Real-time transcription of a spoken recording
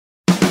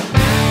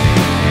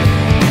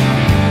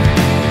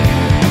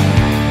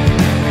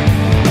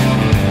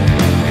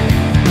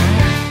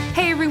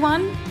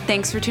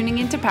Thanks for tuning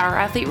in to Power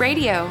Athlete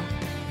Radio.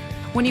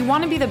 When you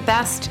want to be the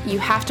best, you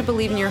have to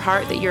believe in your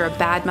heart that you're a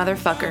bad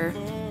motherfucker.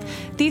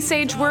 These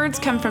sage words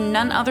come from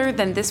none other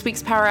than this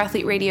week's Power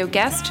Athlete Radio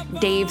guest,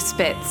 Dave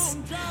Spitz.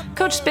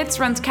 Coach Spitz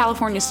runs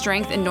California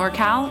Strength in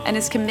NorCal and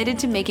is committed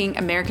to making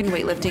American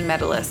weightlifting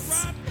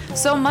medalists.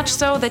 So much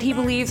so that he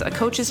believes a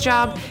coach's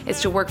job is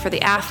to work for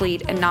the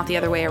athlete and not the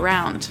other way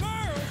around.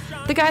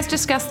 The guys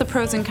discuss the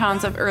pros and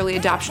cons of early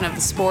adoption of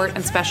the sport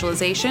and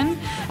specialization,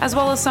 as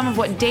well as some of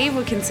what Dave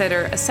would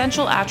consider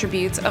essential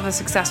attributes of a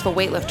successful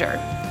weightlifter.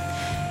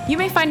 You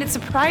may find it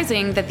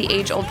surprising that the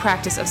age-old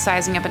practice of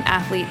sizing up an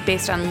athlete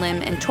based on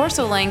limb and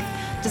torso length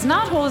does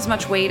not hold as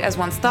much weight as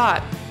once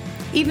thought.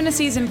 Even a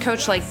seasoned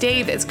coach like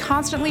Dave is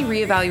constantly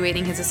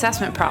reevaluating his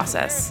assessment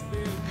process.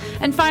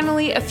 And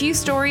finally, a few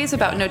stories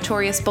about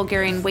notorious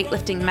Bulgarian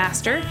weightlifting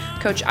master,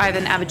 Coach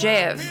Ivan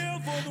Abadjaev.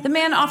 The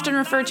man, often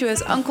referred to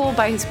as uncle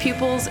by his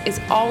pupils, is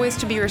always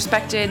to be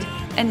respected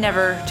and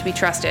never to be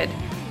trusted.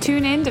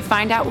 Tune in to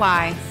find out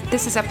why.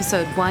 This is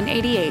episode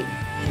 188.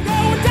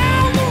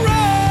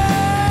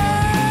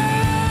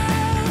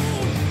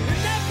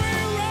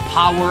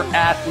 Power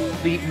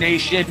Athlete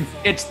Nation,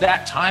 it's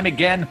that time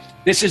again.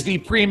 This is the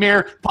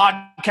premier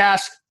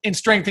podcast in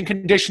strength and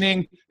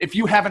conditioning. If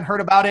you haven't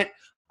heard about it,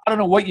 I don't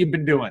know what you've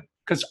been doing.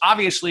 Because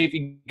obviously, if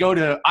you go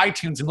to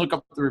iTunes and look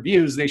up the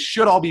reviews, they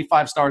should all be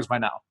 5 stars by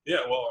now. Yeah,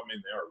 well, I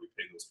mean, they are. We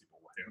pay those people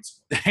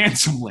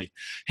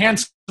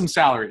Handsome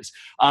salaries.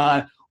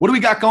 What do we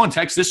got going,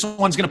 Tex? This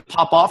one's going to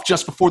pop off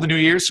just before the New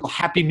Year's. So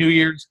happy New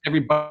Year's,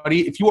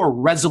 everybody. If you are a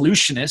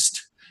resolutionist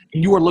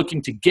and you are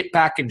looking to get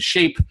back in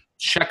shape,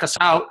 check us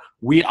out.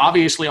 We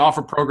obviously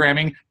offer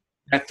programming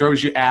that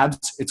throws you abs.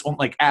 It's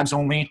like abs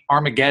only.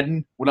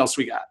 Armageddon. What else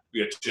we got?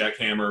 We got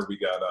Jackhammer. We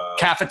got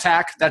Calf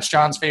Attack. That's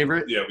John's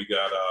favorite. Yeah, we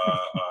got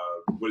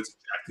what is it?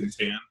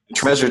 Actin Tan.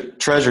 Treasure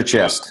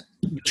Chest.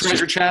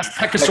 Treasure Chest.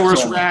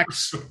 Pecosaurus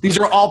Rex. These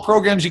are all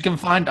programs you can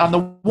find on the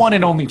one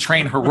and only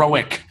Train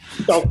Heroic.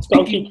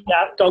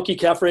 Donkey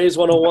Calf Raise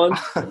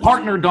 101.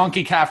 Partner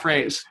Donkey Calf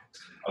Raise.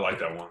 I like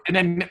that one. And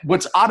then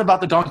what's odd about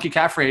the donkey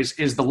calf raise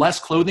is the less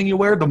clothing you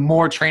wear, the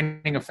more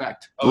training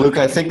effect. Luke,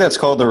 I think that's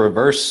called the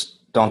reverse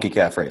donkey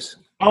calf raise.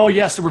 Oh,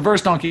 yes, the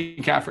reverse donkey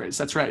calf raise.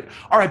 That's right.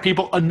 All right,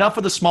 people, enough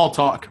of the small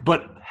talk,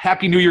 but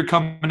Happy New Year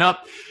coming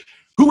up.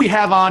 Who we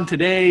have on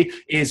today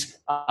is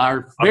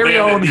our very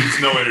own –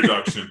 needs no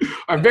introduction.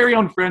 Our very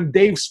own friend,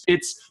 Dave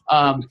Spitz.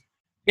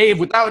 Dave,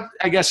 without,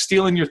 I guess,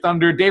 stealing your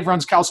thunder, Dave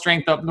runs Cal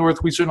Strength up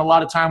north. We spent a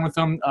lot of time with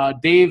him.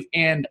 Dave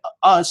and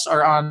us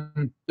are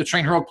on the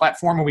Train Hero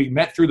platform, and we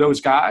met through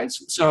those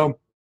guys. So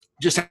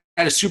just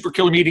had a super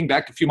killer meeting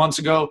back a few months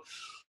ago.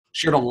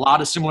 Shared a lot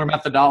of similar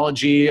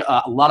methodology,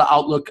 a lot of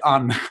outlook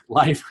on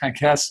life, I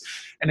guess.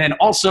 And then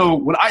also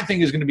what I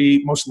think is going to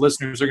be most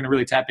listeners are going to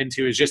really tap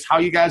into is just how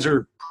you guys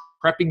are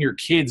prepping your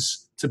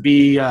kids to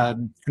be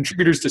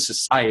contributors to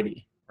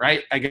society,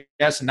 right? I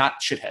guess, not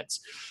shitheads.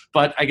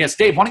 But I guess,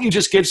 Dave, why don't you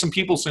just give some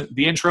people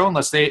the intro,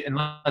 unless they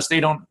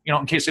don't,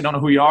 in case they don't know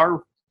who you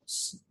are,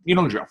 you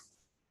know the drill.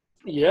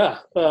 Yeah.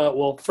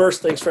 Well,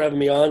 first, thanks for having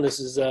me on.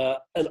 This is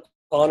an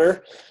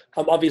honor.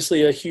 I'm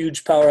obviously a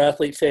huge Power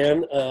Athlete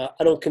fan. I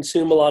don't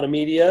consume a lot of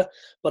media,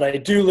 but I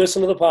do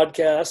listen to the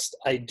podcast.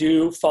 I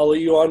do follow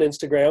you on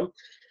Instagram,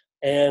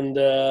 and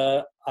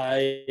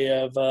I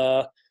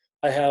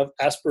have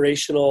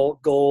aspirational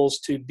goals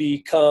to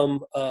become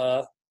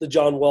the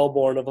John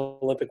Wellborn of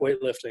Olympic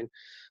weightlifting.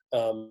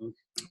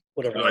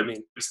 Whatever I mean.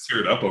 I just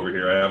teared up over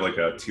here. I have like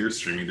a tear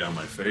streaming down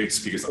my face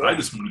because I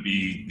just want to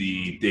be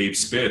the Dave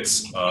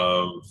Spitz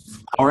of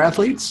Power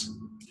Athletes.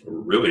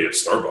 Really, at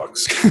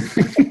Starbucks.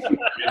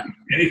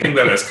 Anything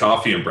that has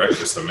coffee and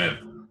breakfast, I'm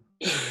in.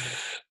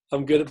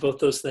 I'm good at both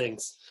those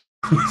things.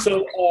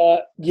 So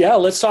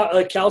let's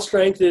talk. Cal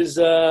Strength is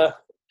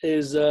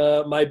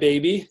my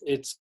baby.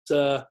 It's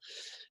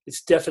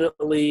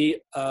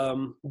definitely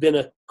been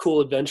a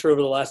cool adventure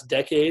over the last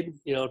decade,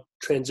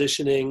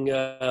 transitioning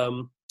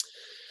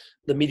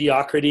the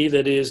mediocrity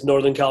that is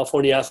Northern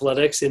California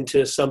athletics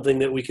into something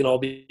that we can all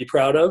be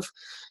proud of.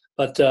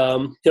 But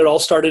it all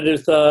started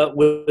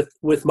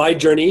with my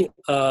journey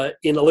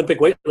in Olympic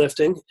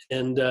weightlifting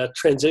and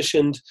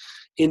transitioned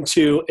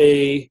into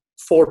a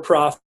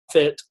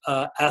for-profit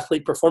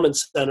athlete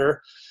performance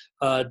center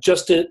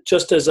just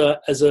as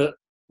a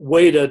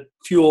way to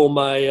fuel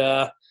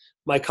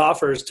my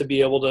coffers to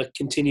be able to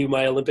continue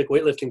my Olympic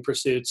weightlifting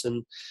pursuits.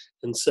 And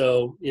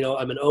so,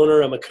 I'm an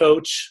owner, I'm a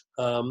coach,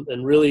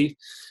 and really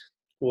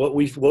what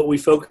we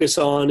focus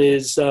on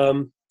is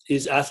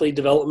athlete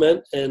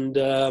development.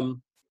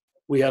 And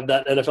we have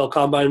that NFL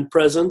Combine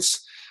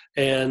presence,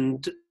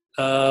 and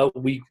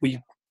we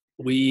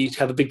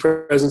have a big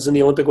presence in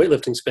the Olympic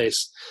weightlifting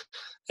space.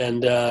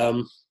 And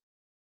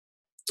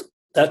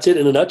that's it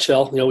in a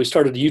nutshell. We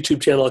started a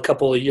YouTube channel a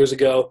couple of years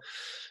ago,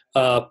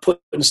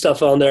 putting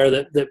stuff on there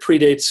that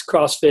predates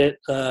CrossFit.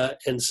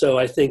 And so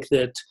I think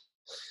that,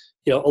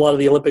 a lot of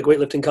the Olympic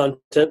weightlifting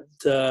content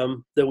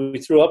that we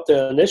threw up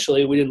there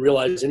initially, we didn't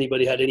realize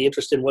anybody had any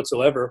interest in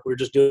whatsoever. We were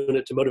just doing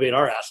it to motivate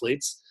our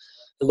athletes.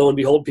 And lo and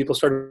behold, people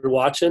started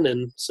watching.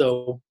 And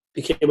so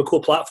became a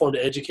cool platform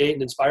to educate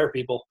and inspire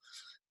people.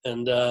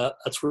 And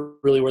that's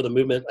really where the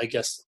movement, I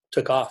guess,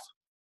 took off.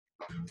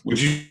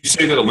 Would you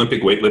say that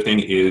Olympic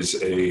weightlifting is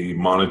a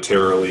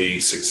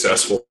monetarily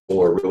successful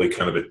or really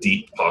kind of a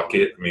deep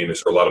pocket? I mean,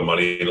 is there a lot of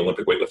money in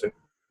Olympic weightlifting?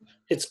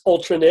 It's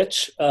ultra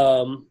niche,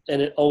 and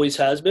it always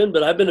has been.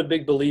 But I've been a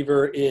big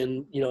believer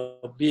in,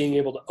 being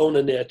able to own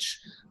a niche,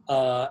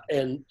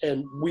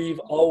 and we've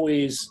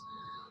always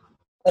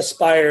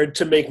aspired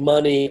to make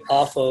money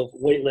off of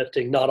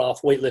weightlifting, not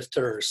off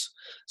weightlifters.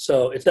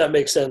 So if that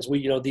makes sense,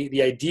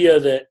 the idea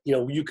that,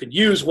 you could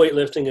use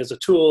weightlifting as a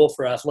tool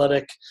for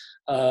athletic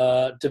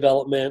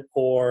development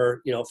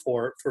or,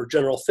 for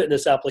general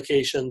fitness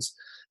applications,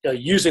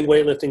 using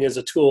weightlifting as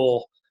a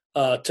tool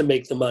to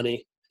make the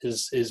money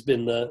has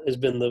been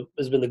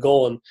the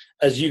goal. And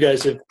as you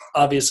guys have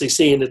obviously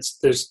seen,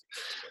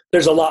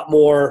 there's a lot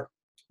more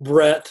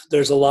breadth.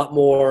 There's a lot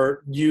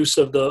more use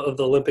of the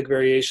Olympic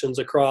variations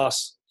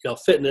across,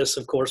 fitness,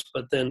 of course,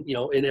 but then,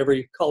 in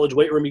every college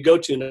weight room you go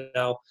to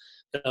now,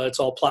 it's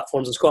all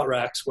platforms and squat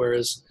racks.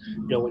 Whereas,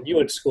 when you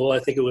went to school, I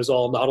think it was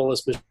all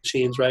Nautilus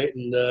machines, right?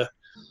 And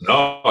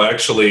no,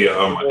 actually,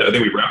 I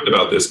think we rapped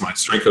about this. My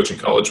strength coach in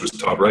college was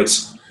Todd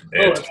Rice,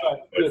 and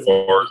by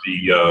far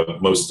the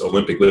most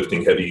Olympic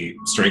lifting heavy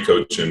strength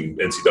coach in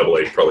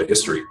NCAA probably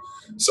history.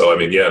 So,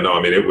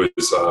 it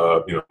was,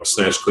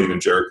 snatch, clean,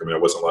 and jerk. I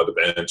wasn't allowed to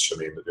bench. I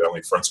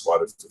only front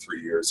squatted for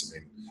 3 years.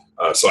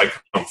 So I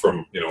come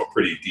from, a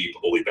pretty deep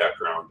Oli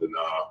background, and,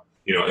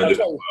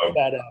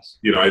 badass.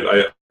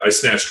 I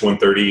snatched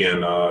 130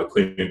 and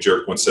clean and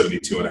jerk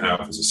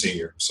 172.5 as a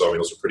senior. So,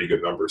 those are pretty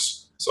good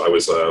numbers. So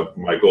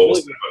my goal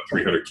was about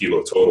 300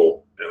 kilo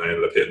total, and I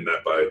ended up hitting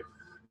that by,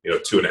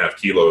 2.5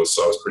 kilos.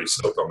 So I was pretty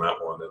stoked on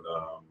that one.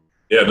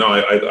 And,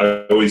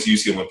 I always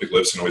used the Olympic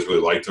lifts and always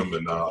really liked them.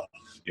 And,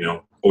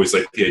 always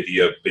liked the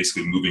idea of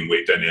basically moving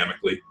weight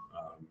dynamically.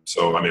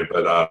 I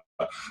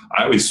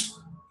always,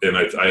 and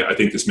I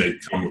think this may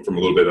come from a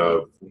little bit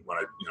of when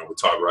I, with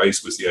Todd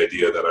Rice, was the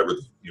idea that I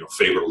really,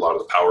 favored a lot of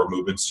the power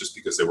movements just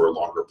because they were a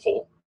longer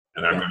pull.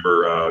 And I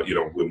remember,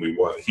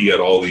 when he had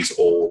all these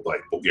old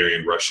like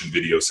Bulgarian Russian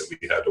videos that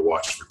we had to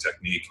watch for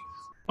technique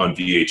on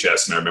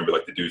VHS. And I remember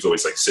like the dudes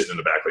always like sitting in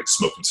the back, like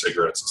smoking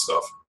cigarettes and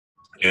stuff.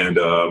 And,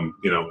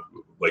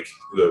 like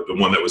the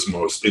one that was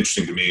most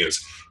interesting to me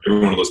is every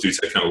one of those dudes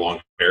had kind of long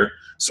hair.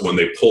 So when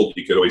they pulled,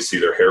 you could always see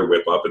their hair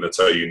whip up, and that's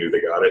how you knew they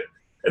got it.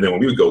 And then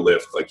when we would go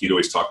lift, like he'd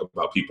always talk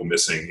about people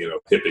missing,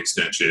 hip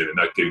extension and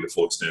not getting the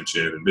full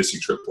extension and missing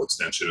triple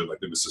extension. And like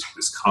it was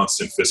this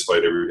constant fist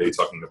fight every day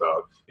talking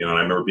about, and I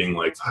remember being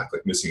like, fuck,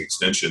 like missing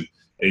extension.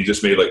 And he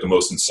just made like the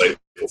most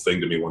insightful thing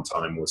to me one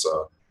time was,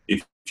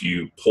 if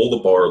you pull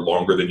the bar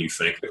longer than you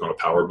think, like on a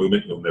power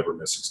movement, you'll never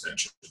miss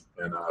extension.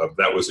 And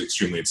that was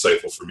extremely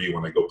insightful for me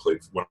when I went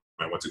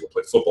to go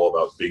play football,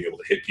 about being able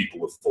to hit people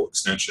with full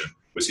extension.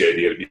 Was the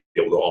idea to be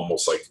able to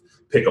almost like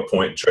pick a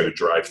point and try to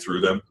drive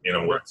through them.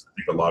 Where I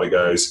think a lot of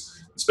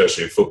guys,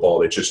 especially in football,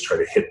 they just try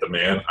to hit the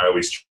man. I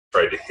always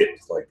tried to hit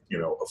like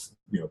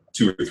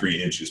 2 or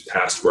 3 inches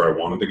past where I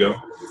wanted to go,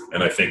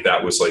 and I think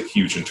that was like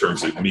huge in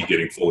terms of me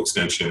getting full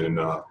extension and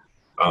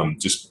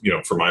just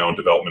for my own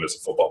development as a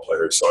football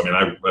player. So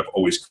I've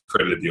always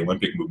credited the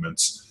Olympic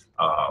movements.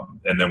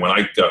 And then when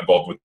I got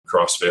involved with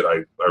CrossFit,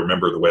 I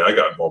remember the way I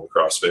got involved with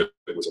CrossFit.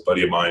 It was a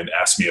buddy of mine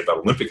asked me about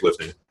Olympic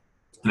lifting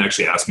and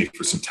actually asked me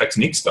for some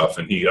technique stuff.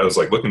 And I was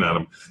like looking at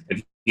him,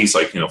 and he's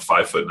like,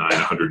 5'9",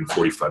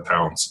 145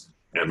 pounds.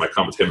 And my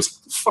comment to him is,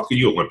 what the fuck are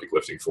you Olympic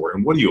lifting for?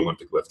 And what are you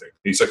Olympic lifting? And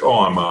he's like, oh,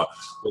 I'm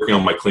working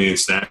on my clean and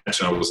snatch.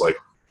 And I was like,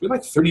 you're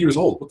like 30 years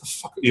old. What the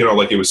fuck?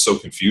 Like it was so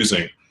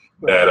confusing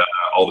that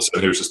all of a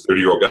sudden there was this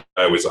 30-year-old guy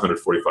who was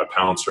 145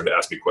 pounds trying to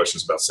ask me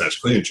questions about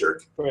snatch, clean, and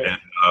jerk. Right.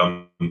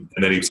 And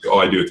then he was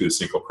like, I do it through this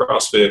thing called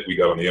CrossFit. We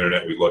got on the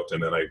internet, we looked,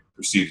 and then I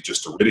proceeded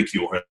just to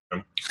ridicule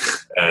him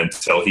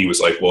until he was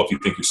like, well, if you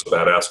think you're so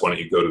badass, why don't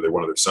you go to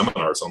one of their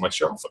seminars? I'm like,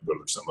 sure, I'll go to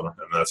their seminar.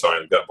 And that's how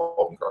I got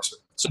involved in CrossFit.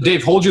 So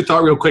Dave, hold your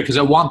thought real quick, because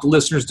I want the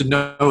listeners to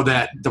know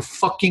that the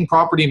fucking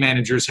property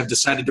managers have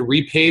decided to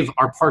repave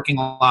our parking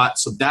lot.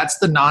 So that's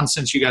the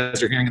nonsense you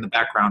guys are hearing in the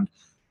background.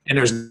 And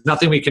there's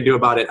nothing we can do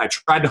about it. I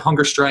tried to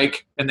hunger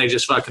strike, and they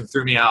just fucking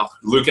threw me out.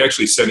 Luke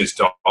actually sent his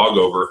dog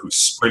over, who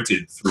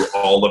sprinted through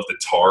all of the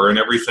tar and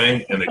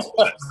everything, and they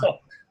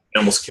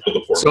almost killed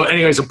the poor So guy.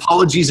 anyways,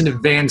 apologies in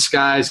advance,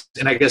 guys.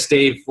 And I guess,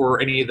 Dave, for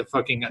any of the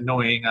fucking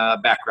annoying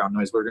background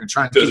noise, we're going to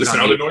try and Does keep it it on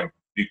sound mute. annoying?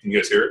 You can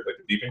guys hear it, like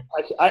the beeping?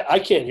 I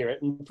can't hear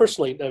it. And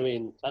personally, I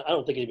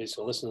don't think anybody's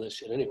going to listen to this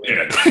shit anyway.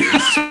 Yeah.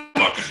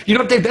 You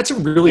know, Dave, that's a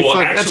really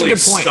that's a good point.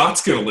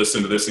 Scott's going to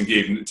listen to this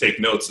and take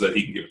notes so that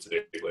he can give it to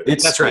Dave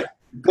later. That's right.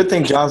 Good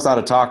thing John's not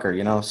a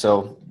talker,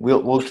 so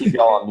we'll keep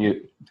y'all on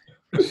mute.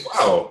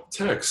 Wow,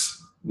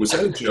 Tex, was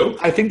that a joke?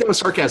 I think that was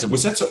sarcasm.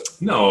 Was that so?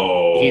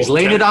 No. He's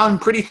laying it on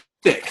pretty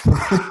thick.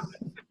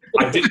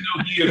 I didn't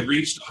know he had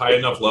reached a high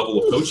enough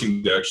level of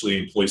coaching to actually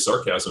employ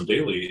sarcasm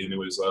daily, and it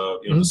was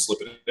just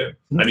slipping it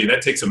in. I mean,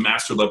 that takes a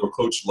master level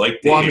coach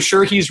like Dave. Well, I'm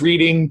sure he's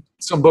reading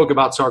some book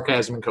about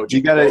sarcasm and coaching.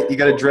 You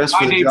gotta dress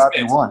for the job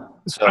you want.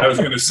 So. I was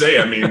going to say,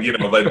 I mean,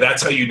 like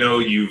that's how you know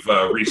you've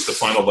reached the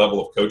final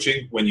level of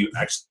coaching, when you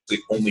actually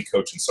only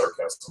coach in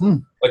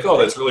sarcasm. Like, oh,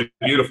 that's really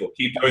beautiful.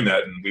 Keep doing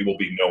that, and we will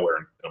be nowhere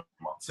in a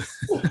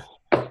month.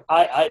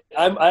 I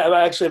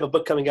actually have a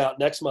book coming out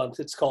next month.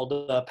 It's called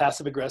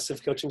Passive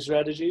Aggressive Coaching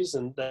Strategies,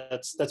 and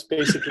that's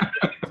basically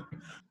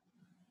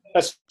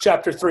that's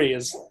chapter 3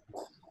 is.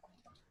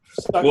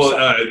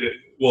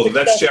 Well,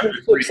 that's chapter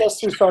 3. Success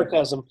through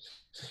sarcasm.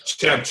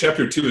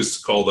 Chapter 2 is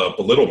called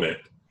belittlement,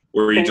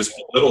 where you just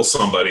belittle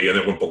somebody, and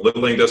then when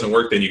belittling doesn't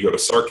work, then you go to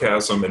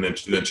sarcasm, and then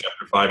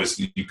chapter 5 is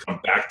you come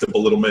back to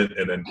belittlement,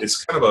 and then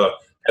it's kind of a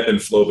ebb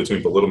and flow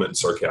between belittlement and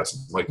sarcasm.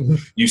 Like,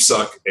 you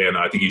suck, and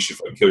I think you should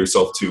kill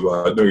yourself, to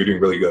no, you're doing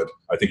really good.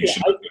 I think you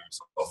should kill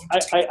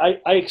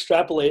yourself. I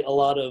extrapolate a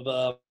lot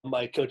of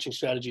my coaching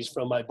strategies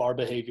from my bar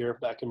behavior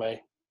back in my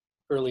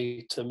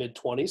early to mid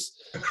 20s.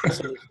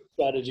 So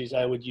strategies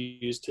I would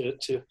use to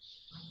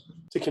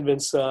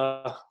convince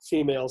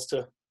females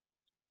to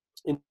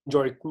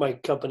enjoy my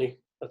company.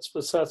 That's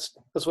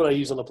what I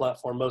use on the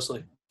platform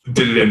mostly.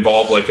 Did it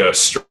involve like a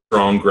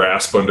strong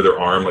grasp under their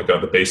arm, like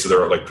on the base of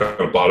their, like kind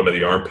of bottom of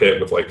the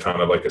armpit, with like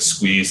kind of like a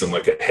squeeze and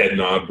like a head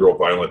nod, real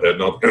violent head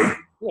nod? Yeah,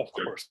 of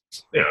course.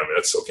 Yeah, I mean,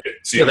 that's okay.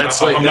 See, Yeah,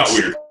 I'm not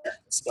weird.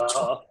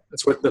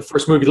 That's what the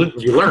first movie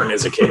you learn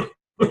as a kid.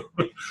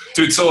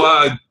 Dude,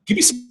 so give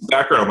me some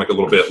background, like a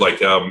little bit,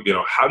 like,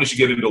 how did you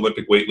get into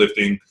Olympic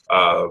weightlifting?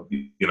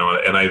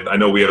 And I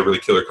know we had a really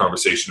killer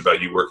conversation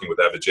about you working with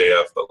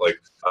AvidJF, but like,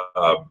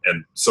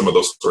 and some of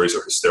those stories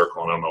are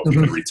hysterical, and I don't know if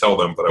you can retell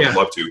them, but I would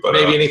love to. But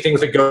maybe anything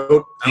with a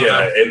goat.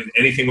 And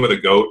anything with a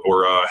goat,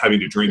 or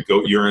having to drink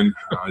goat urine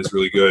is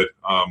really good.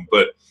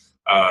 But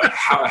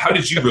how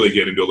did you really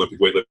get into Olympic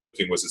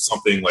weightlifting? Was it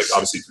something like,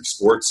 obviously through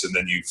sports, and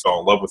then you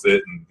fell in love with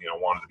it and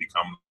wanted to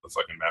become the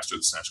fucking master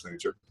of the snatch, clean,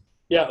 and jerk?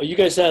 Yeah, you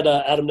guys had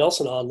Adam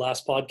Nelson on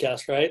last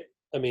podcast, right?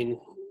 I mean,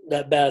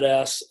 that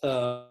badass.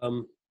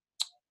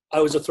 I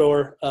was a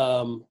thrower.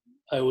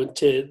 I went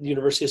to the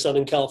University of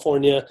Southern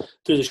California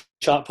through the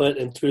shot put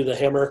and through the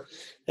hammer.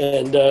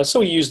 And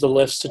so we used the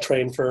lifts to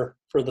train for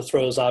the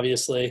throws,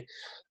 obviously.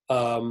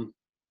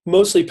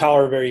 Mostly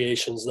power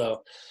variations,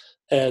 though.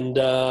 And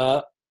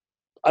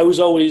I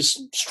was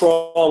always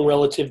strong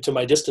relative to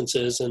my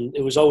distances, and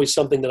it was always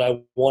something that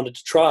I wanted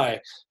to try,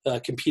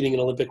 competing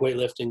in Olympic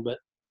weightlifting. But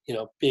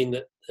being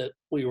that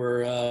we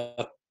were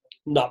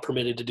not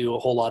permitted to do a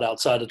whole lot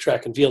outside of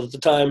track and field at the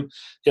time,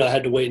 I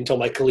had to wait until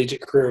my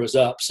collegiate career was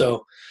up.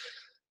 So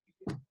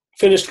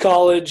finished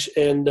college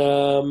and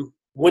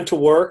went to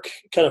work,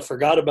 kind of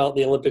forgot about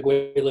the Olympic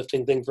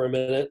weightlifting thing for a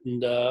minute,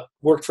 and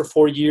worked for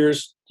 4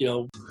 years,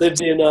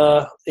 lived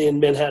in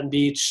Manhattan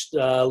Beach,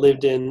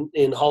 lived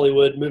in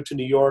Hollywood, moved to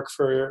New York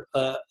for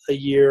a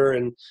year.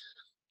 And,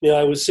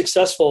 I was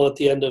successful at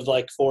the end of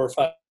like 4 or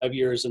 5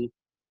 years, and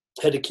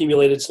had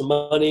accumulated some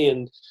money,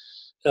 and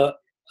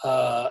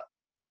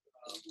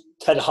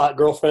had a hot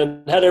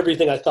girlfriend, had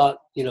everything I thought,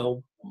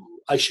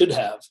 I should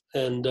have.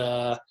 And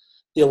the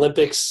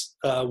Olympics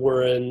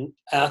were in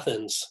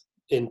Athens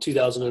in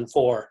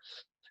 2004,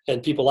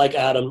 and people like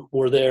Adam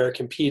were there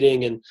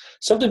competing, and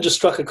something just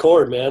struck a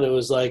chord, man. It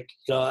was like,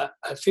 I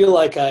feel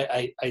like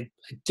I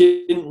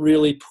didn't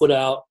really put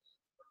out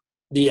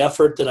the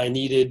effort that I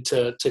needed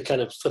to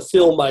kind of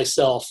fulfill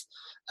myself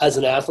as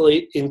an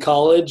athlete in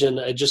college.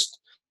 And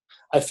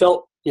I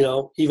felt,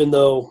 even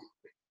though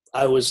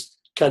I was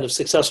kind of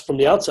successful from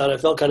the outside, I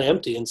felt kind of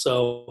empty. And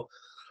so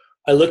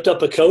I looked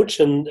up a coach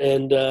and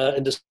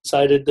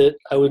decided that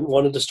I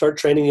wanted to start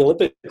training the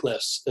Olympic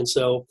lifts. And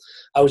so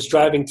I was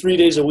driving 3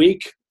 days a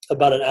week,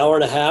 about an hour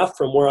and a half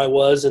from where I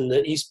was in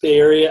the East Bay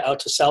area out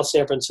to South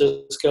San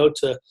Francisco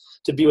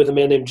to be with a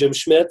man named Jim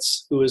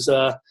Schmitz, who was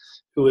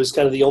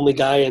kind of the only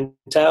guy in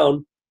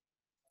town.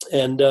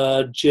 And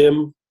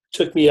Jim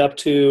took me up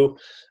to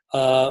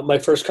my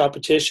first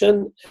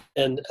competition,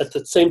 and at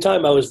the same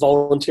time I was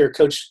volunteer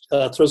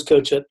throws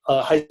coach at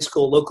high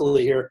school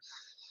locally here.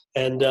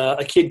 And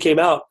a kid came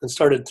out and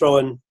started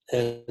throwing,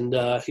 and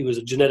he was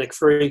a genetic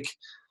freak.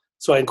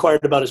 So I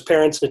inquired about his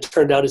parents, and it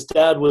turned out his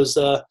dad was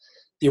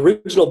the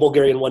original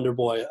Bulgarian Wonder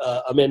Boy,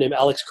 a man named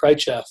Alex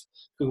Krychev,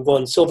 who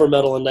won silver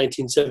medal in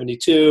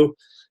 1972,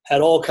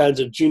 had all kinds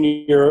of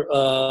junior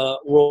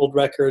world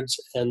records,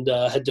 and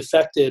had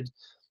defected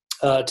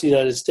to the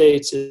United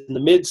States in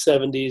the mid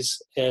 70s,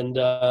 and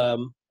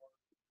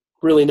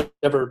really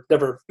never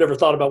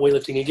thought about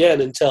weightlifting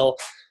again until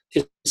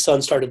his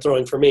son started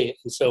throwing for me.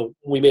 And so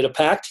we made a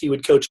pact. He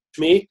would coach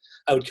me,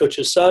 I would coach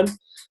his son,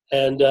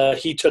 and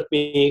he took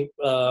me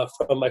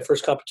from my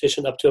first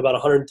competition up to about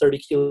 130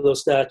 kilo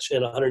snatch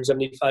and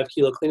 175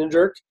 kilo clean and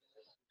jerk,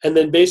 and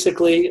then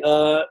basically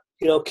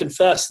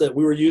confessed that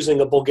we were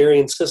using a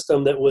Bulgarian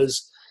system that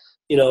was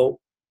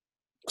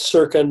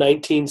circa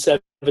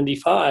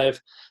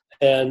 1975.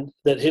 and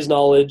that his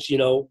knowledge,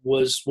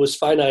 was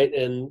finite,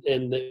 and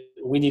that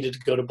we needed to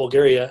go to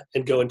Bulgaria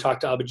and go and talk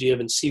to Abadjiev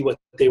and see what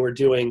they were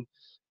doing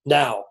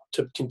now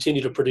to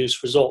continue to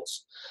produce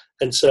results.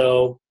 And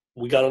so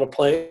we got on a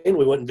plane,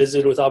 we went and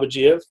visited with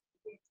Abadjiev,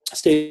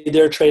 stayed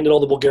there, trained in all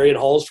the Bulgarian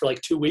halls for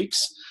like 2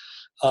 weeks,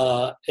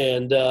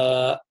 and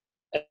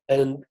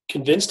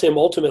convinced him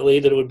ultimately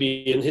that it would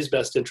be in his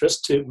best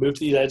interest to move to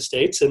the United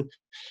States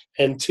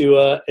and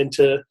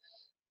to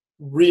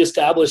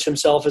reestablish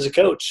himself as a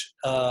coach,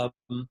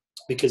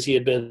 because he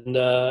had been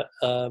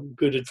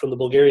booted from the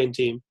Bulgarian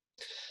team.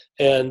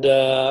 And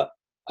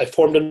I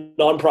formed a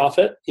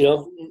nonprofit.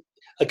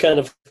 I kind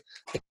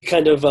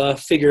of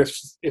figure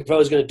if I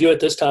was going to do it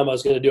this time, I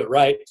was going to do it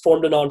right.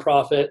 Formed a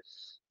nonprofit,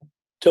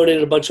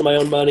 donated a bunch of my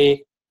own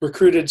money,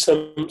 recruited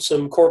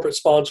some corporate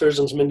sponsors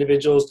and some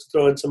individuals to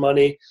throw in some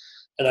money,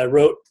 and I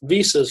wrote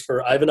visas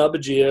for Ivan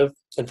Abadjiev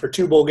and for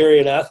 2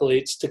 Bulgarian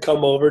athletes to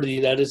come over to the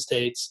United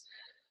States.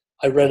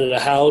 I rented a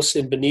house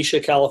in Benicia,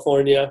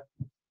 California,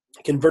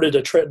 converted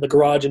the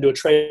garage into a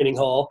training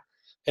hall,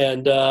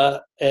 and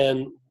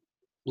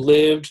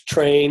lived,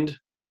 trained,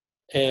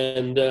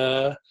 and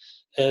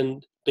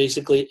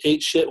basically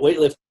ate shit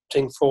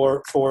weightlifting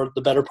for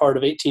the better part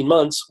of 18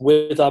 months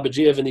with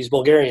Abadjiev and these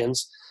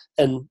Bulgarians.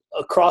 And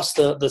across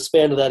the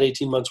span of that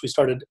 18 months, we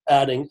started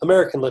adding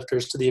American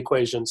lifters to the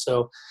equation.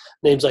 So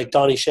names like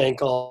Donnie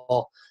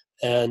Shankle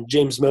and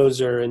James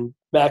Moser and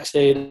Max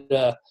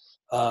Ada.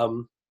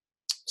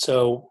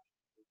 So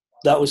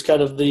that was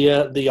kind of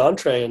the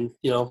entree. And,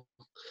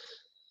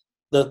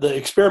 the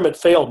experiment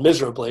failed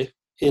miserably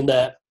in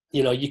that,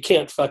 you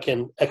can't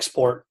fucking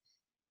export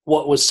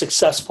what was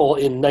successful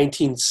in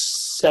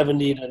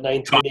 1970 to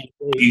 1988.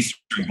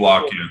 Eastern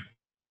Bloc, yeah.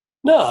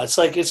 No, it's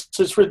like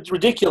it's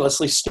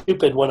ridiculously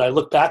stupid when I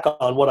look back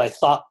on what I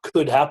thought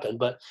could happen.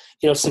 But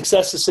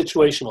success is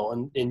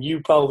situational, and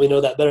you probably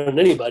know that better than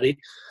anybody.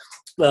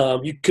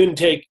 You couldn't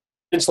take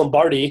Vince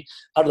Lombardi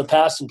out of the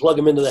past and plug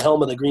him into the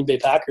helm of the Green Bay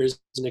Packers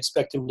and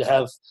expect him to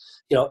have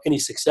any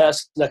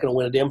success. He's not going to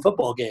win a damn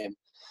football game.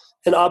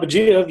 And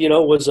Abadjiev,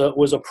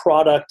 was a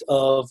product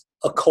of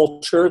a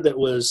culture that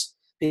was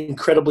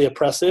incredibly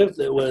oppressive.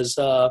 That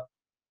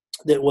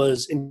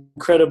was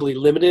incredibly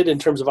limited in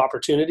terms of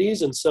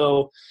opportunities. And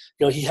so,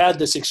 he had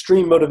this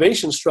extreme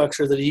motivation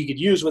structure that he could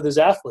use with his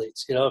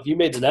athletes. If you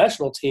made the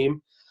national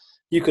team,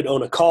 you could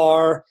own a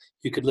car,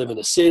 you could live in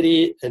a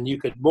city, and you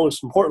could,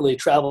 most importantly,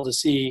 travel to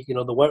see,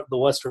 the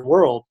Western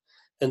world.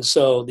 And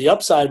so the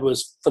upside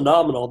was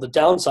phenomenal. The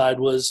downside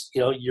was,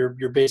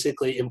 you're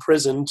basically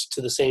imprisoned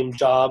to the same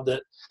job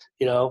that,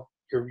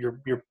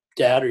 your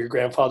dad or your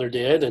grandfather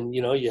did. And,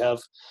 you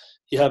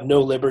have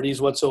no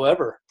liberties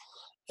whatsoever.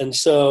 And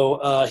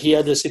so he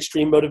had this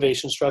extreme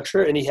motivation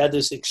structure, and he had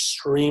this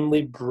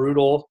extremely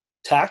brutal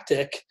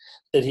tactic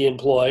that he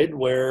employed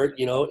where,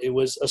 it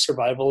was a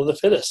survival of the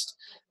fittest.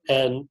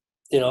 And,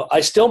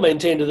 I still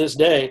maintain to this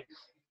day,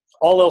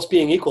 all else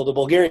being equal, the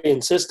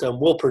Bulgarian system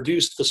will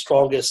produce the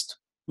strongest,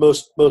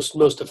 most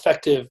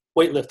effective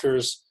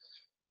weightlifters,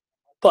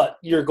 but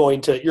you're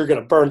going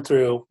to burn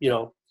through,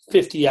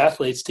 50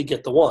 athletes to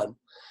get the one.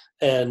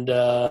 And,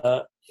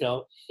 I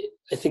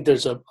think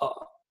there's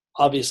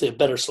obviously a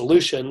better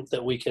solution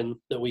that we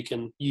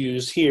can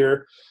use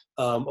here,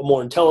 a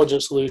more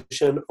intelligent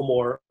solution, a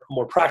more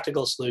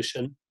practical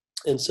solution.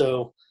 And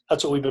so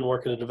that's what we've been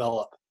working to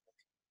develop.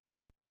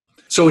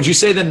 So would you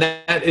say then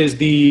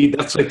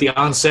that's like the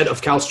onset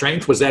of Cal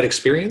Strength? Was that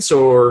experience,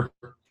 or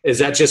is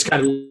that just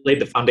kind of laid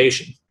the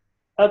foundation?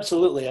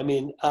 Absolutely. I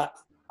mean,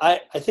 I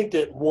think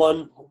that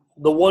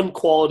the one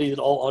quality that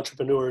all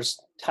entrepreneurs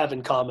have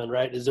in common,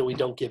 right, is that we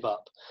don't give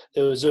up.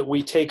 It was that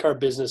we take our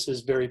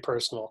businesses very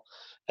personal.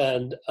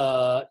 And,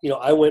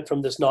 I went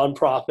from this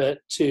nonprofit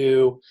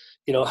to,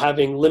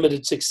 having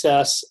limited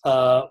success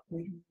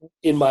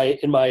in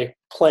my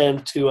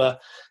plan to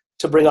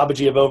bring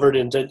Abadjiev over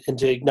and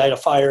to ignite a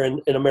fire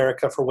in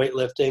America for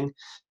weightlifting.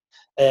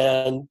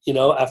 And,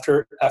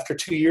 after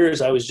 2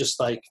 years, I was just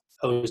like,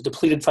 I was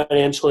depleted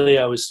financially.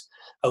 I was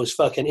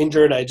fucking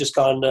injured. I had just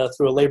gone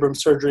through a labrum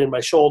surgery in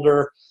my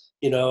shoulder.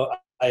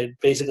 I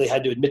basically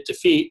had to admit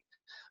defeat.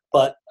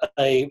 But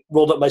I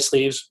rolled up my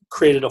sleeves,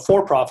 created a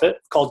for-profit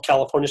called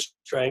California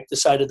Strength,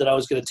 decided that I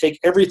was going to take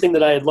everything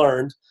that I had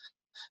learned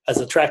as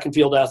a track and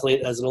field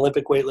athlete, as an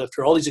Olympic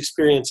weightlifter, all these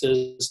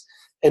experiences,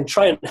 and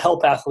try and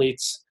help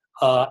athletes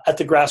at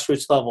the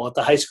grassroots level, at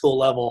the high school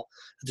level,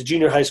 at the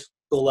junior high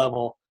school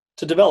level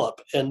to develop.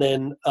 And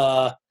then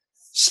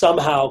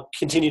somehow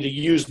continue to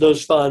use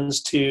those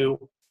funds to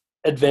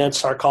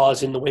advance our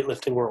cause in the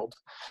weightlifting world.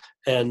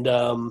 And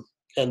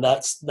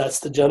that's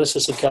the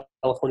genesis of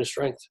California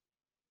Strength.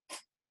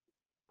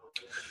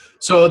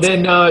 So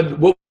then,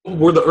 what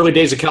were the early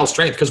days of Cal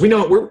Strength? Because we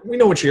know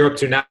what you're up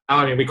to now.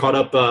 I mean, we caught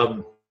up,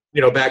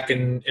 back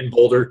in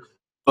Boulder.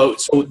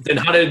 So then,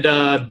 how did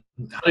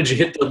you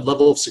hit the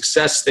level of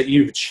success that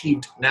you've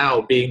achieved now,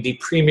 being the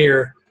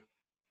premier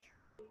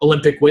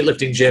Olympic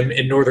weightlifting gym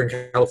in Northern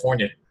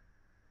California?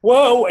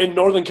 Whoa, in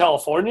Northern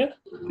California?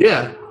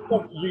 Yeah.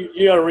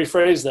 You got to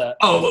rephrase that.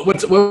 Oh,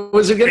 what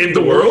was it again? In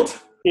the world?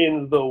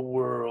 in the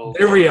world?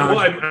 There we are.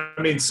 Well,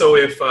 I mean, so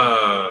if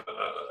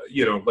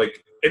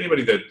like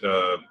anybody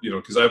that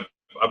because I've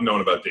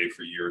known about Dave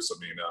for years. I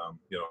mean,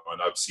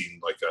 and I've seen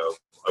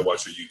I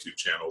watch their YouTube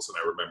channels, and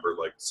I remember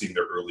seeing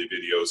their early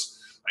videos.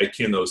 I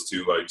akin those to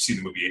you see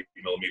the movie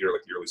 8mm,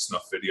 like the early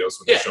snuff videos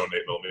when they're showing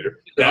 8mm.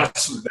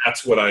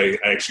 That's what I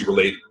actually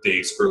relate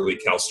Dave's early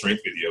Cal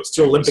Strength videos to.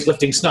 So Olympic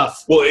lifting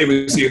snuff. Well, it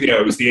was the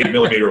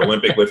 8mm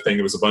Olympic lifting.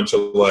 It was a bunch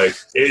of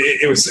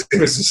it was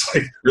just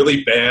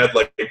really bad,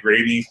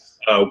 grainy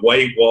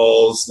white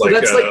walls.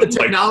 That's the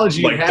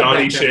technology. Like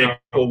Donnie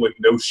Shankle with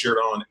no shirt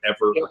on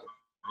ever,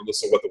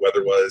 regardless of what the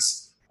weather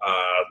was.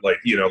 I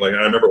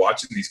remember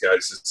watching these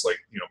guys just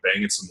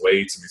banging some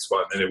weights and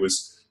squatting, and it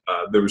was.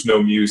 There was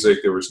no music.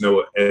 There was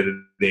no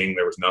editing.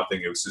 There was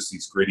nothing. It was just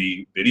these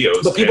gritty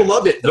videos. But people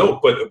loved it, though. No,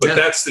 but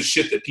that's the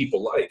shit that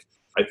people like.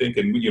 I think,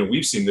 and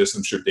we've seen this.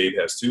 I'm sure Dave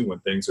has too. When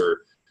things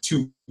are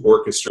too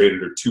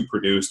orchestrated or too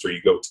produced, or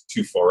you go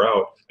too far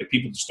out,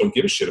 people just don't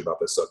give a shit about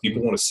this stuff.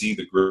 People want to see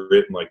the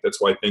grit, and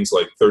that's why things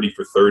like 30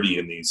 for 30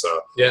 and these,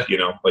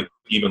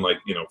 even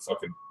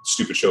fucking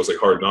stupid shows like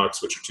Hard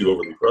Knocks, which are too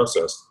overly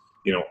processed,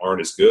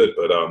 aren't as good.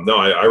 But no,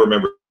 I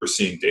remember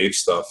seeing Dave's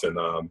stuff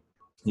and.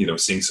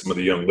 Seeing some of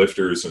the young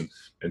lifters and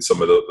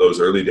some of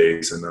those early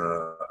days. And,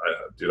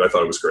 I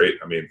thought it was great.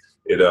 I mean,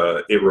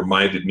 it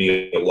reminded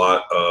me a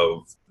lot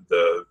of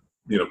the,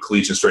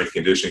 collegiate strength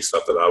conditioning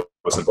stuff that I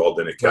was involved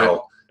in at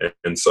Cal. Right.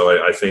 And so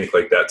I think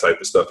that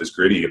type of stuff is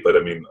gritty, but I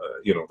mean,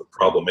 the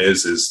problem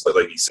is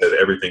like you said,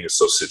 everything is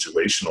so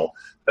situational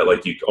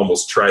that you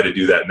almost try to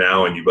do that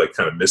now and you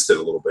kind of missed it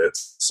a little bit.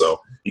 So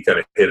you kind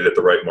of hit it at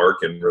the right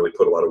mark and really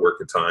put a lot of work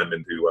and time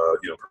into,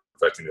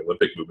 perfecting the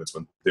Olympic movements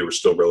when they were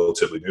still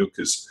relatively new.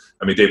 Because,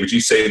 I mean, Dave, would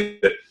you say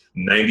that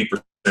 90%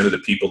 of the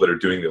people that are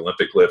doing the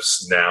Olympic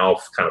lifts now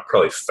kind of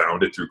probably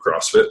found it through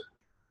CrossFit?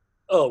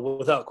 Oh,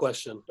 without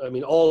question. I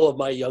mean, all of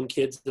my young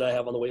kids that I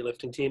have on the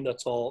weightlifting team,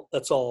 that's all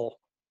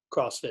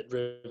CrossFit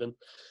driven.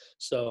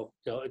 So,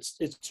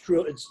 it's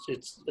true.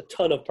 It's a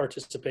ton of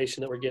participation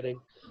that we're getting.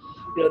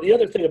 The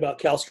other thing about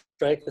Cal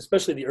Strength,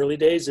 especially the early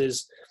days,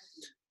 is,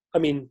 I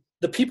mean,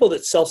 the people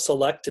that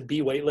self-select to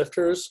be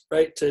weightlifters,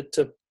 right?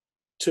 To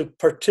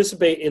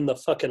participate in the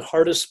fucking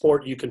hardest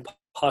sport you can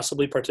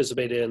possibly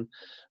participate in,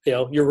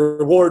 your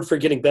reward for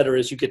getting better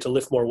is you get to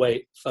lift more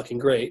weight. Fucking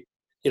great.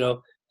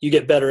 You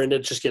get better and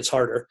it just gets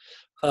harder.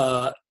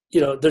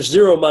 There's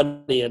zero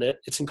money in it.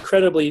 It's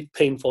incredibly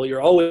painful.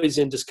 You're always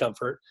in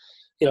discomfort,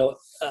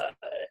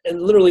 and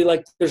literally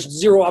there's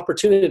zero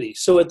opportunity.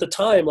 So at the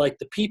time,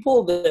 the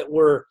people that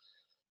were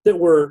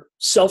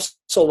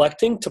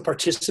self-selecting to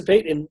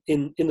participate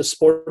in the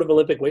sport of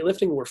Olympic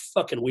weightlifting were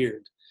fucking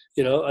weird.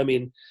 I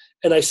mean,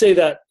 and I say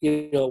that,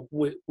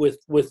 with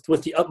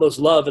the utmost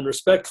love and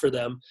respect for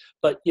them,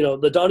 but,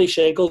 the Donnie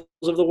Shankles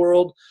of the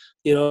world,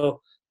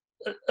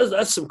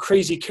 that's some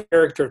crazy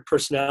character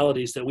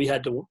personalities that we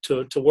had to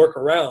work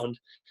around.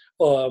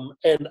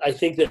 And I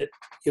think that,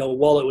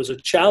 while it was a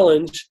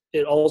challenge,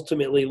 it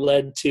ultimately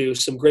led to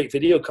some great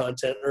video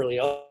content early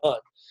on.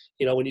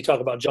 When you talk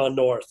about John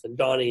North and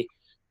Donnie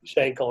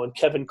Shankle and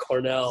Kevin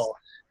Cornell,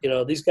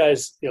 these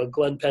guys,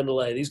 Glenn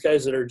Pendelay, these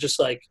guys that are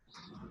just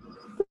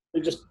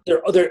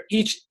they're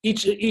each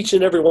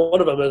and every one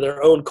of them are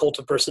their own cult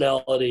of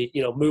personality,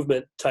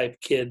 movement type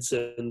kids.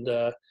 And,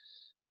 it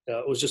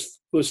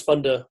was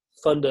fun to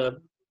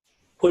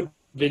put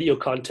video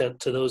content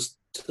to those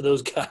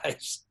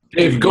guys.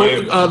 Dave,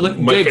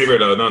 my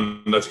favorite,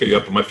 not to get you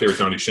up, but my favorite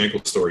Donnie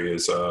Shankle story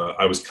is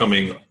I was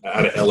coming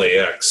out of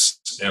LAX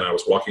and I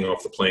was walking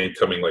off the plane,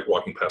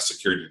 walking past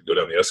security to go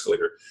down the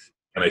escalator,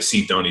 and I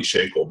see Donnie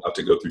Shankle about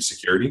to go through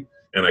security,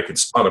 and I could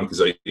spot him because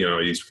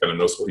he's kind of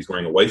noticeable. He's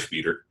wearing a wife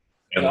beater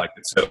and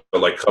instead of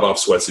cut off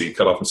sweats, he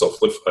cut off himself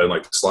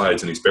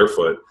slides, and he's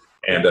barefoot.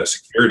 And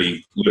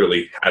security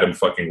literally had him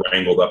fucking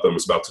wrangled up and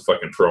was about to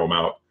fucking throw him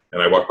out.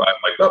 And I walked by, I'm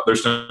like, oh,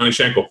 there's Donnie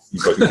Shankle. He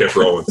fucking kept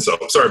rolling. So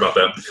sorry about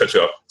that. Cut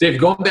you off. Dave,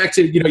 going back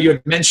to, you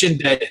had mentioned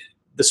that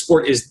the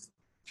sport is,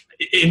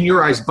 in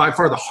your eyes, by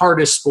far the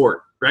hardest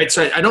sport, right?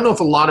 So I don't know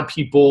if a lot of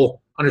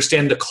people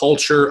understand the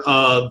culture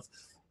of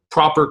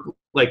proper,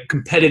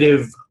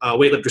 competitive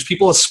weightlifters,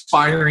 people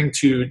aspiring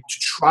to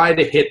try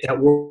to hit that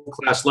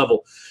world-class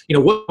level.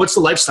 What's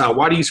the lifestyle?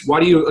 Why do you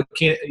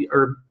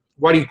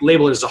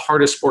label it as the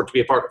hardest sport to be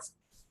a part of?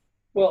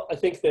 Well, I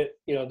think that,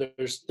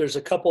 there's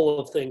a couple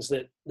of things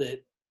that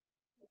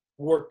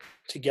work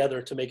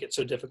together to make it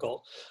so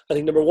difficult. I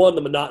think number one,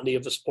 the monotony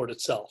of the sport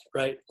itself,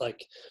 right?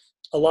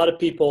 A lot of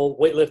people,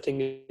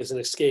 weightlifting is an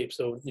escape.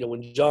 So,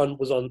 when John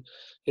was on,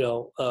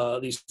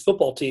 these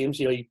football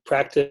teams, you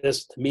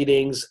practice, the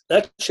meetings,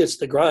 that shit's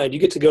the grind. You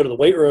get to go to the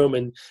weight room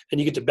and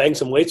you get to bang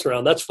some weights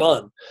around. That's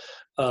fun.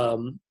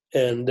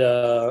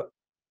 Weightlifting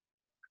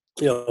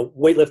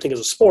as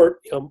a sport,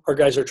 our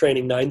guys are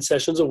training 9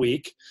 sessions a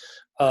week.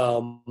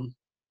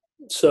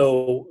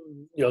 So,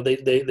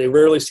 they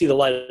rarely see the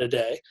light of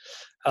day.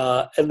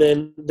 And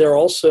then they're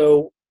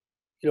also,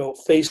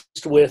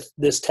 faced with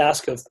this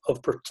task of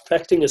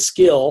perfecting a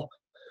skill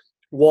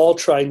while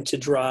trying to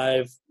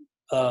drive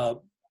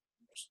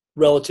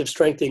relative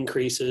strength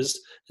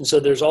increases. And so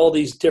there's all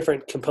these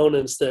different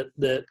components that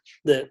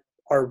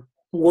are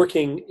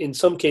working in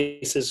some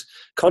cases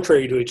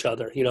contrary to each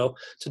other,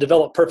 to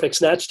develop perfect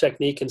snatch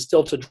technique and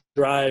still to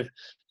drive,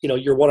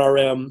 your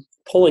 1RM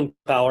pulling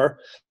power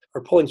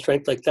or pulling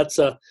strength. Like those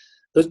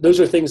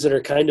are things that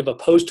are kind of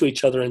opposed to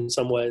each other in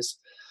some ways.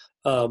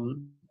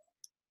 And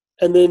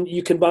then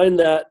you combine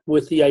that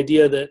with the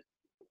idea that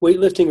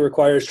weightlifting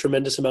requires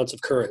tremendous amounts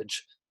of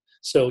courage.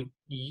 So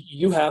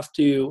you have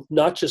to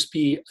not just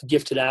be a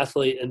gifted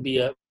athlete and be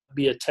a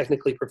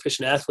technically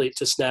proficient athlete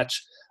to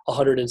snatch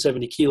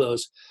 170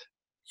 kilos.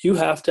 You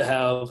have to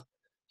have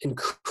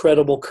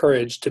incredible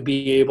courage to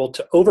be able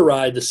to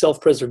override the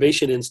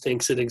self-preservation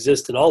instincts that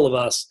exist in all of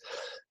us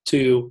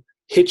to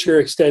hit your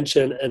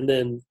extension and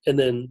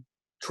then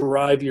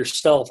drive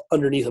yourself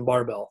underneath a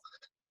barbell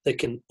that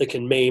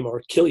can maim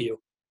or kill you.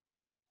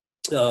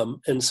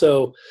 And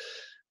so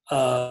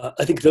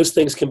I think those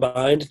things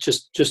combined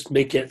just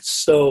make it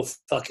so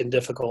fucking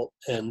difficult.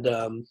 And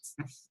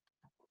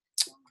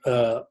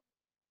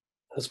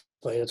that's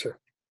my answer.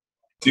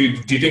 Do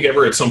you think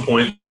ever at some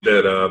point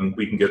that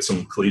we can get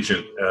some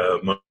collegiate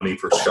money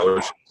for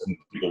scholarships and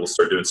people will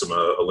start doing some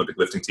Olympic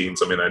lifting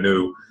teams? I mean, I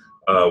knew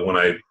when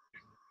I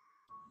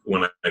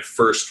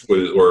first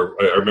was, or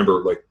I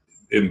remember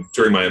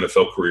during my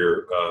NFL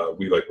career,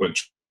 we went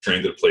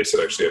trained at a place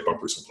that actually had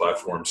bumpers and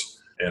platforms,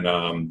 and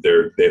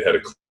they had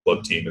a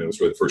club team, and it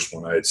was really the first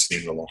one I had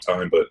seen in a long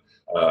time. But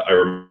I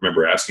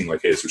remember asking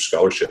hey, is there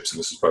scholarships? And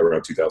this was probably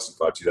around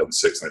 2005,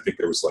 2006, and I think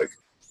there was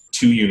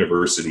 2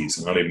 universities,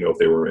 and I don't even know if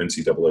they were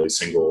NCAA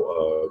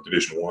single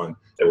Division I,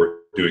 that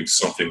were doing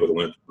something with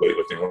Olympic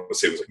weightlifting. I want to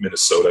say it was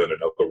Minnesota and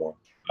another one.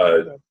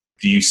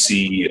 Do you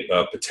see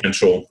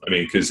potential? I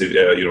mean, because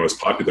as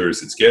popular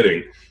as it's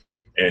getting,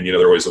 and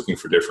they're always looking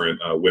for different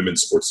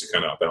women's sports to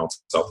kind of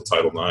balance out the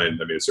Title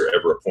IX. I mean, is there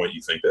ever a point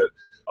you think that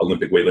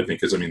Olympic weightlifting?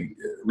 Because I mean,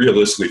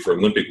 realistically, for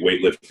Olympic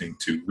weightlifting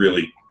to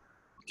really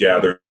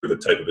gather the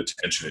type of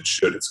attention it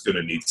should, it's going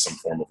to need some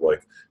form of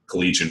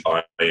collegiate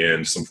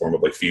buy-in, some form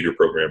of feeder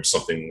program,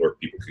 something where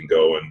people can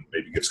go and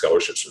maybe give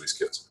scholarships for these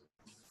kids.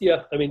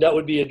 Yeah, I mean, that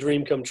would be a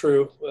dream come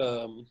true.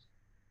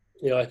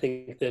 I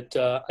think that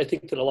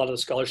a lot of the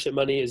scholarship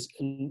money is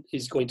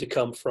going to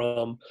come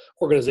from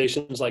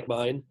organizations like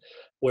mine,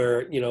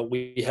 where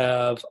we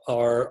have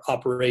our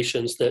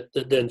operations that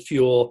then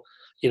fuel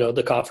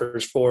the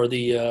coffers for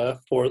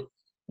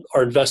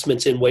our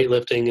investments in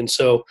weightlifting. And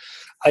so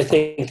I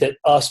think that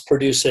us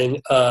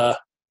producing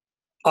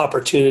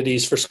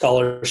opportunities for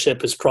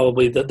scholarship is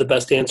probably the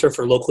best answer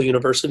for local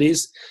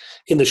universities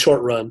in the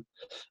short run.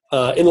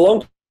 In the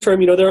long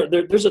term,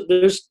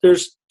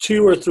 there's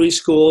 2 or 3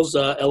 schools,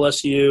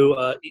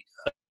 LSU,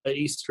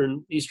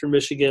 Eastern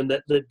Michigan,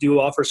 that do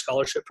offer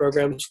scholarship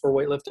programs for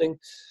weightlifting,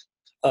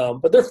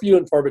 but they're few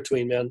and far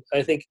between, man.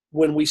 I think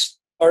when we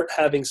start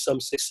having some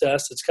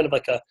success, it's kind of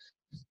like a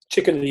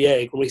chicken and the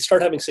egg. When we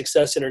start having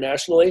success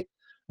internationally,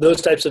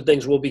 those types of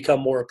things will become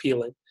more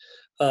appealing.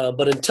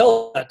 But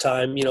until that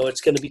time,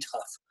 it's going to be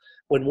tough.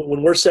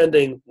 When we're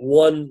sending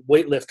one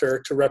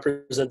weightlifter to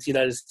represent the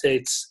United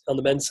States on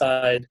the men's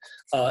side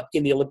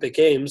in the Olympic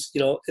Games,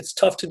 it's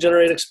tough to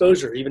generate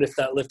exposure, even if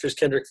that lifter is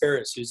Kendrick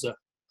Ferris, who's a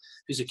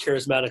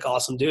charismatic,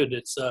 awesome dude.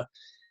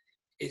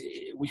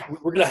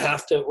 We're gonna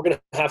have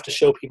to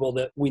show people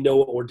that we know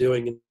what we're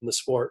doing in the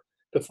sport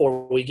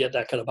before we get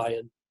that kind of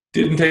buy-in.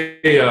 Didn't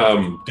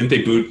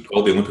they boot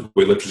all the Olympic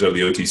weightlifters out of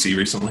the OTC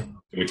recently?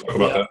 Can we talk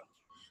about that?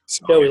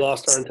 Yeah, we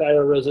lost our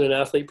entire resident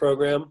athlete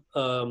program,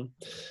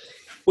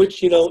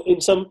 which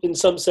in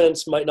some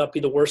sense might not be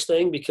the worst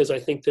thing, because I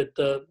think that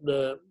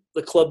the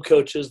club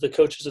coaches, the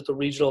coaches at the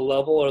regional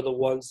level, are the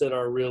ones that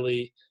are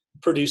really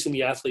producing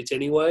the athletes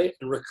anyway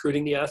and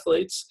recruiting the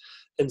athletes.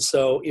 And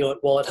so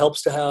while it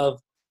helps to have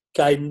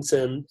guidance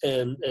and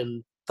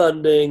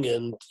funding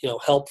and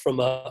help from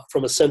a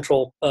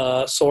central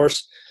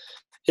source,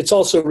 it's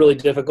also really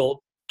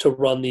difficult to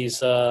run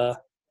these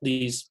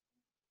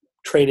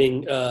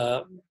training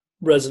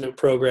resident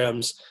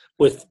programs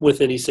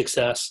with any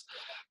success.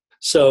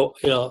 So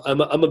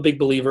I'm a big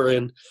believer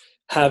in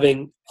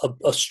having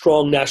a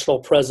strong national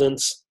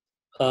presence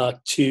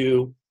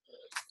to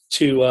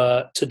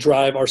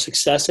drive our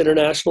success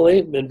internationally,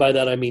 and by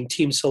that I mean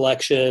team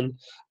selection,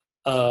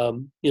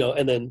 and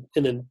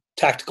then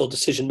tactical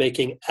decision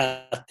making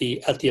at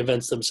the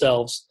events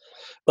themselves.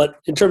 But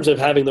in terms of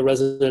having the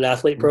resident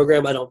athlete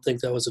program, I don't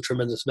think that was a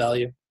tremendous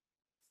value.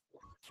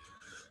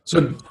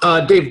 So,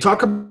 Dave,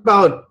 talk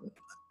about,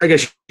 I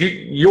guess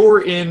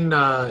you're in,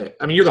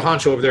 you're the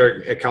honcho over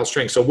there at Cal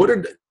Strength. So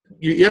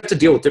you have to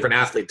deal with different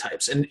athlete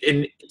types. And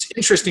it's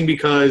interesting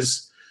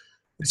because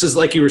this is,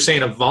 like you were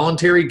saying, a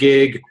voluntary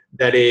gig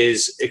that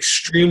is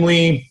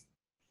extremely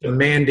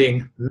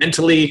demanding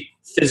mentally,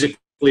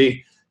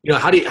 physically.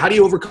 How do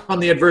you overcome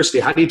the adversity?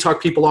 How do you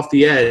talk people off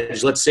the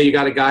edge? Let's say you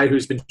got a guy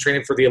who's been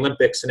training for the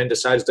Olympics and then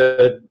decides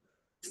to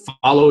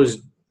follow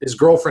his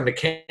girlfriend to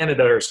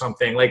Canada or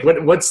something. Like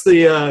what's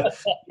the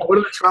what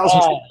are the trials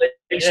and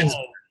tribulations?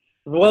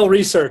 Well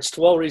researched.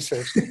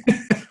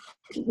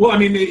 Well, I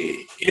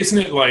mean, isn't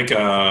it like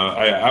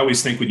I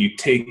always think when you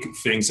take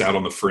things out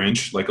on the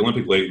fringe, like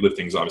Olympic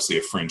weightlifting is obviously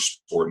a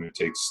fringe sport, and it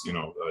takes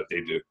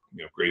Dave did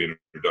great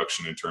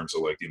introduction in terms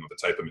of like the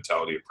type of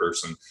mentality of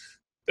person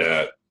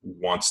that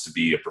wants to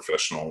be a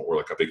professional or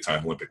like a big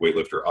time Olympic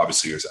weightlifter.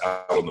 Obviously, there's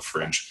out on the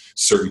fringe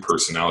certain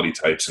personality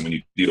types, and when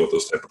you deal with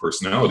those type of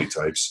personality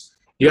types,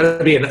 you got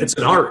to be it's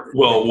an art.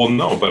 Well,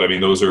 no, but I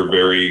mean, those are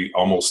very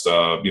almost,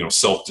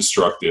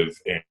 self-destructive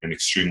and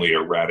extremely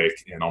erratic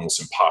and almost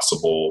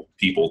impossible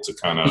people to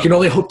kind of. You can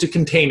only hope to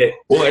contain it.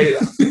 Well,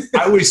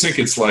 I always think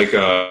it's like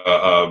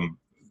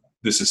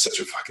this is such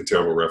a fucking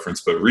terrible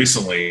reference, but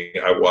recently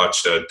I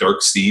watched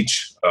Dark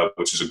Siege,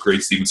 which is a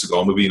great Steven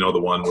Seagal movie.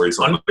 The one where he's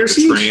on like, a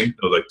train,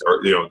 like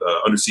dark,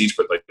 Under Siege,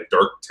 but like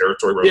dark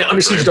territory. Yeah,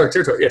 Under Siege, dark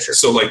territory. Yeah, sure.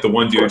 So like the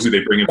one dude who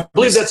they bring in, I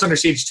believe that's Under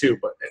Siege too,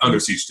 but Under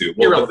Siege too.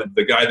 Well,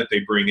 the guy that they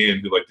bring in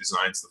who like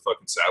designs the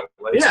fucking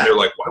satellites, and they're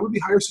like, why would we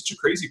hire such a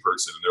crazy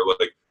person? And they're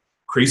like,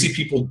 crazy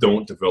people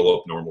don't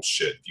develop normal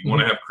shit. If you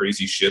want to have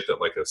crazy shit that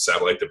like a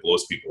satellite that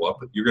blows people up,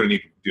 you're going to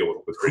need to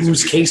deal with crazy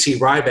Who's people. Casey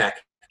Ryback?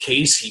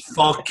 Casey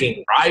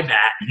fucking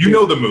Ryback. You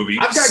know the movie.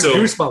 I've got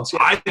goosebumps. Yeah.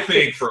 I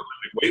think for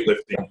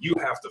weightlifting, you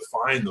have to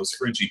find those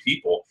fringy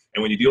people.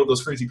 And when you deal with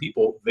those fringy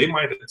people, they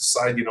might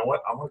decide, you know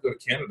what, I want to go to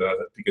Canada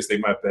because they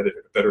might have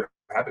better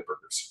habit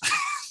burgers.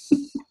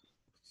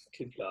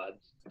 Good God.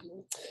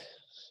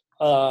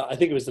 I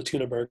think it was the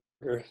tuna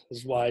burger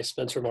is why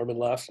Spencer Norman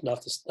left,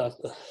 not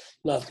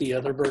the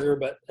other burger.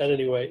 But at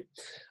any rate,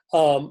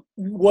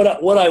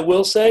 what I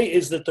will say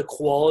is that the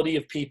quality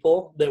of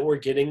people that we're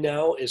getting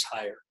now is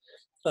higher.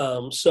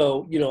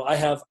 So I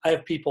have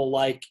people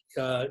like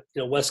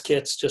Wes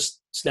Kitts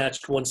just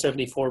snatched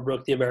 174,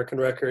 broke the American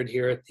record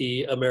here at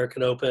the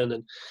American Open,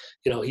 and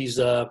he's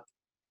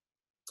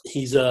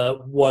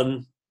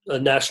won a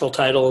national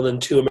title and then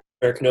 2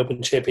 American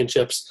Open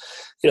championships.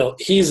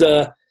 He's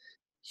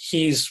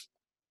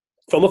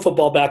from a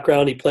football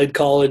background. He played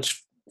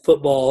college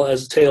football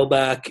as a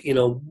tailback.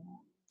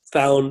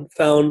 Found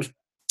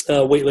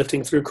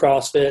weightlifting through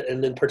CrossFit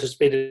and then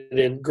participated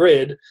in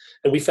Grid,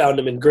 and we found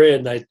him in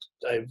Grid, and I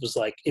was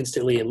like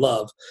instantly in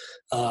love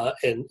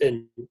and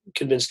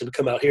convinced him to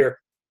come out here.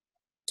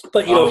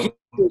 But where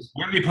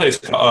did he play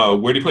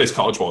his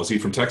college ball? Is he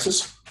from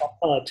Texas?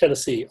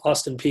 Tennessee,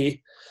 Austin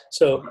P.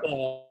 So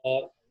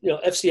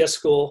FCS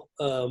school,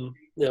 kind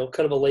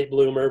of a late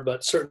bloomer,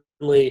 but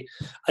certainly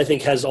I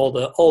think has all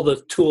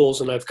the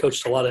tools, and I've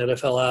coached a lot of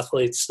NFL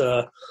athletes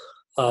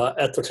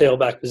at the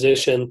tailback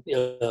position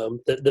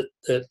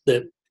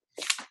that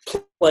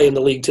play in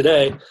the league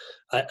today.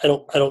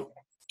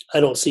 I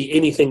don't see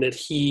anything that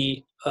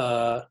he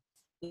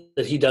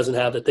doesn't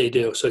have that they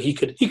do. So he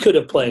could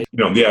have played.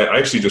 I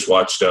actually just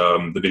watched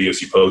the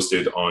videos you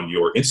posted on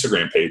your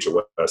Instagram page of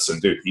Wes,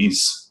 and dude,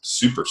 he's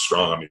super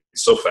strong. I mean,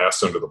 he's so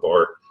fast under the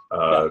bar.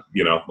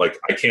 Like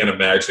I can't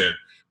imagine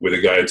with a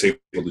guy that's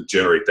able to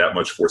generate that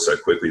much force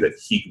that quickly that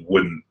he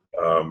wouldn't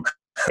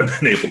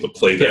have been able to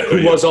play that.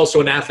 Who was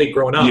also an athlete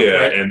growing up.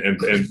 Yeah, right? and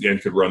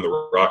could run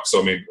the rock.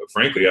 So I mean,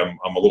 frankly, I'm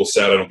a little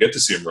sad I don't get to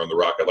see him run the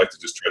rock. I'd like to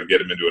just try to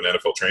get him into an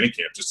NFL training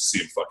camp just to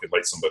see him fucking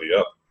light somebody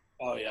up.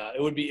 Oh yeah,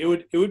 it would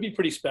be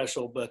pretty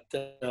special. But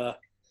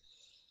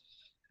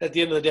at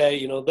the end of the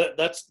day,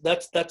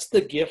 that's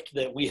the gift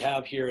that we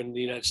have here in the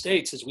United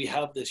States is we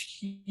have this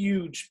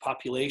huge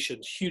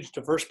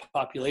diverse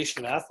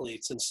population of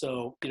athletes, and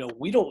so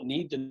we don't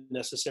need to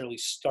necessarily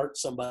start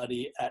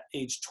somebody at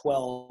age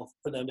 12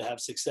 for them to have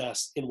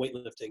success in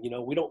weightlifting.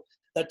 We don't,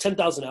 that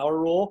 10,000 hour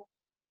rule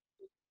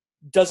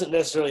doesn't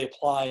necessarily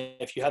apply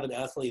if you have an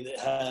athlete that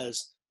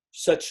has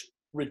such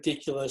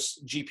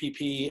ridiculous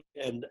GPP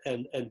and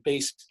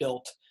base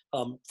built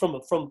from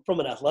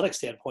an athletic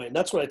standpoint. And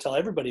that's what I tell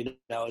everybody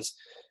now is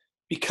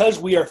because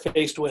we are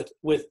faced with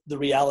the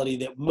reality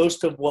that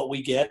most of what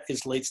we get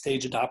is late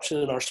stage adoption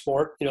in our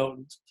sport. It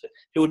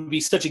would be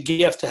such a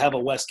gift to have a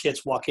Wes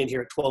Kitts walk in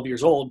here at 12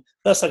 years old.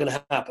 That's not going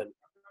to happen.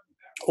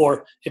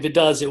 Or if it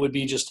does, it would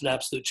be just an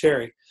absolute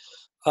cherry.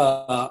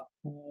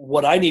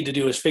 What I need to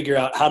do is figure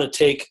out how to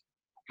take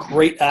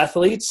great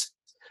athletes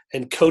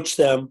and coach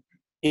them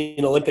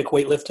in Olympic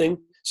weightlifting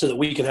so that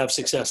we can have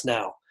success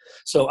now.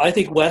 So I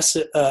think Wes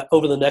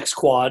over the next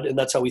quad, and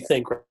that's how we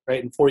think,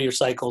 right, in 4-year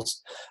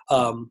cycles,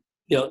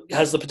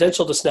 has the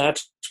potential to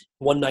snatch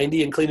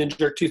 190 and clean and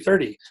jerk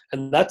 230.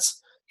 And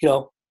that's,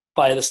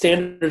 by the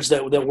standards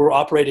that we're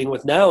operating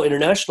with now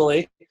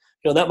internationally,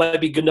 that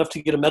might be good enough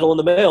to get a medal in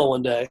the mail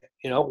one day,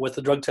 with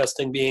the drug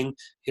testing being,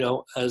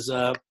 as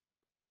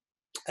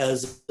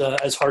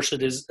harsh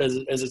it is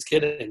as it's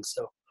getting.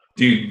 So.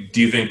 Do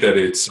you think that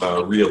it's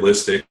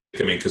realistic?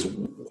 I mean, because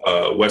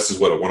Wes is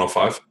what, a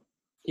 105?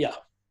 Yeah.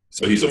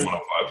 So he's a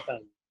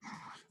 105.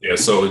 Yeah.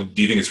 So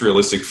do you think it's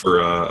realistic for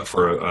a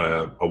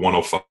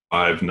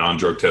 105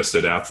 non-drug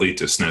tested athlete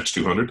to snatch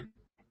 200?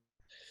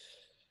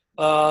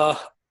 I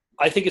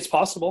think it's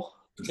possible.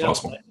 It's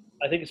possible.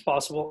 I think it's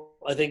possible.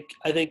 I think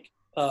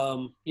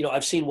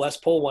I've seen Wes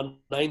pull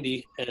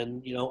 190,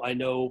 and I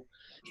know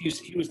he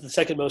was the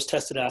second most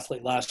tested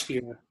athlete last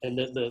year, and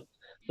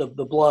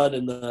the blood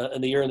and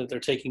the urine that they're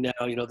taking now,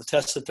 the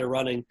tests that they're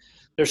running,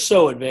 they're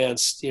so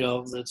advanced.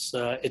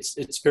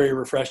 It's very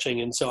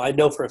refreshing. And so I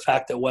know for a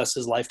fact that Wes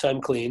is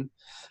lifetime clean,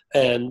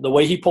 and the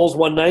way he pulls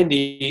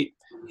 190,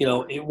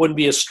 it wouldn't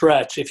be a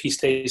stretch if he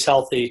stays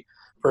healthy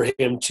for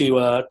him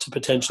to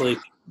potentially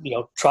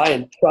try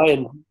and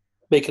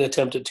make an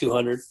attempt at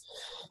 200.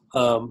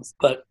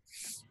 But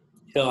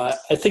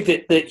I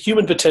think that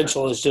human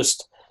potential is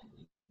just.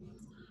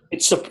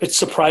 It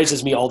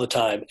surprises me all the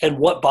time. And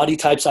what body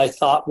types I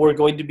thought were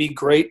going to be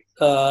great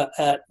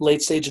at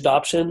late stage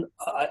adoption,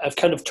 I've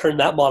kind of turned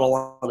that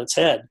model on its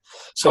head.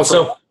 So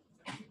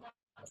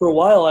for a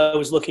while, I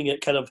was looking at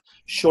kind of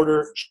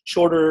shorter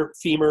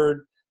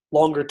femur,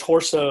 longer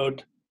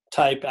torsoed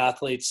type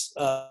athletes,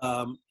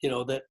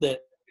 that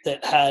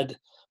had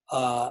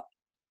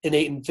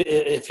innate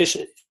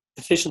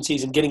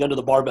efficiencies in getting under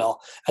the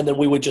barbell, and then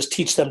we would just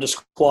teach them to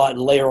squat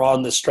and layer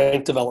on the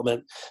strength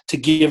development to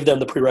give them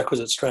the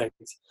prerequisite strength.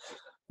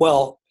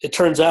 Well, it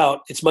turns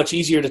out it's much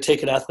easier to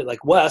take an athlete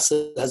like Wes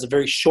that has a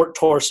very short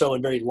torso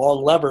and very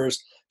long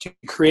levers to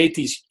create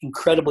these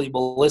incredibly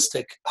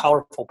ballistic,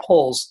 powerful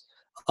pulls,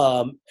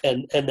 and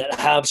that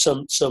have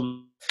some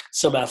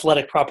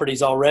athletic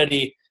properties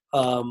already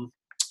from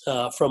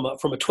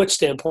a twitch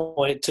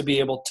standpoint, to be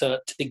able to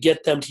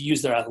get them to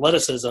use their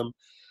athleticism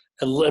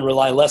and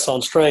rely less on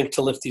strength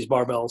to lift these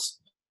barbells.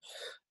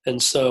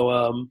 And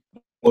so,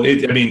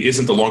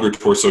 isn't the longer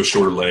torso,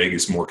 shorter leg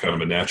is more kind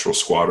of a natural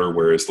squatter,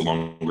 whereas the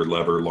longer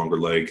lever, longer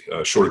leg,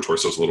 shorter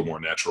torso is a little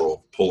more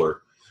natural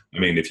puller. I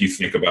mean, if you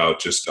think about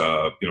just,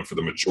 for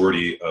the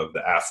majority of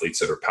the athletes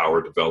that are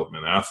power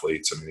development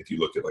athletes, I mean, if you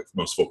look at like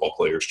most football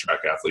players, track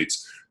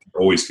athletes,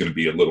 they're always going to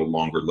be a little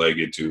longer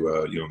legged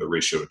to, the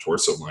ratio to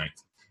torso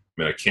length.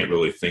 I mean, I can't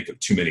really think of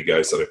too many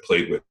guys that I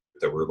played with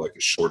that were like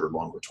a shorter,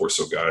 longer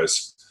torso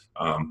guys.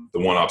 The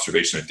one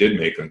observation I did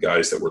make on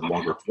guys that were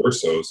longer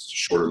torsos,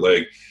 shorter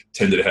leg,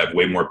 tended to have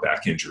way more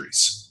back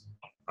injuries.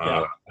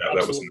 That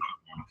was another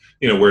one.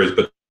 Whereas,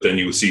 but then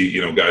you would see,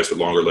 guys with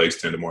longer legs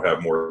tend to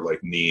have more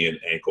like knee and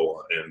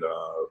ankle and,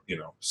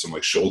 some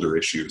like shoulder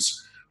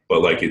issues.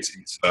 But like I'm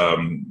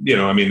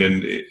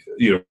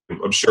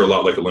sure a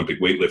lot like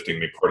Olympic weightlifting. I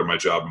mean, part of my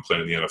job in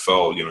playing in the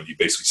NFL, you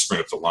basically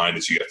sprint up the line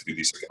is you have to do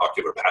these like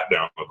ocular pat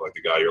down of like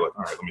the guy. You're like,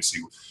 all right, let me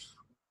see.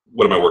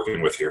 What am I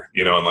working with here?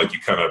 And like you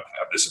kind of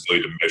have this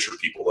ability to measure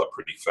people up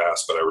pretty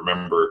fast. But I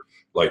remember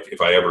like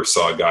if I ever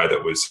saw a guy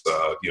that was,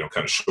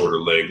 kind of shorter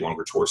leg,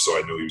 longer torso,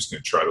 I knew he was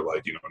going to try to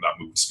like, not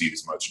move his feet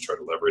as much and try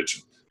to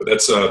leverage. But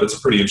that's a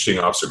pretty interesting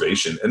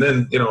observation. And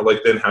then,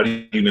 then how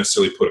do you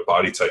necessarily put a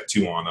body type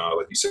 2 on,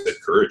 like you said,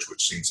 courage,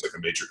 which seems like a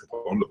major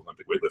component of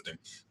Olympic weightlifting?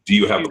 Do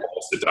you have the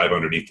balls to dive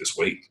underneath this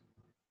weight?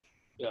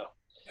 Yeah.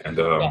 And,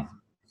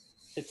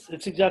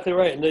 It's exactly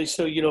right. And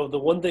so, the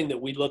one thing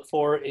that we look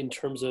for in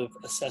terms of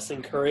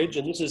assessing courage,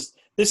 and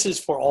this is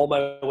for all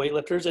my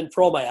weightlifters and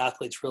for all my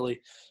athletes, really,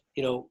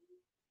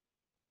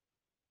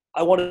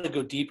 I want to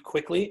go deep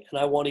quickly,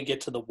 and I want to get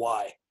to the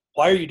why.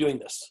 Why are you doing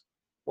this?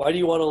 Why do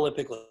you want an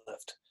Olympic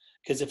lift?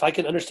 Because if I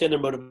can understand their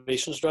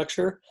motivation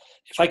structure,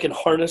 if I can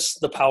harness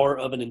the power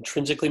of an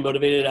intrinsically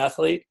motivated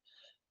athlete,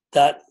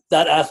 that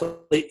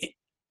athlete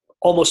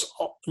almost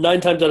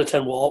 9 times out of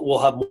 10 will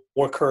have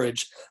more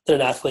courage than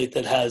an athlete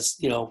that has,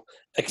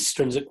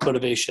 extrinsic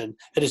motivation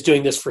and is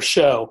doing this for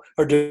show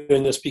or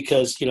doing this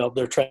because,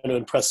 they're trying to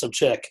impress some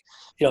chick.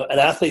 An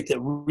athlete that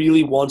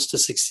really wants to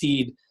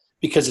succeed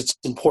because it's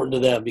important to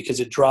them,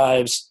 because it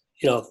drives,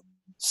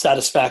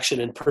 satisfaction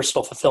and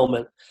personal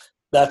fulfillment.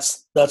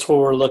 That's where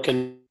we're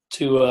looking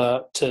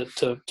to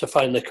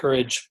find the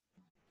courage.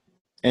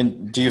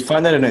 And do you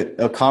find that in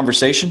a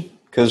conversation?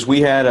 Because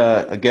we had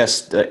a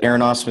guest,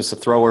 Aaron Osmus, a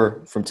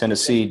thrower from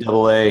Tennessee,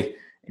 AA,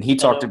 and he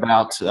talked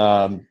about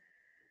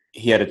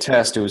he had a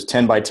test. It was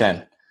 10 by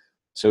 10.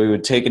 So he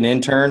would take an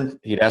intern.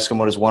 He'd ask him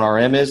what his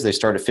 1RM is. They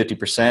start at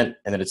 50%,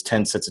 and then it's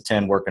 10 sets of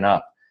 10 working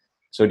up.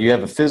 So do you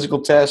have a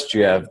physical test? Do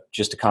you have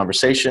just a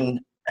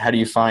conversation? How do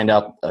you find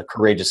out a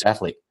courageous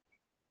athlete?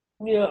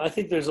 I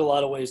think there's a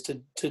lot of ways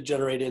to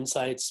generate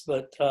insights.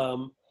 But,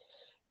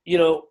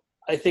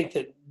 I think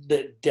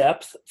that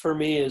depth for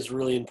me is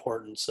really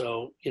important.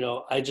 So,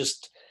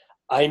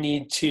 I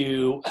need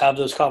to have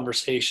those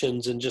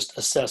conversations and just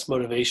assess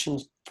motivation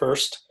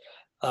first,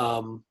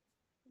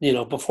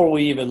 before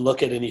we even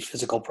look at any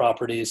physical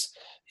properties,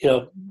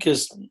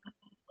 because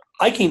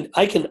I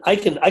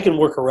can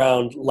work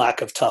around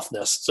lack of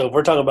toughness. So if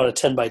we're talking about a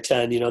 10 by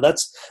 10,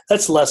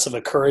 that's less of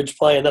a courage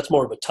play and that's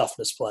more of a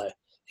toughness play.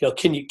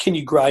 Can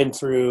you grind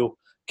through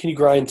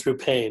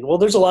pain? Well,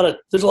 there's a lot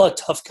of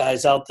tough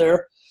guys out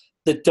there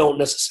that don't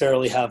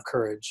necessarily have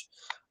courage.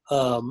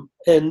 And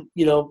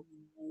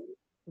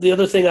the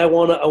other thing I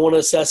want to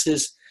assess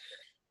is,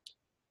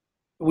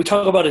 we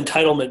talk about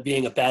entitlement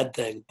being a bad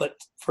thing, but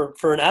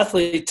for an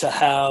athlete to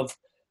have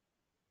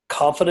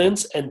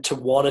confidence and to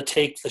want to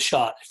take the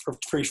shot,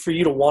 for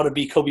you to want to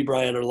be Kobe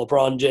Bryant or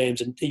LeBron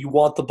James, and you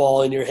want the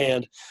ball in your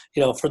hand,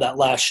 for that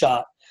last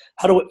shot,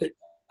 how do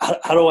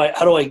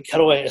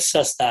I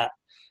assess that?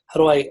 how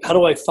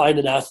do I find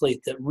an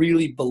athlete that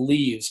really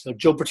believes?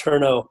 Joe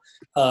Paterno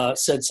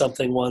said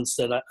something once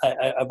that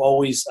I've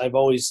always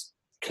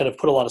kind of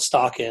put a lot of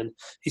stock in.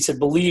 He said,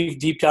 believe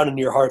deep down in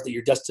your heart that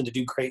you're destined to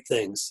do great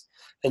things.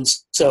 And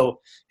so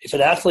if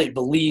an athlete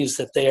believes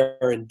that they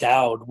are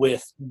endowed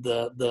with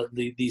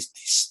these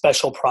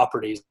special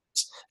properties,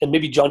 and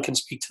maybe John can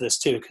speak to this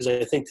too, because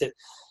I think that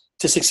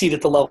to succeed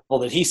at the level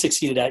that he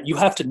succeeded at, you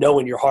have to know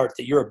in your heart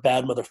that you're a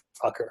bad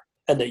motherfucker,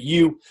 and that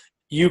you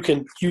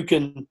can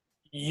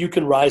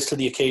rise to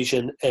the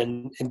occasion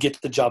and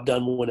get the job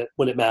done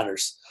when it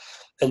matters.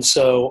 And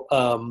so,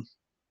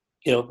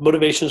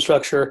 motivation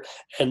structure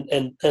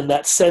and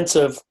that sense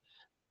of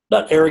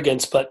not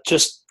arrogance, but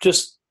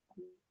just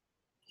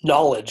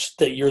knowledge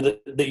that you're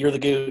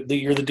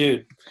the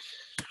dude.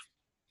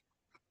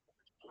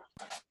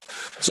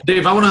 So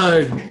Dave, I want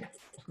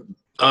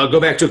to go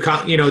back to a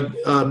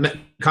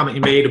comment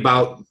you made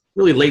about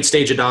really late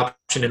stage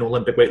adoption in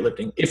Olympic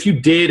weightlifting. If you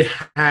did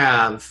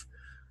have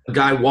a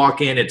guy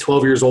walk in at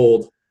 12 years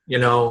old,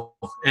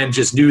 and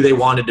just knew they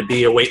wanted to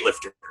be a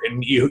weightlifter,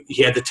 and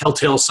he had the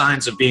telltale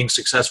signs of being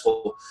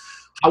successful,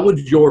 how would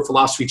your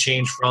philosophy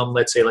change from,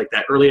 let's say, like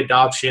that early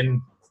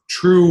adoption,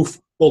 true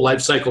full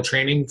life cycle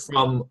training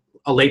from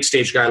a late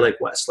stage guy like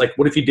Wes? Like,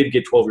 what if you did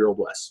get 12-year-old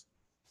Wes?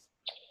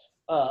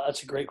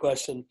 That's a great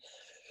question.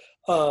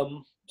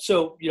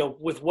 So,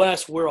 with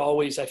Wes,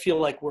 I feel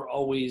like we're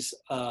always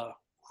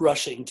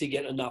rushing to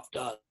get enough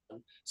done.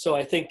 So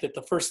I think that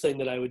the first thing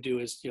that I would do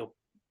is,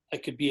 I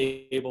would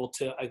be able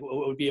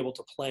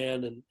to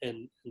plan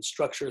and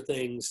structure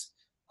things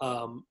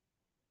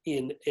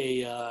in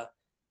a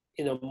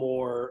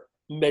more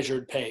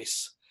measured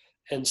pace.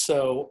 And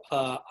so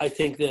I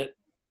think that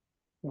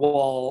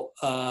while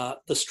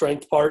the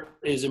strength part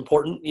is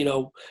important,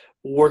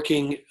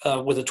 working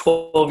with a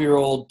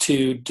 12-year-old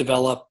to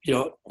develop,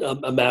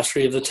 a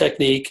mastery of the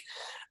technique,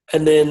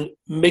 and then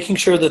making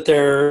sure that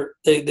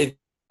they've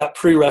got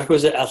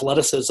prerequisite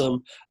athleticism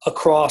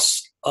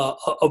across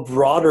a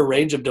broader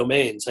range of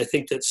domains. I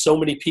think that so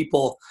many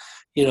people,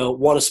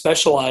 want to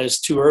specialize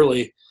too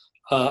early,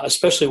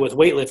 especially with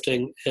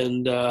weightlifting,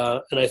 and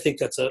I think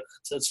that's an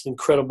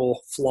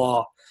incredible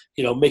flaw.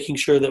 Making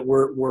sure that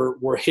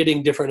we're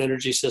hitting different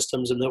energy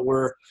systems, and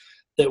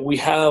that we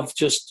have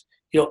just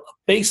a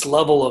base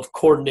level of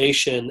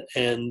coordination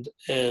and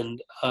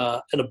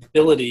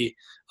ability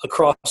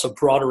across a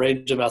broader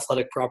range of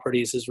athletic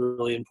properties is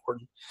really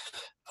important.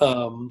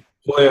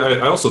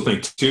 Well, I also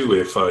think too,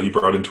 if you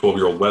brought in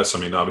 12-year-old Wes,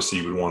 obviously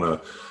you would want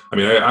to.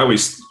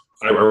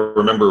 I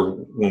remember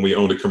when we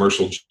owned a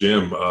commercial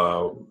gym,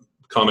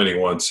 commenting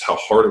once how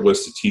hard it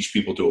was to teach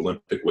people to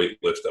Olympic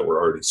weightlift that were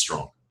already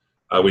strong.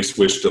 I always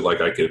wished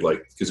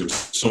that because it was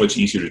so much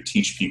easier to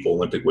teach people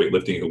Olympic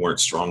weightlifting who weren't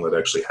strong, that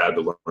actually had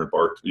to learn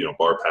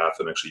bar path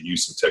and actually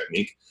use some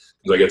technique.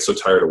 Because I get so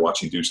tired of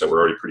watching dudes that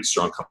were already pretty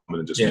strong come in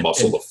and just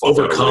muscle the fuck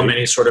overcome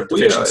any sort of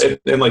deficiency.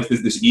 And like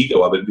this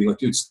ego of it, being like,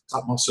 dude,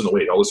 stop muscling the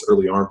weight. All this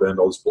early arm bend,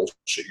 all this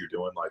bullshit you're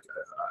doing. Like,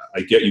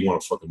 I get you want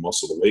to fucking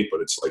muscle the weight,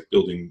 but it's like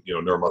building,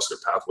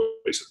 neuromuscular pathways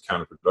is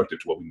counterproductive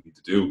to what we need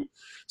to do.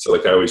 So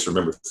like I always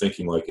remember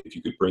thinking, like, if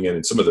you could bring in,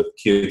 and some of the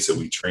kids that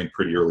we trained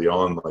pretty early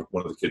on, like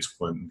one of the kids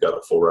went and got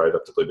a full ride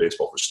up to play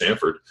baseball for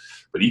Stanford,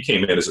 but he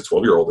came in as a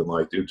 12-year-old and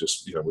like, dude,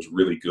 just, was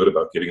really good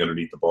about getting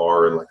underneath the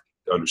bar and like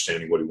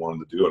understanding what he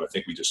wanted to do. And I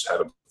think we just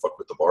had him fuck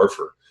with the bar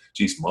for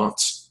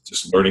months,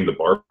 just learning the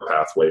bar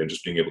pathway and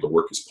just being able to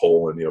work his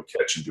pole and,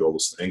 catch and do all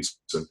those things.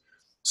 And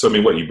so,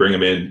 what you bring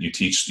them in, you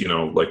teach,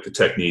 like the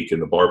technique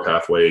and the bar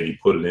pathway, and you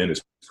put it in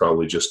is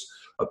probably just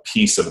a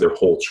piece of their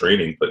whole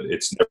training, but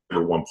it's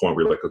never one point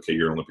where you're like, okay,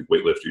 you're an Olympic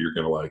weightlifter, you're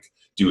going to like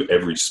do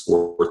every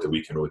sport that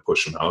we can really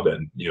push them out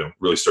and,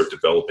 really start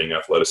developing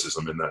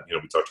athleticism in that,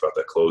 we talked about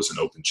that closed and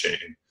open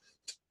chain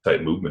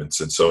type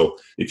movements. And so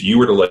if you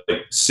were to like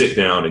sit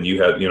down and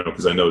you had,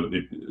 because I know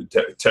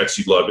Tex,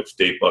 you'd love if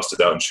Dave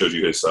busted out and showed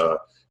you his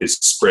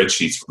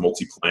spreadsheets for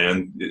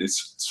multi-plan,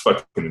 it's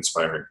fucking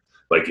inspiring.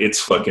 Like it's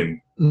fucking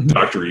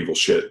Dr. Evil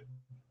shit.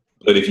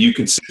 But if you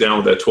could sit down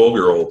with that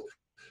 12-year-old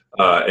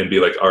and be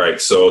like, all right,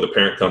 so the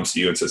parent comes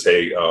to you and says,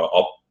 hey,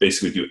 I'll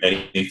basically do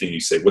anything you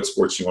say. What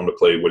sports do you want him to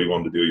play? What do you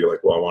want him to do? You're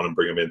like, well, I want him to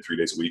bring him in 3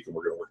 days a week and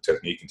we're going to work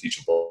technique and teach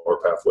him bar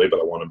pathway,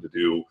 but I want him to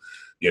do,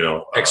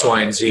 X,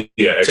 Y, and Z.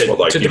 Yeah,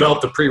 to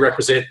develop the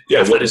prerequisite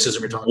athleticism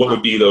you're talking what about.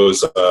 Would be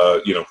those,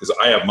 because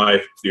I have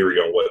my theory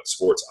on what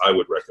sports I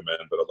would recommend,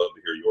 but I'd love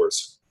to hear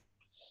yours.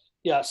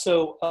 Yeah,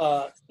 so,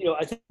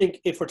 I think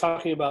if we're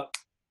talking about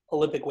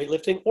Olympic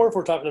weightlifting, or if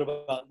we're talking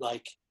about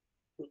like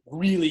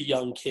really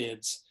young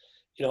kids,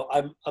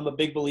 I'm a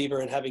big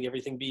believer in having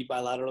everything be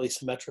bilaterally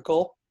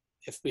symmetrical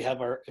if we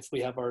have our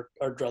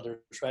druthers,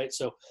 right?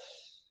 So,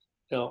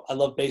 I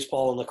love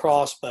baseball and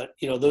lacrosse, but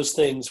those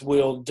things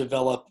will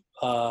develop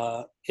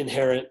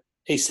inherent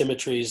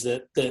asymmetries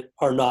that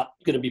are not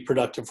going to be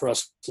productive for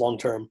us long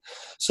term.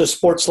 So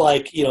sports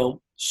like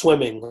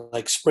swimming,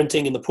 like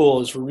sprinting in the pool,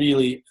 is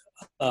really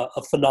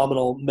a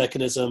phenomenal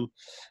mechanism,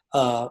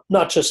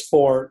 not just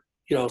for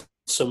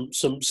some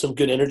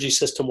good energy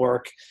system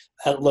work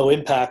at low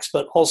impacts.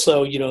 But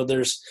also,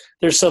 there's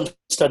some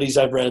studies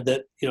I've read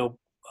that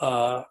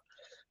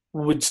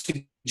would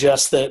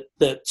suggest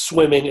that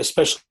swimming,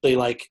 especially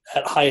like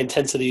at high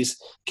intensities,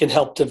 can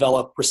help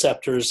develop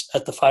receptors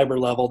at the fiber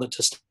level that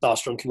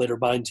testosterone can later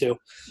bind to.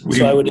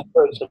 So I would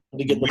encourage them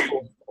to get in the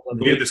pool.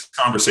 We had this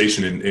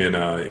conversation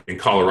in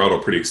Colorado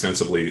pretty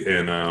extensively,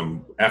 and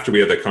after we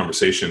had that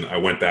conversation, I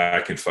went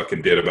back and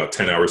fucking did about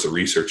 10 hours of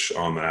research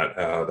on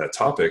that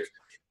topic,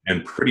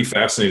 and pretty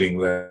fascinating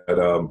that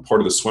part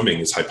of the swimming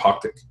is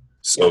hypoxic.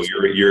 So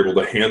you're able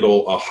to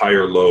handle a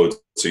higher load.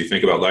 So you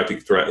think about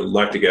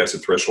lactic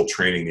acid threshold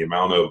training, the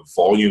amount of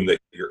volume that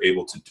you're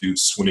able to do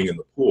swimming in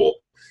the pool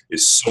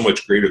is so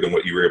much greater than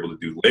what you were able to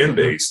do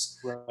land-based.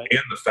 Right.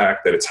 And the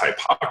fact that it's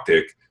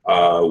hypoxic,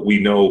 we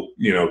know,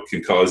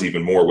 can cause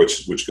even more,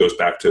 which goes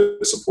back to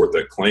support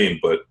that claim.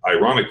 But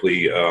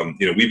ironically,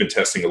 we've been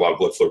testing a lot of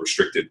blood flow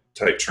restricted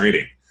type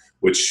training,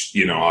 which,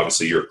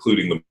 obviously you're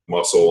occluding the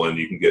muscle and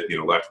you can get,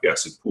 lactic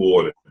acid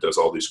pool, and it does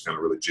all these kind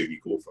of really jiggy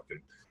cool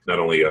fucking, not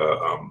only,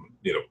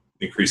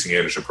 increasing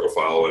androgen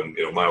profile and,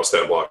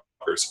 myostatin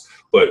blockers,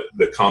 but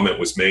the comment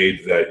was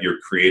made that you're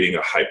creating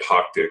a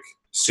hypoxic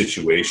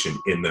situation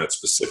in that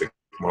specific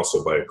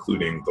muscle by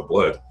occluding the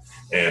blood.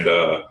 And,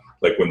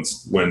 like when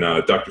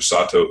Dr.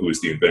 Sato, who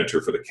is the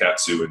inventor for the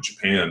Katsu in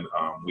Japan,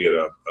 we had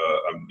a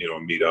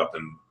meet up,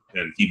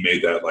 and he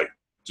made that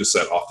just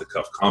that off the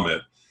cuff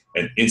comment,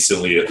 and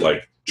instantly it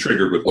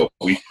triggered with what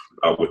we talked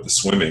about with the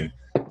swimming.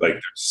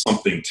 There's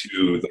something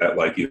to that,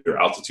 either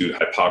altitude,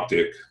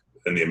 hypoxic,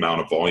 and the amount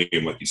of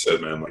volume, like you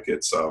said, man.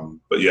 It's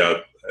but yeah,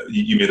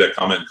 you made that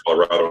comment in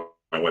Colorado.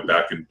 I went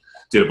back and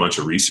did a bunch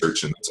of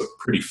research, and it's a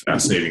pretty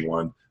fascinating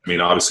one. I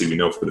mean, obviously, we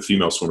know for the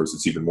female swimmers,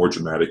 it's even more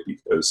dramatic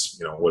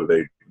because, what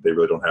do they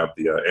really don't have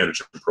the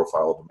androgen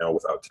profile of a male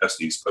without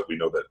testes, but we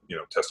know that,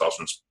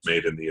 testosterone is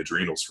made in the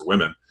adrenals for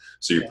women.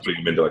 So you're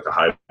putting them into a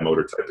high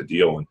motor type of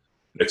deal. And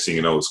next thing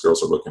you know, those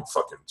girls are looking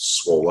fucking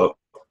swole up.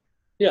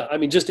 Yeah. I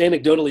mean, just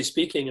anecdotally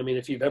speaking,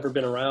 if you've ever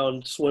been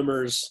around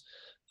swimmers,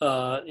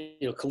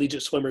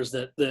 collegiate swimmers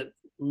that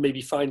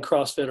maybe find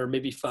CrossFit or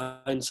maybe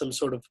find some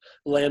sort of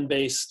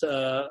land-based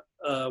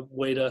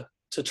way to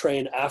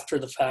train after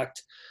the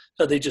fact,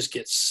 they just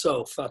get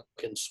so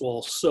fucking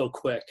swole so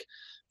quick.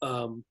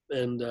 So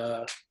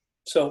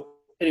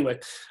anyway,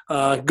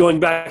 going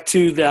back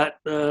to that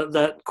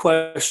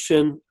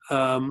question,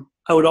 I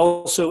would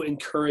also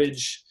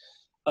encourage,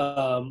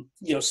 some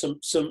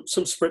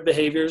sprint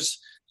behaviors.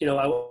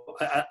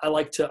 I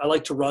like to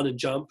run and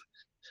jump.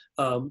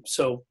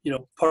 So,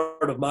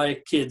 part of my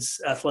kids'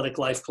 athletic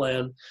life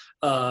plan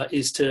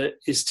is to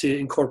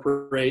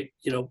incorporate,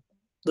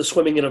 the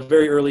swimming at a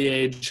very early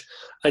age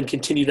and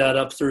continue that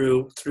up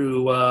through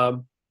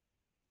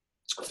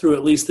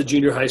at least the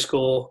junior high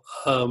school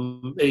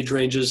age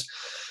ranges,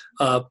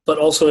 but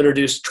also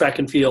introduce track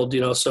and field,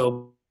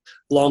 so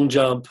long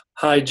jump,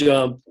 high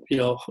jump,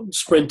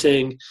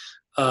 sprinting,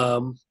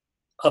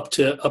 up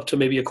to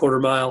maybe a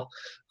quarter mile.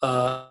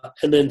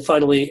 And then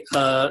finally,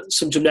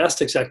 some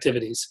gymnastics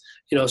activities,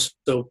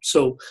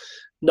 so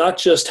not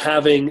just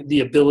having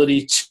the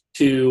ability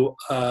to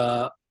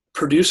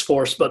produce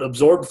force, but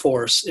absorb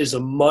force is a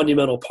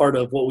monumental part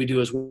of what we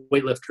do as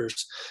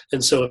weightlifters.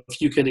 And so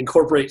if you can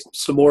incorporate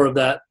some more of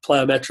that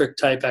plyometric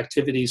type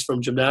activities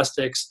from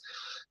gymnastics,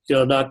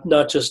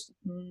 not just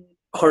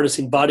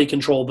harnessing body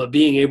control, but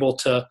being able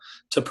to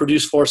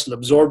produce force and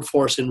absorb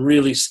force in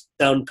really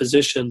sound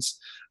positions,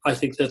 I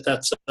think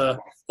that's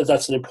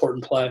an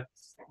important play.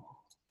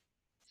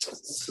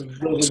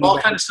 This all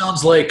kind of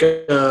sounds like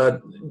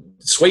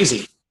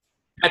Swayze,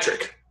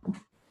 Patrick,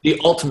 the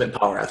ultimate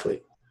power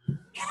athlete.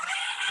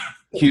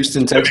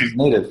 Houston, Texas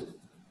native.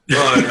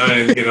 Well,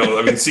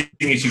 seeing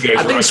as you guys,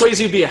 I think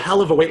Swayze would be a hell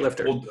of a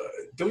weightlifter. Well,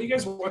 don't you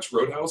guys watch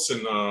Roadhouse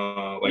and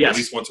yes. At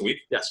least once a week?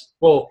 Yes.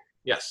 Well,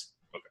 yes.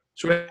 Okay.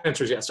 Short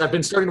answer is yes. I've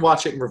been starting to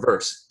watch it in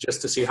reverse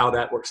just to see how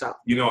that works out.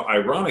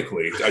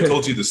 Ironically, I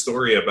told you the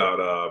story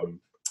about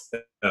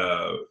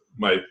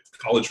my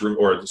college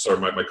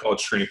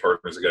training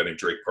partner is a guy named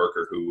Drake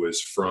Parker, who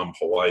was from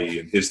Hawaii,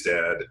 and his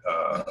dad,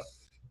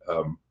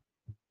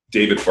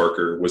 David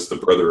Parker, was the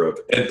brother of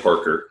Ed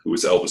Parker, who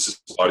was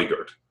Elvis's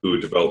bodyguard, who had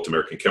developed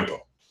American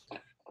Kempo.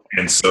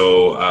 And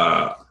so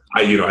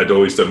I'd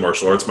always done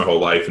martial arts my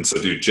whole life, and so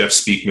Jeff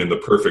Speakman, The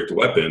Perfect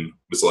Weapon,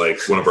 was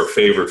one of our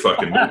favorite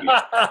fucking movies.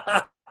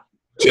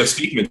 Jeff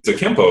Speakman's a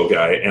Kempo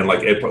guy and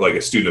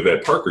a student of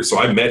Ed Parker. So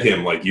I met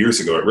him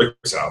years ago at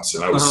Rick's house,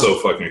 and I was so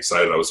fucking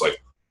excited. I was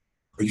like,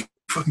 "Are you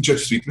fucking Jeff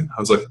Speakman?"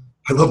 I was like,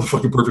 "I love The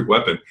fucking Perfect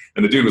Weapon."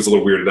 And the dude was a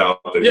little weirded out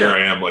that here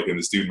I am in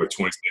this dude in my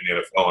 20s in the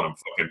NFL, and I'm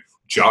fucking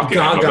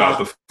jockeying about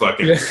the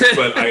fucking.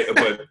 But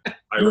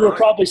you were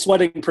probably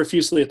sweating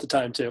profusely at the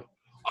time too.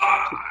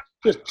 I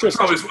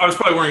was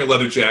probably wearing a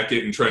leather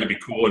jacket and trying to be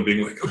cool and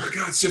being like, "Oh my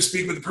God, it's Jeff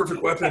Speakman, The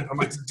Perfect Weapon." I'm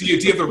like, do you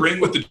have the ring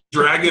with the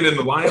dragon and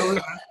the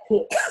lion?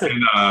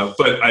 And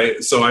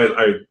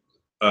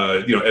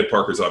Ed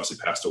Parker's obviously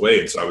passed away,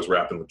 and so I was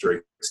rapping with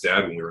Drake's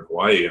dad when we were in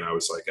Hawaii, and I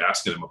was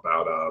asking him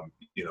about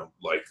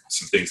like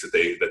some things that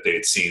they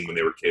had seen when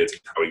they were kids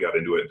and how he got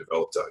into it and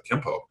developed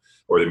Kempo,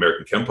 or the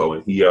American Kempo.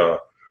 And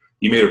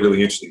he made a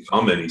really interesting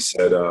comment. He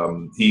said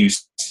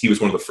he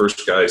was one of the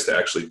first guys to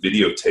actually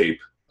videotape.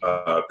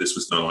 This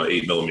was done on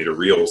 8mm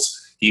reels.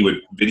 He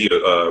would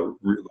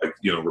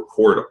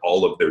record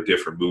all of their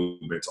different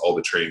movements, all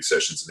the training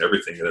sessions and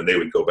everything, and then they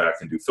would go back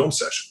and do film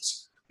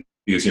sessions.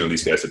 Because,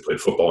 these guys had played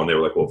football, and they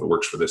were like, well, if it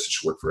works for this, it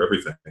should work for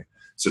everything.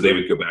 So they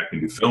would go back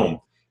and do film.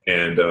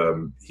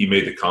 And he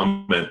made the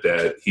comment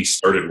that he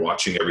started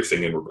watching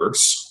everything in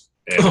reverse,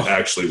 and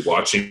actually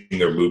watching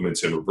their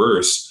movements in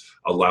reverse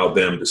allowed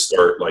them to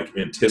start like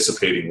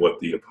anticipating what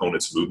the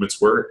opponent's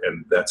movements were.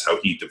 And that's how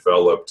he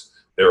developed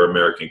their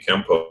American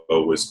Kempo,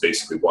 was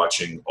basically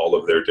watching all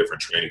of their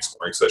different training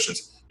sparring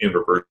sessions in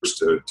reverse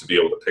to be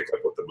able to pick up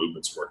what the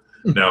movements were.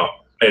 Now,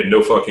 I had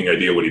no fucking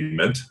idea what he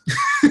meant.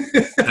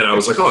 And I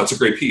was like, oh, that's a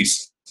great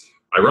piece.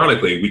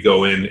 Ironically, we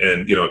go in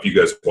and, if you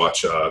guys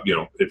watch,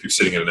 if you're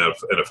sitting in an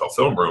NFL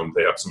film room,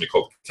 they have something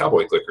called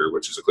Cowboy Clicker,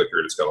 which is a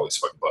clicker that's got all these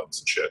fucking buttons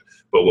and shit.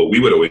 But what we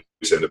would always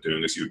end up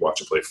doing is you'd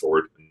watch a play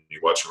forward, and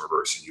you'd watch a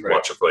reverse, and you'd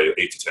watch a play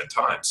 8 to 10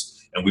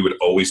 times. And we would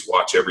always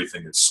watch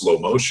everything in slow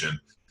motion,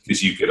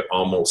 because you could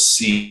almost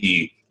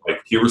see,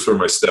 like, here was where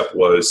my step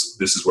was,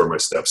 this is where my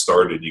step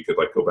started. You could,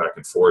 like, go back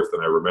and forth.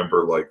 And I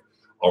remember, like,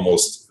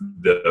 almost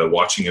the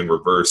watching in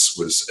reverse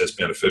was as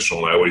beneficial.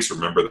 And I always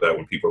remember that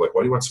when people are like,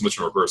 why do you want so much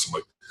in reverse? I'm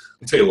like,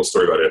 I'll tell you a little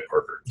story about Ed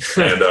Parker.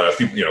 And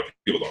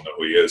people don't know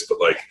who he is, but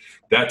like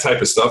that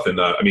type of stuff. And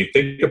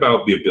think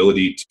about the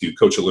ability to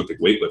coach Olympic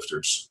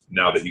weightlifters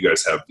now that you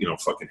guys have,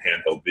 fucking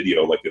handheld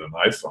video like in an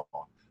iPhone.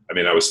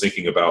 I was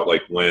thinking about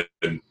like when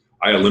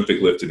I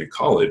Olympic lifted in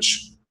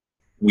college,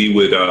 we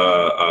would,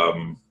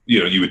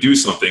 you would do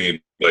something and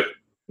like,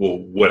 well,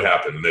 what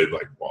happened? And they'd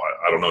like, well,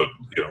 I don't know,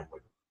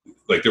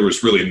 like there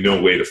was really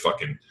no way to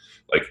fucking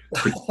like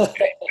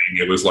anything.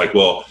 It was like,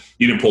 well,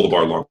 you didn't pull the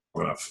bar long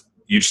enough.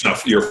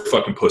 You're a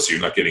fucking pussy.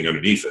 You're not getting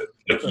underneath it.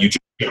 Like you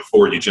jump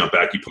forward, you jump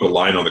back, you put a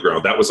line on the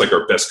ground. That was like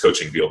our best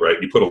coaching deal, right?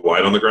 You put a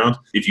line on the ground.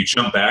 If you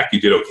jump back,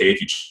 you did okay. If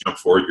you jump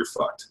forward, you're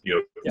fucked.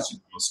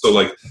 So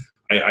like,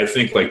 I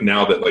think like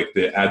now that like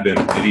the advent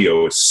of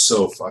video is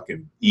so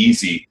fucking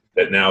easy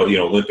that now,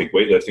 Olympic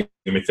weightlifting,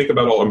 think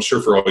about I'm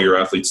sure for all your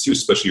athletes too,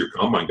 especially your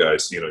combine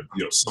guys,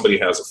 somebody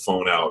has a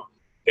phone out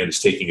and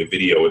is taking a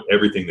video of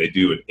everything they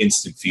do and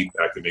instant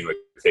feedback and being like,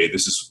 okay,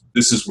 this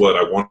is what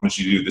I wanted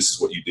you to do. This is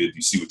what you did.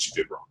 You see what you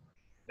did wrong.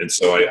 And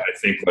so I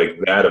think like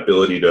that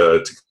ability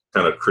to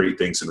kind of create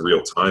things in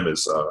real time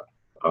has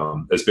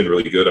been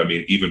really good.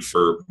 Even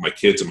for my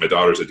kids and my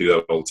daughters, I do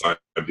that all the time.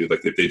 I do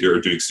like if they are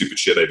doing stupid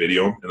shit, I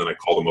video them and then I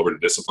call them over to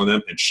discipline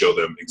them and show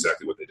them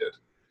exactly what they did.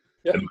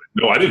 Yep. And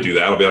no, I didn't do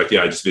that. I'll be like,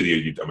 yeah, I just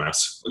videoed you,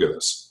 dumbass. Look at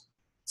this.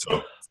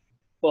 So.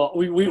 Well,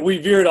 we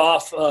veered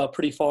off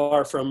pretty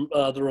far from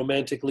the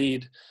romantic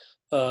lead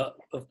of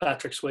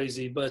Patrick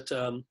Swayze, but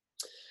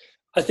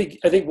I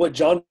think what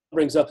John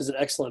brings up is an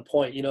excellent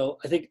point.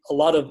 I think a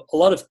lot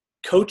of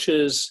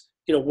coaches,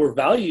 were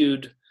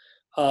valued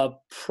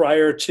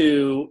prior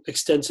to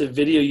extensive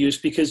video use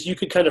because you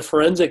could kind of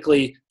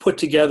forensically put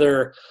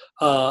together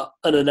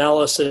an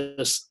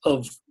analysis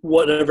of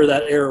whatever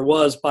that error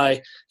was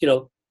by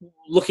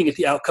looking at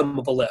the outcome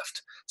of a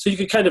lift. So you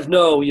could kind of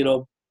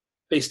know,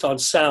 based on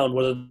sound,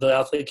 whether the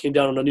athlete came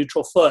down on a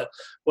neutral foot,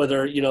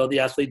 whether, the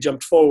athlete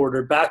jumped forward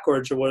or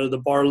backwards, or whether the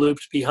bar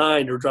looped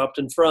behind or dropped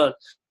in front.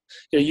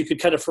 You could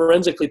kind of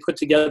forensically put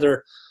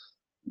together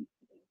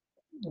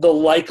the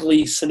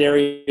likely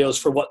scenarios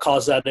for what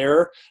caused that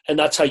error, and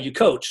that's how you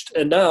coached.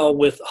 And now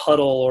with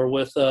Huddle or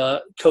with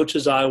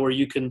Coach's Eye, where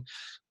you can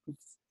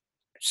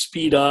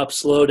speed up,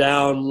 slow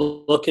down,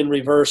 look in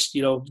reverse,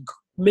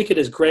 make it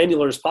as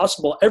granular as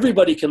possible.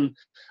 Everybody can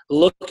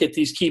look at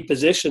these key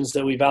positions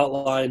that we've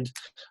outlined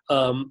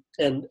and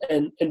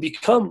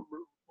become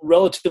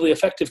relatively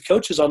effective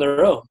coaches on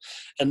their own.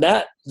 And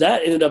that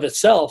in and of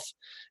itself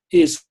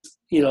is,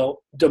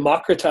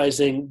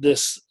 democratizing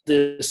this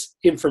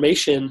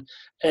information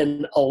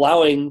and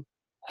allowing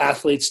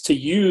athletes to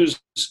use,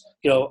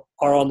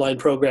 our online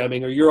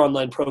programming or your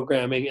online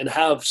programming and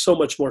have so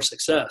much more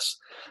success.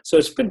 So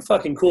it's been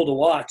fucking cool to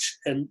watch.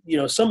 And,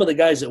 some of the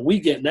guys that we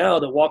get now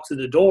that walk through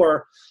the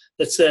door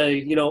that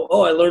say,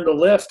 oh, I learned to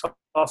lift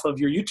off of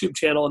your YouTube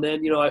channel. And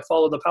then, I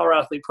follow the Power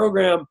Athlete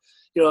program.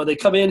 They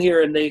come in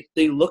here and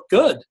they look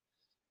good.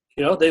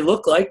 They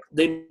look like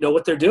they know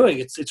what they're doing.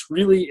 It's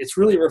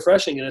really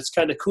refreshing and it's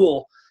kind of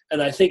cool.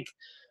 And I think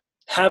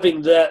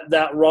having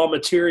that raw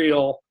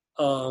material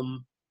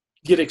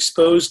get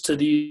exposed to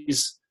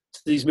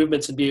these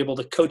movements and be able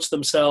to coach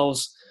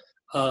themselves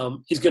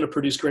is going to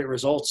produce great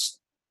results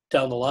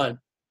down the line.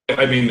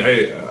 I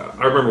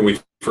remember when we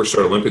first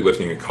started Olympic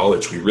lifting in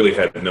college, we really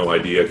had no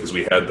idea because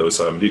we had those,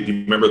 do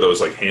you remember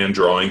those like hand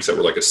drawings that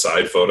were like a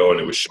side photo and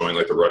it was showing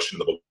like the Russian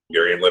and the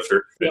Bulgarian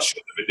lifter that showed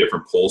them at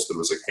different pulls, but it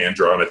was like hand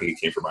drawn. I think it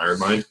came from Iron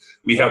Mind.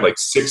 We had like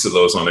 6 of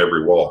those on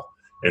every wall.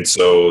 And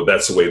so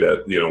that's the way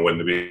that, when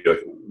to be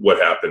like, what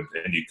happened?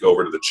 And you go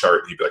over to the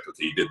chart and you'd be like,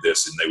 okay, you did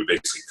this. And they would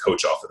basically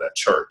coach off of that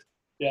chart.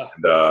 Yeah.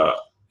 And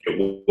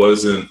it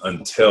wasn't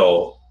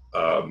until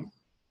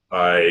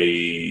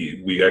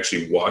we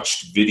actually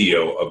watched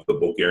video of the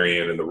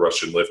Bulgarian and the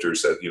Russian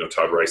lifters that,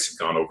 Todd Rice had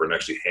gone over and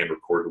actually hand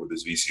recorded with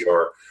his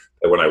VCR.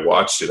 And when I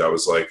watched it, I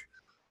was like,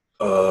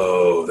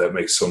 oh, that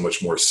makes so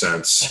much more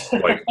sense.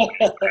 Like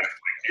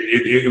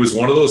it was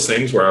one of those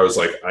things where I was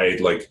like,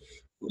 like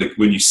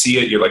when you see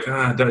it, you're like,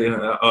 and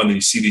then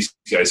you see these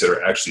guys that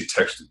are actually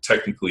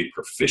technically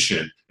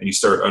proficient, and you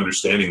start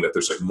understanding that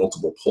there's like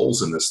multiple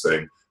poles in this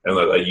thing, and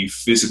that you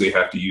physically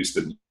have to use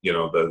the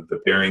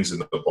bearings in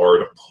the bar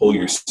to pull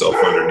yourself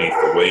underneath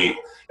the weight.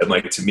 And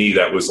like, to me,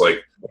 that was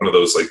like one of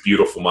those like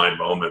beautiful mind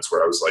moments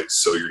where I was like,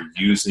 so you're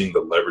using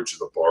the leverage of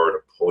the bar to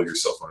pull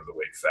yourself under the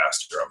weight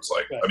faster. I was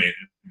like, I mean,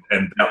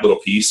 and that little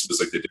piece was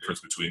like the difference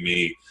between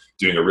me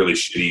doing a really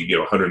shitty,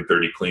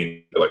 130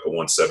 clean to like a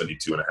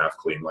 172.5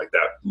 clean, like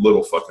that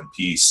little fucking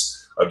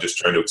piece of just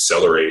trying to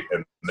accelerate.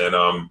 And then,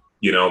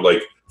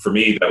 like for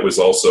me, that was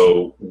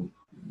also,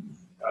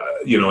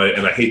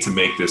 and I hate to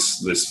make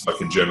this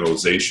fucking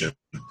generalization,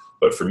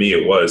 but for me,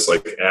 it was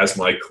like, as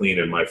my clean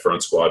and my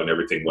front squat and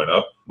everything went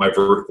up, my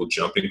vertical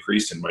jump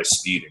increased and my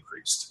speed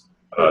increased.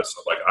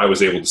 So like I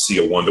was able to see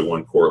a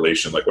 1-to-1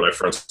 correlation. Like when I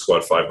front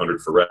squat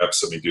 500 for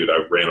reps, I mean, dude, I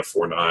ran a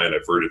 4.9, I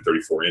verted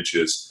 34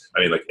 inches.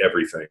 I mean, like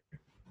everything.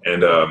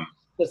 And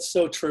that's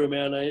so true,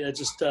 man. I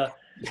just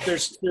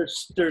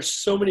there's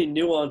so many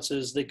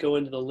nuances that go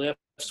into the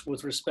lifts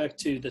with respect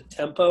to the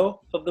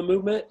tempo of the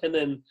movement, and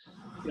then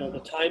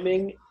the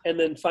timing, and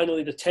then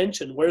finally the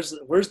tension. Where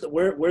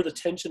the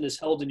tension is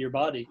held in your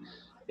body.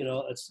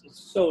 It's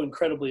so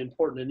incredibly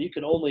important, and you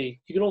can only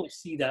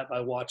see that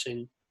by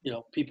watching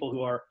people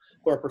who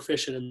are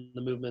proficient in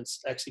the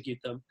movements execute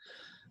them.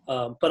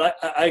 But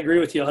I agree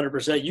with you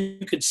 100%.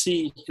 You could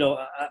see,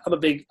 I'm a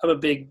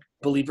big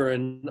believer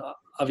in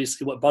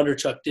obviously what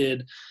Bondarchuk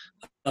did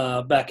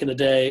back in the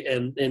day,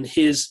 and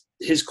his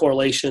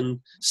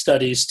correlation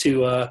studies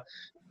to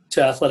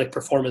athletic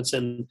performance.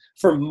 And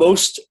for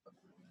most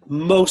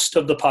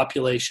of the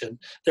population,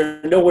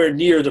 they're nowhere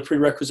near the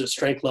prerequisite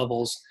strength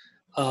levels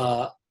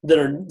that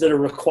are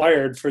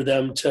required for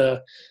them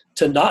to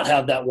not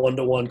have that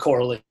 1-to-1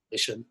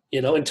 correlation.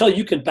 Until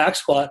you can back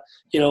squat,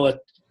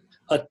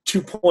 a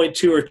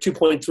 2.2 or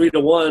 2.3 to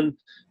 1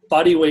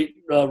 body weight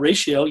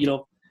ratio,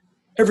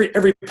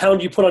 every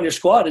pound you put on your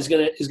squat is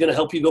gonna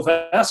help you go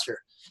faster.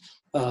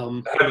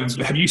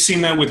 Have you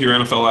seen that with your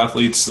NFL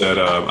athletes? That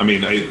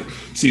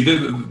I see.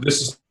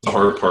 This is the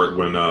hard part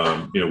when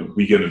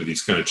we get into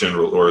these kind of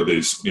general or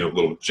these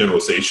little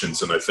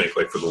generalizations, and I think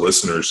like for the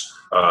listeners,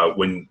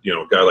 when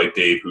a guy like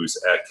Dave who's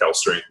at Cal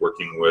Strength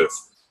working with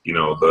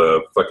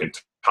the fucking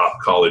top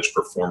college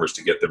performers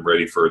to get them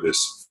ready for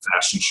this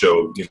fashion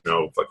show,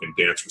 fucking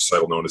dance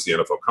recital known as the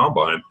NFL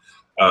Combine.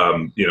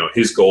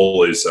 His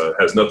goal is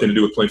has nothing to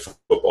do with playing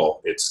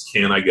football. It's,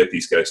 can I get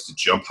these guys to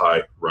jump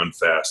high, run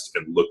fast,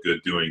 and look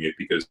good doing it?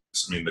 Because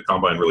the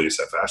Combine really is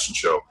that fashion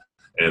show.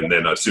 And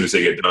then as soon as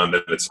they get done,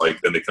 then it's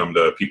like, then they come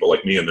to people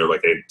like me and they're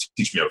like, hey,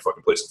 teach me how to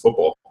fucking play some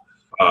football.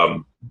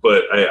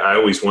 But I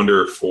always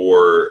wonder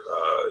for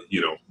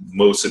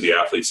most of the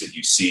athletes that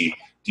you see,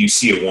 do you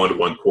see a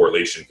 1-to-1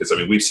 correlation? Because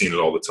we've seen it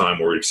all the time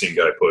where we've seen a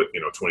guy put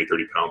 20,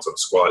 30 pounds on a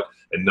squat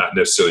and not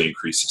necessarily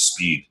increase his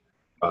speed.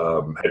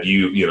 Have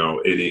you,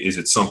 is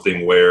it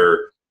something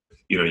where,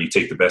 you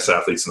take the best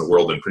athletes in the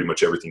world and pretty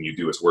much everything you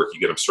do is work, you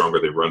get them stronger,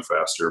 they run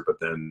faster, but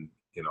then,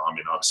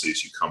 obviously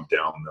as you come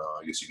down,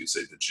 I guess you could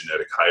say the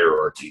genetic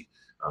hierarchy,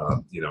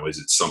 is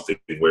it something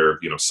where,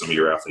 some of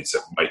your athletes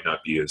that might not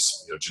be as,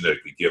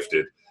 genetically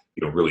gifted,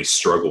 really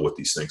struggle with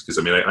these things? Because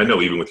I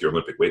know even with your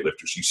Olympic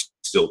weightlifters, you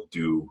still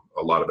do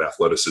a lot of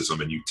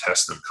athleticism and you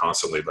test them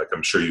constantly. Like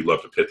I'm sure you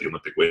love to pit the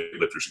Olympic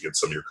weightlifters against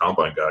some of your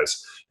combine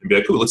guys and be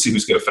like, "Cool, let's see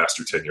who's got a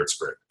faster 10-yard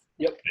sprint."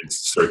 Yep. And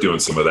start doing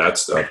some of that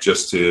stuff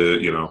just to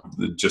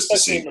to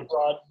see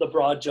the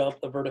broad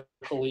jump, the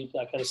vertical leap,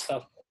 that kind of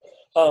stuff.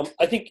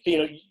 I think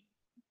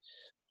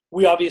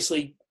we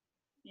obviously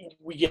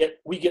we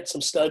get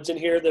some studs in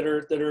here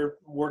that are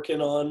working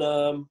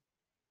on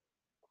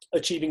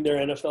achieving their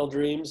NFL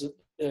dreams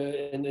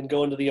and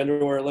going to the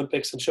Underwear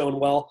Olympics and showing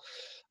well.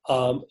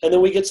 And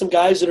then we get some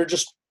guys that are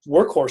just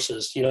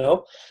workhorses,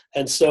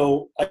 And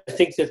so I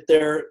think that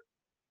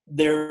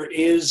there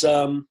is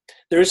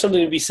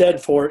something to be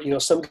said for,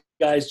 some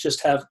guys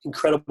just have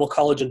incredible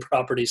collagen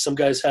properties. Some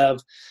guys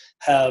have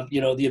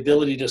the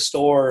ability to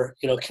store,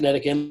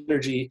 kinetic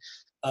energy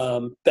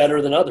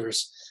better than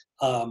others.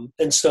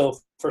 And so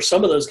for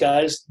some of those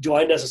guys, do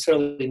I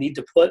necessarily need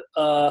to put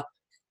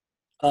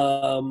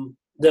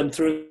them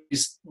through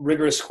these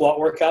rigorous squat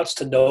workouts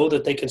to know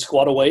that they can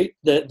squat a weight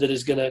that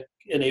is going to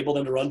enable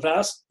them to run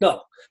fast?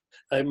 No,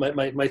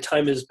 my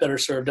time is better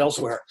served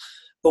elsewhere.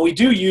 But we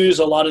do use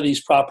a lot of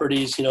these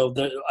properties.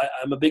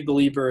 I'm a big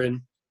believer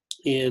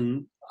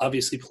in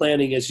obviously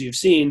planning, as you've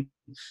seen,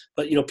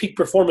 but peak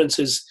performance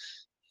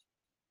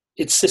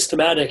it's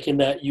systematic in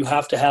that you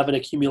have to have an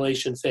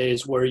accumulation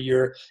phase where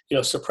you're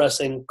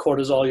suppressing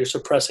cortisol, you're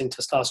suppressing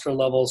testosterone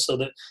levels, so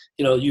that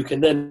you can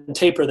then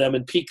taper them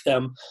and peak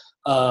them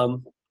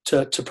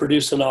to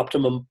produce an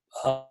optimum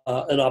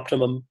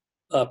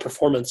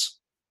performance.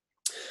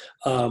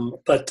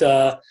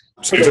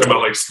 So you're talking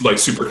about like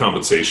super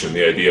compensation,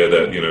 the idea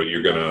that,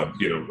 you're going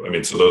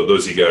to, so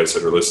those of you guys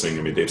that are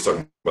listening, Dave's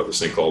talking about this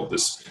thing called,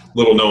 this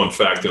little known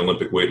fact in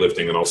Olympic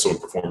weightlifting and also in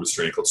performance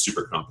training, called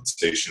super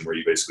compensation, where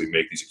you basically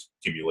make these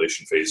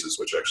accumulation phases,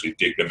 which actually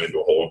dig them into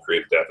a hole and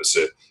create a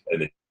deficit,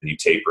 and then you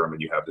taper them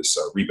and you have this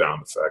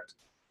rebound effect,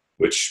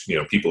 which,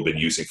 people have been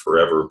using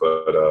forever,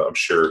 but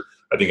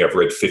I think I've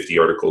read 50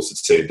 articles that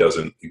say it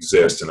doesn't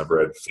exist, and I've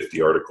read 50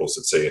 articles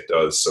that say it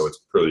does. So it's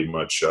pretty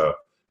much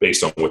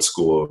based on what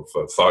school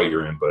of thought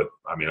you're in. But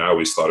I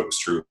always thought it was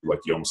true. Like,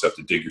 you almost have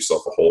to dig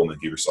yourself a hole and then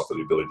give yourself the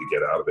ability to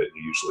get out of it. And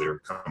you usually are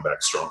come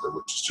back stronger,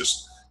 which is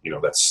just,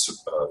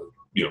 that's,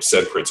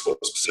 said principle,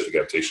 specific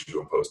adaptation to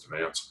impose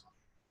demands.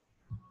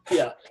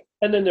 Yeah.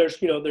 And then there's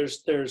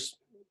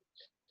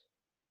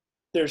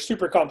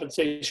super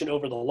compensation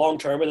over the long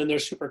term, and then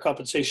there's super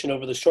compensation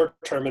over the short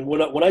term. And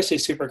when I say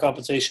super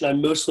compensation,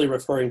 I'm mostly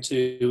referring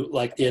to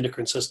like the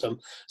endocrine system.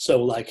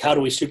 So like, how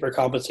do we super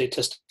compensate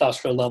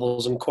testosterone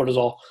levels and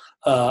cortisol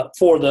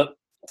for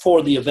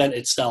the event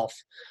itself?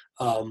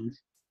 And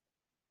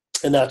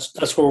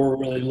that's where we're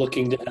really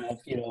looking to have,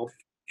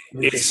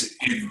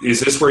 Is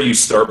this where you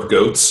starve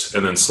goats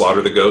and then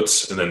slaughter the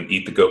goats and then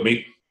eat the goat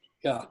meat?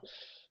 Yeah.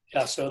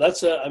 Yeah, so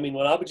that's when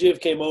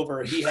Abujev came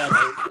over, he had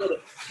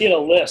a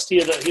list. He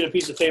had a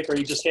piece of paper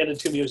he just handed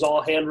to me. It was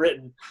all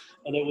handwritten,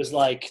 and it was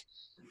like,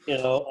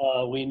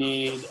 we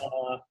need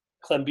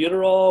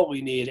clenbuterol,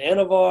 we need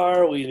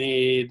Anavar, we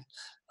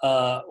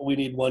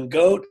need one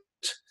goat.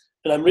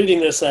 And I'm reading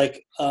this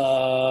like,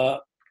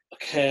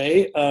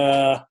 okay.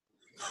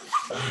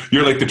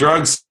 You're like, the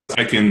drugs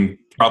I can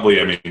probably,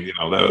 a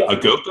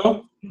goat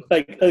though?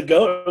 Like a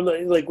goat. I'm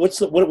like, what's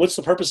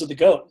the purpose of the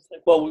goat?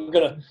 Like, well,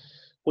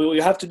 what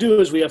we have to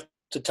do is we have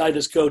to tie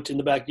this goat in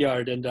the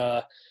backyard, and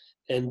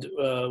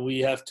we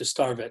have to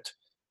starve it.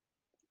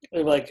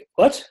 I'm like,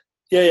 what?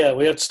 Yeah,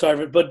 we have to starve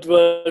it, but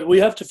we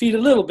have to feed a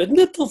little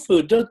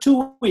food,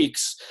 2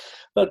 weeks.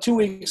 About 2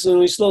 weeks, and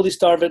we slowly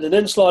starve it, and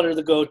then slaughter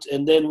the goat,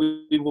 and then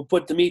we will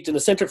put the meat in a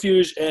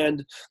centrifuge,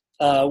 and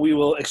we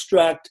will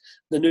extract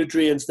the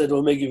nutrients that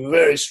will make you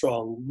very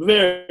strong,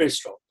 very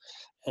strong.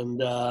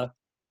 And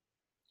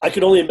I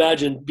could only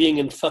imagine being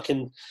in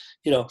fucking,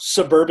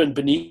 suburban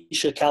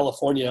Benicia,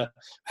 California,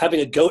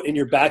 having a goat in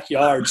your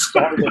backyard,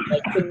 starving,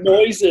 like the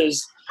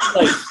noises,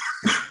 like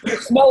the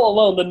smell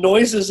alone, the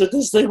noises that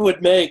this thing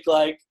would make,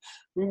 like,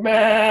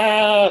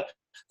 meh,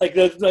 like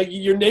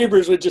your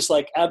neighbors would just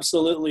like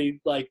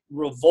absolutely like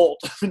revolt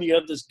when you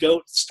have this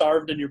goat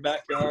starved in your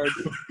backyard.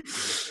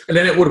 And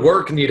then it would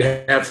work, and you'd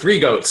have 3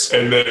 goats.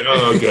 And then,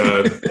 oh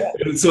god.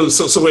 So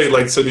wait,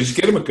 like, so did you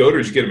get him a goat or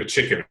did you get him a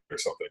chicken or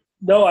something?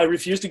 No, I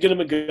refused to get him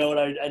a goat.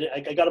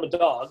 I got him a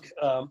dog,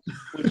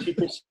 which he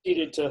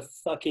proceeded to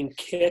fucking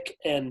kick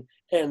and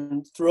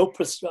throw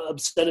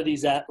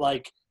obscenities at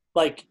like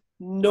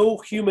no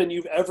human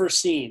you've ever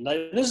seen.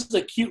 Like, this is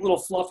a cute little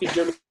fluffy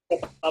German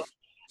pup,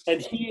 and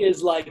he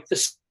is like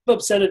the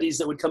obscenities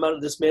that would come out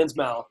of this man's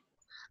mouth.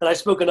 And I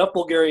spoke enough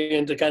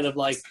Bulgarian to kind of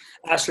like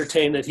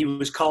ascertain that he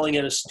was calling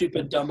it a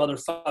stupid, dumb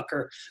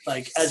motherfucker,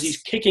 like as he's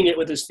kicking it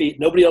with his feet.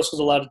 Nobody else was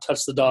allowed to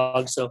touch the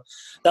dog. So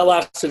that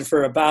lasted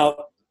for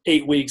about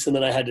 8 weeks, and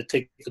then I had to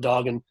take the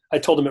dog, and I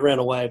told him it ran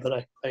away,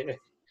 but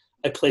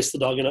I placed the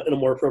dog in a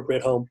more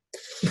appropriate home.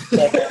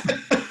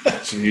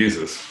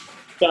 Jesus.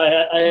 We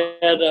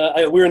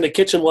were in the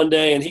kitchen one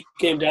day, and he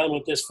came down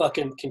with this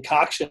fucking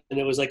concoction, and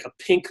it was like a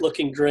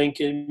pink-looking drink,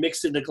 and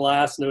mixed in the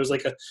glass, and there was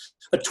like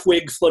a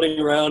twig floating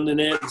around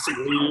in it, and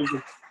some leaves.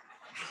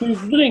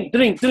 And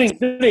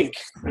drink.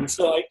 And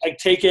so I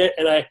take it,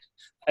 and I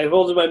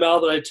hold it in my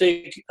mouth, and I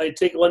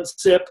take one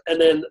sip,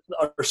 and then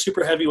our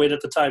super heavyweight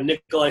at the time,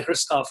 Nikolai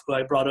Hristov, who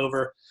I brought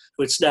over,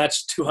 who had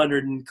snatched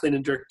 200 and clean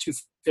and jerk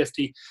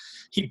 250,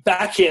 he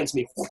backhands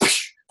me,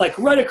 whoosh, like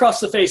right across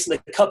the face, and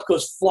the cup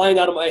goes flying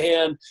out of my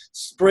hand,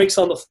 breaks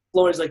on the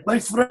floor. He's like, "My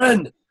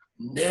friend,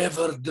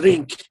 never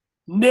drink.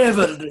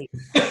 What do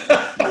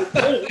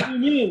you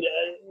mean?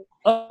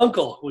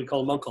 Uncle," we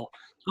call him Uncle.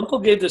 Uncle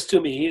gave this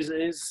to me.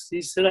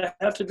 He said I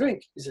have to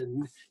drink. He said,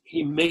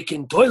 "He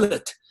making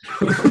toilet."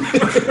 I'm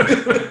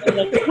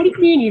like, "What do you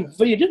mean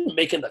you didn't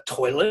make in the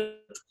toilet?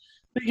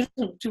 You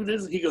didn't do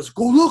this." He goes,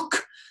 "Go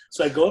look."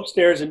 So I go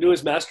upstairs into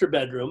his master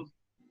bedroom,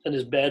 and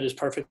his bed is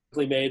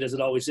perfectly made, as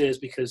it always is,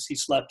 because he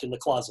slept in the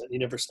closet. He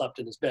never slept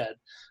in his bed.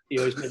 He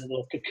always made a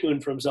little cocoon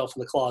for himself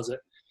in the closet.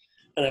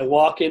 And I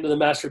walk into the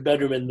master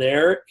bedroom, and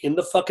there in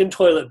the fucking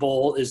toilet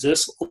bowl is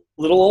this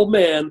little old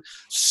man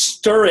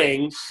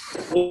stirring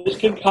this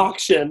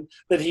concoction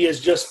that he has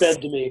just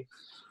fed to me.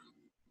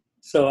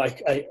 So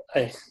I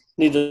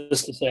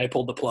needless to say, I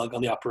pulled the plug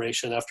on the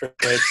operation after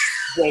I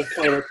drank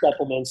toilet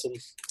supplements. And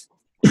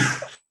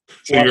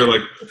so you're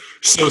like,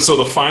 so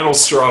the final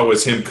straw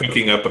was him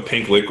cooking up a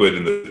pink liquid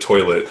in the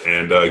toilet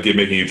and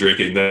making you drink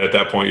it. And then at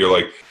that point, you're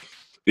like,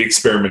 the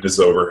experiment is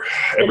over.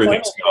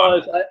 Everything's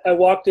gone. I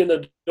walked in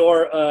the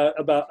door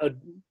about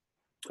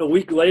a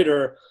week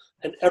later,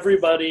 and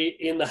everybody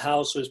in the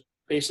house was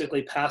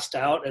basically passed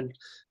out, and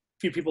a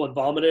few people had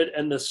vomited,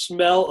 and the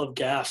smell of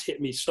gas hit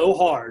me so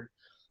hard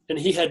and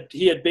he had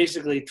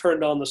basically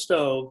turned on the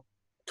stove,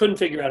 couldn't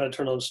figure out how to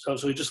turn on the stove,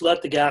 so he just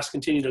let the gas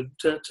continue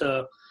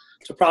to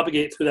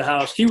propagate through the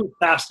house. He was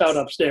passed out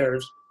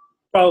upstairs,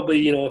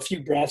 probably a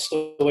few breaths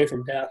away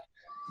from death.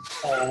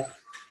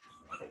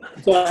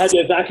 So I had to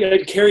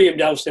evacuate, I'd carry him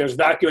downstairs,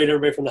 evacuate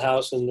everybody from the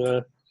house,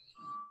 and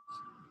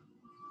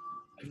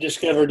I've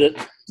discovered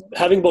that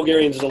having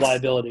Bulgarians is a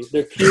liability.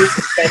 They're cute,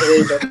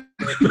 but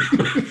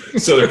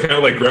so they're kind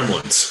of like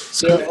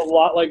gremlins. they're a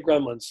lot like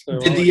gremlins.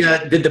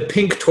 Did the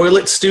pink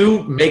toilet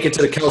stew make it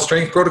to the Cal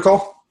Strength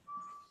protocol?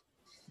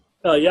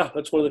 Yeah,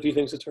 that's one of the few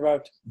things that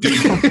survived. Do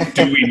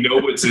we know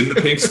what's in the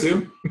pink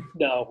stew?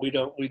 No, we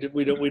don't. We don't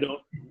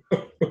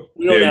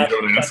Yeah, you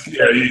don't ask.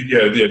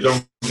 Yeah.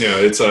 Don't. Yeah,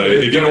 it's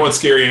if you don't want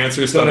scary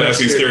answers, stop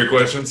asking scary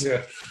questions.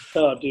 Yeah.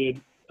 Oh,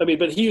 dude. I mean,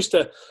 but he used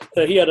to.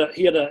 He had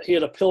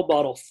a pill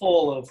bottle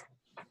full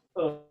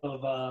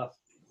of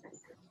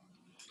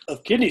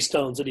kidney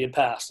stones that he had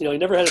passed. He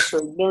never had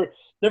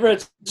never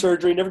had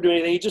surgery, never do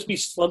anything. He'd just be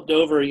slumped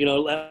over,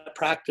 at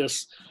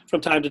practice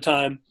from time to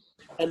time,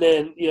 and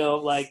then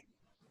like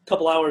a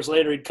couple hours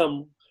later, he'd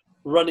come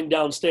running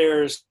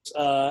downstairs,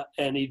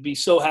 and he'd be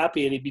so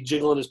happy, and he'd be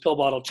jiggling his pill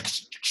bottle.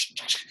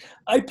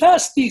 I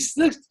passed these.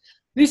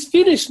 This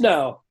finished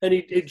now, and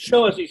he'd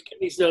show us these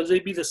kidney stones.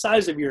 They'd be the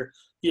size of your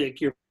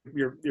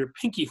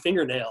pinky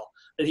fingernail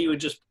that he would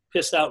just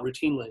piss out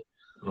routinely.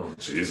 Oh,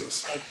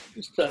 Jesus!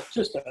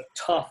 Just a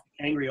tough,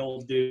 angry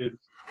old dude.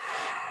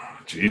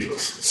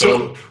 Jesus.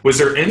 So, was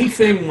there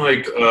anything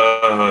like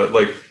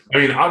I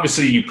mean,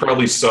 obviously, you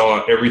probably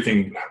saw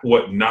everything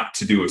what not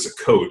to do as a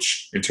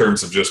coach in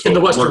terms of just in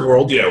the Western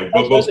world. Yeah,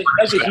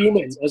 as a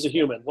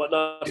human, what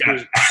not to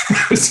do.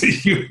 As a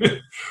human.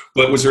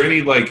 But was there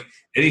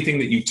anything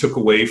that you took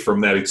away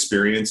from that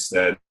experience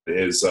that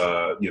is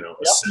a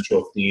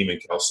central theme in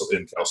Cal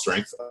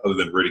Strength, other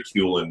than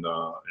ridicule and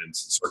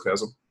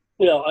sarcasm?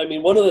 I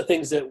mean, one of the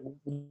things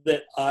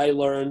that I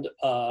learned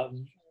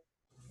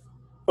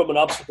from an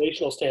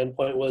observational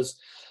standpoint was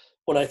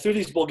when I threw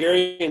these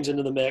Bulgarians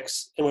into the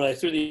mix and when I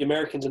threw the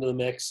Americans into the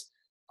mix,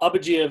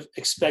 Abadjiev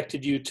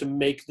expected you to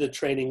make the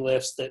training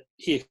lifts that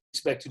he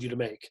expected you to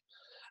make.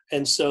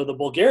 And so the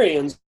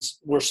Bulgarians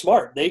were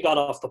smart. They got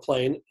off the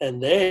plane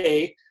and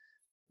they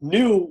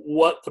knew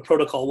what the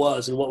protocol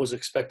was and what was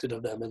expected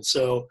of them. And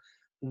so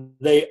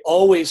they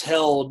always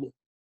held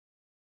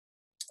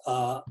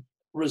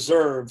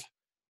reserve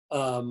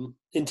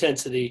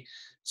intensity.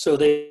 So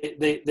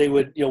they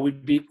would,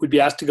 we'd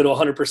be asked to go to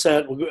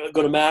 100%, we'd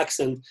go to max,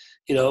 and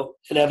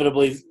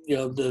inevitably,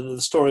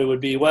 the story would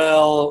be,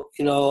 well,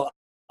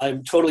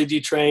 I'm totally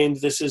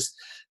detrained. This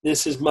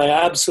is my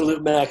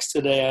absolute max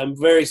today. I'm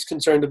very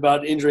concerned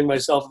about injuring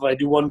myself if I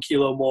do 1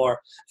 kilo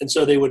more. And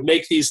so they would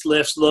make these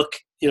lifts look,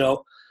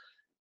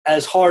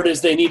 as hard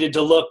as they needed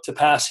to look to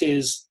pass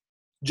his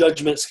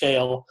judgment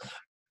scale.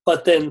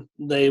 But then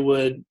they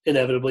would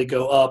inevitably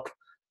go up,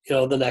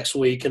 the next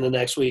week and the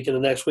next week and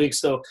the next week.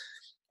 So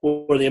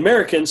where the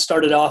Americans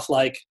started off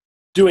like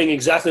doing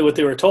exactly what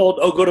they were told.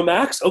 Oh, go to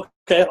max?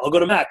 Okay, I'll go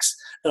to max.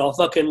 And I'll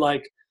fucking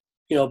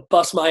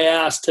bust my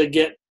ass to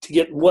get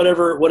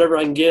whatever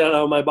I can get out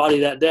of my body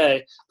that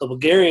day. The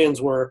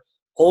Bulgarians were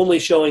only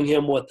showing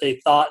him what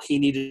they thought he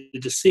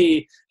needed to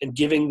see and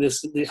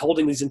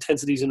holding these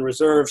intensities in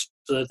reserve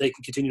so that they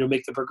could continue to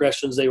make the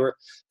progressions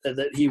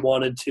that he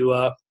wanted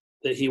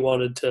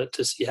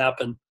to see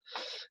happen.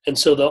 And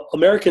so the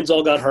Americans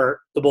all got hurt.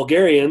 The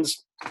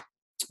Bulgarians,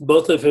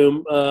 both of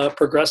whom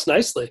progressed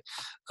nicely.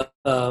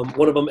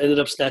 One of them ended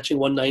up snatching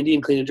 190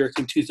 and clean and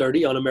jerking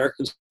 230 on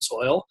American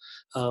soil,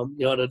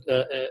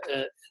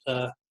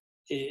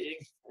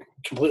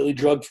 completely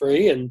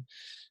drug-free. And,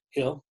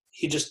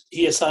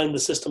 he assigned the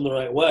system the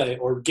right way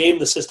or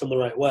gamed the system the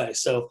right way.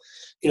 So,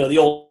 the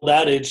old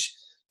adage,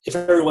 if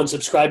everyone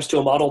subscribes to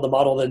a model, the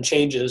model then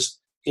changes,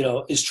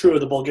 is true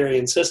of the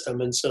Bulgarian system.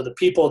 And so the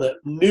people that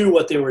knew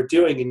what they were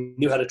doing and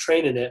knew how to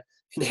train in it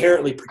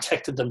inherently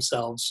protected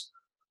themselves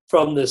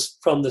from this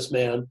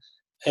man.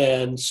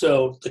 And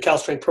so the Cal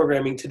Strength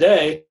programming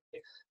today,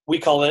 we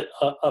call it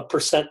a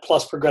percent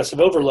plus progressive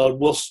overload.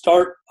 We'll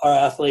start our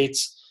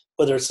athletes,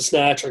 whether it's a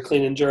snatch or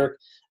clean and jerk,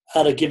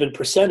 at a given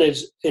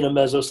percentage in a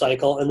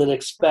mesocycle, and then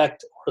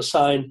expect or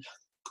assign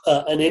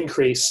an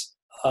increase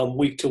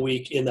week to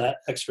week in that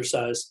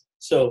exercise.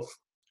 So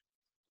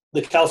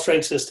the Cal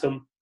Strength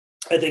system,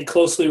 I think,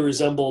 closely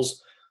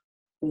resembles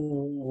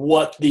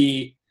what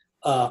the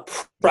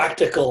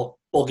practical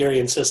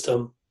Bulgarian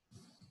system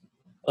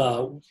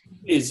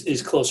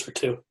is closer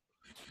to.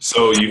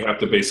 So you have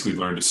to basically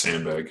learn to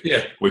sandbag.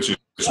 Yeah. Which is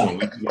when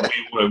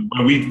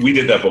we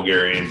did that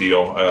Bulgarian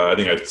deal. I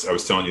think I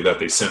was telling you that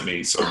they sent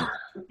me some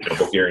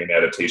Bulgarian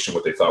adaptation,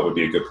 what they thought would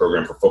be a good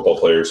program for football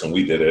players, and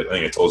we did it. I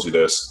think I told you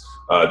this.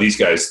 These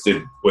guys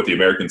did what the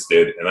Americans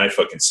did, and I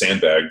fucking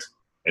sandbagged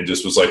and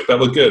just was like, that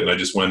looked good. And I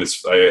just went,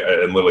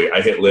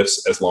 I hit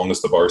lifts as long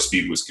as the bar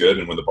speed was good.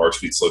 And when the bar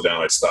speed slowed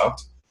down, I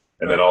stopped.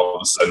 And then all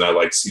of a sudden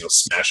I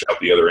smash out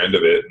the other end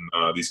of it.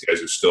 And these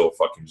guys are still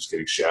fucking just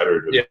getting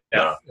shattered. And, it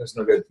was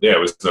no good. Yeah, it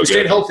was no good. We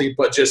stayed healthy,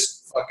 but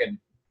just fucking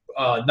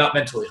not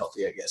mentally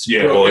healthy, I guess.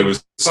 Yeah, well, it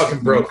was fucking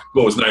broke.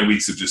 Well, it was 9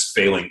 weeks of just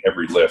failing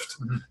every lift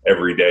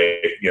every day.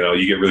 You know,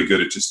 you get really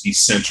good at just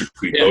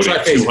eccentrically loading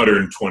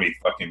 220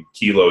 fucking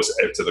kilos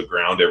to the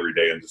ground every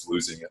day and just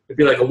losing it. It'd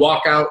be like a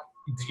walkout.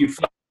 You'd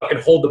fucking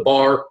hold the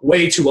bar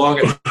way too long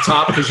at the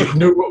top because you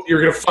knew you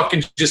were going to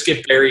fucking just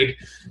get buried.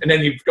 And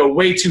then you go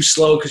way too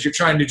slow because you're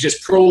trying to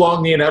just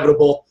prolong the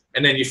inevitable.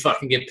 And then you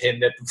fucking get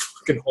pinned at the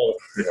fucking hole.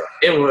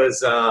 Yeah. It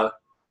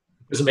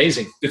was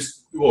amazing.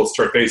 It's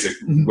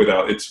triphasic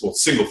without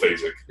single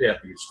phasic. Yeah.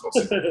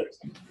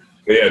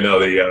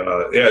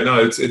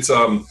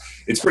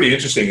 It's pretty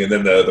interesting. And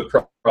then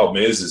the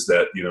problem is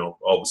that, you know,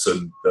 all of a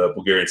sudden the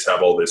Bulgarians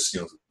have all this, you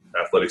know,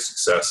 athletic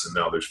success, and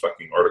now there's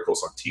fucking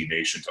articles on T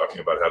Nation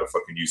talking about how to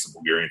fucking use the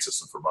Bulgarian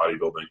system for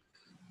bodybuilding.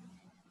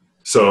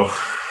 So,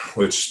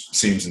 which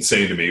seems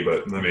insane to me,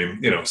 but I mean,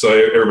 you know, so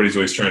everybody's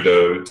always trying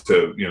to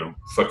you know,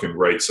 fucking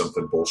write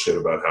something bullshit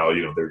about how,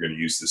 you know, they're going to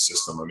use this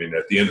system. I mean,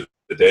 at the end of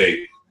the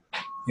day,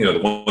 you know, the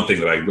one thing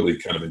that I really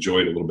kind of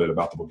enjoyed a little bit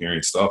about the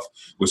Bulgarian stuff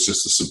was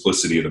just the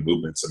simplicity of the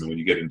movements. I mean, when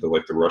you get into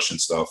like the Russian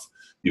stuff,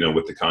 you know,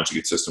 with the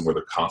conjugate system where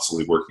they're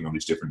constantly working on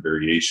these different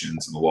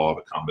variations and the law of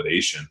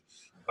accommodation,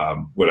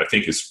 what I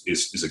think is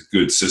a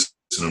good system.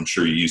 I'm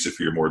sure you use it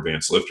for your more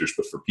advanced lifters,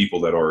 but for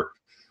people that are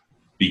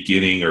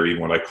beginning or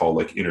even what I call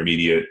like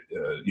intermediate,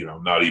 you know,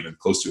 not even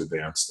close to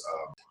advanced,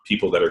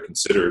 people that are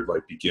considered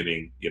like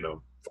beginning, you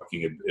know,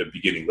 fucking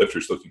beginning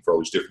lifters looking for all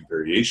these different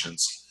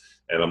variations.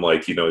 And I'm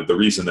like, you know, the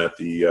reason that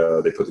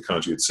they put the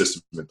conjugate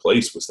system in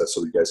place was that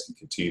so you guys can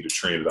continue to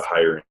train at a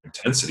higher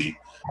intensity.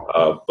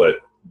 But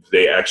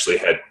they actually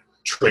had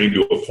trained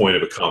to a point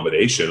of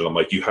accommodation. And I'm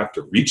like, you have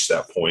to reach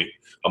that point.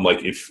 I'm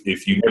like,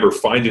 if you never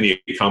find any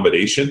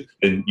accommodation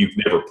and you've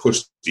never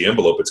pushed the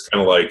envelope, it's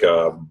kind of like,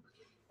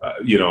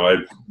 you know, I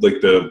like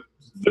the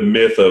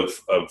myth of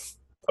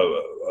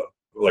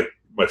like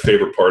my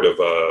favorite part of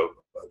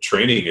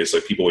training is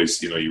like people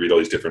always, you know, you read all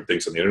these different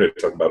things on the internet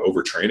talking about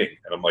overtraining.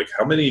 And I'm like,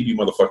 how many of you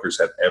motherfuckers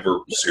have ever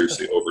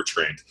seriously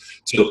overtrained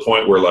to the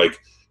point where like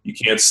you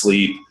can't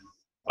sleep,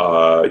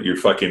 you're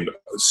fucking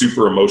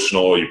super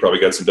emotional, you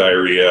probably got some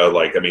diarrhea,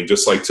 like, I mean,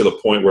 just like to the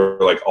point where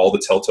like all the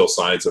telltale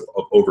signs of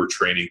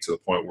overtraining to the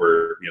point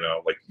where, you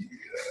know, like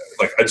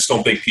I just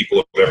don't think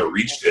people have ever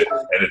reached it.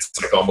 And it's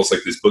like almost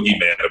like this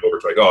boogeyman of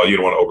overtraining. Oh, you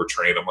don't want to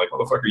overtrain. I'm like,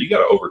 motherfucker, you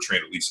got to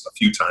overtrain at least a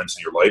few times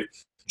in your life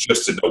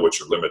just to know what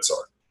your limits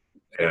are.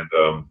 And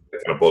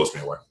it kind of blows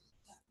me away.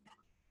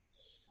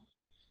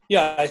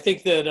 Yeah, I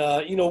think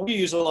that, you know, we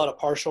use a lot of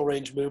partial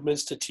range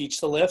movements to teach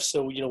the lift.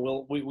 So, you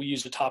know, we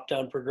use a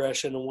top-down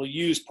progression, and we'll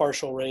use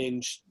partial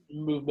range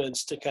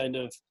movements to kind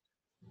of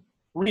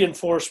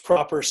reinforce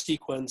proper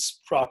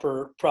sequence,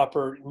 proper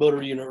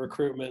motor unit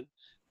recruitment.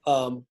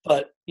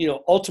 But, you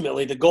know,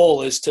 ultimately the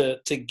goal is to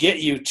get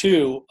you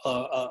to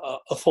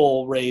a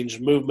full range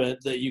movement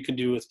that you can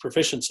do with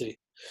proficiency.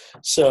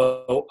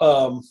 So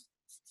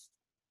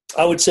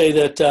I would say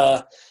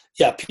that,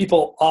 yeah,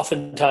 people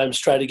oftentimes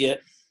try to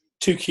get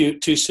too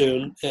cute too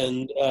soon,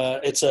 and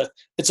it's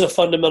a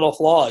fundamental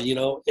flaw. You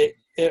know,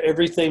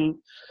 everything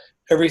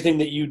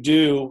that you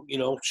do, you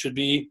know, should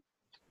be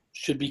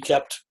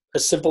kept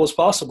as simple as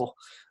possible,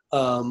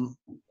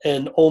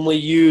 and only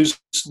use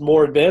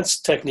more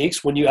advanced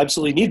techniques when you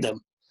absolutely need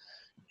them.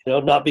 You know,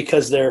 not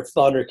because they're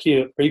fun or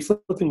cute. Are you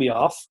flipping me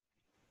off?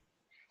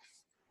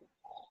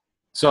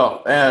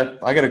 So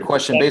I got a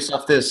question based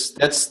off this.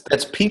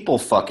 That's people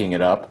fucking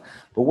it up.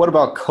 But what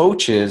about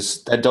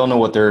coaches that don't know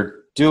what they're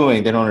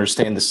doing? They don't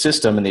understand the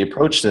system and the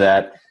approach to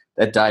that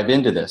dive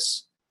into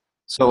this.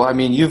 So, I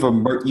mean,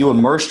 you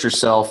immersed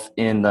yourself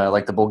in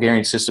like the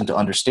Bulgarian system to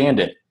understand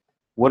it.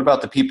 What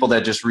about the people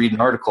that just read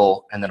an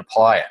article and then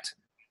apply it?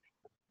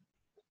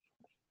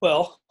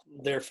 Well,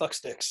 they're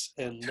fucksticks,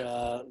 and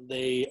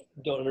they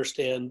don't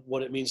understand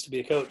what it means to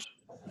be a coach.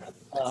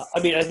 I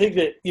mean, I think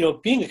that, you know,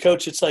 being a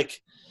coach, it's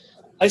like,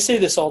 I say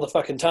this all the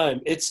fucking time.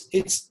 It's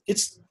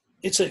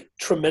a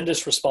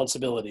tremendous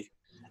responsibility.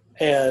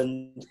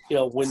 And, you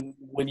know,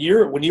 when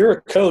you're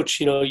a coach,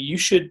 you know, you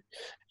should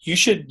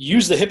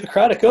use the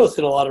Hippocratic Oath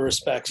in a lot of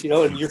respects, you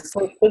know, and your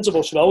first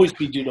principle should always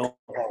be do no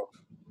harm.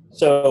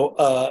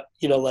 So,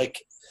 you know,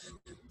 like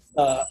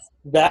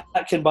that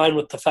combined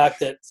with the fact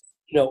that,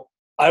 you know,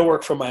 I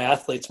work for my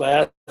athletes.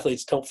 My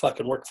athletes don't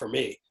fucking work for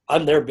me.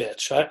 I'm their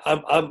bitch.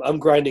 I'm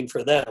grinding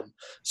for them.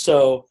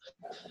 So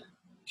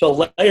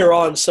to layer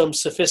on some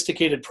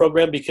sophisticated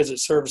program because it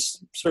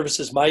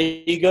services my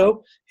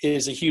ego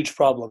is a huge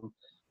problem.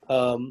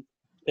 Yeah,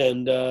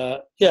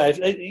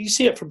 you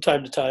see it from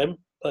time to time,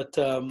 but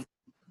you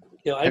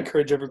know, I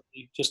encourage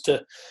everybody just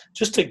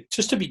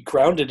to be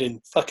grounded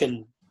in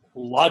fucking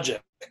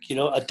logic. You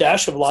know, a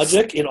dash of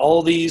logic in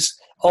all these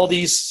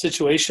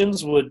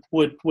situations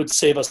would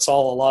save us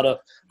all a lot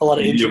of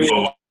injury.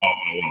 Whoa.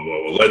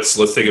 Let's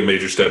take a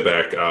major step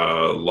back.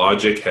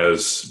 Logic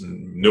has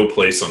no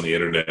place on the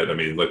internet. I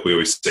mean, like we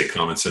always say,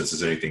 common sense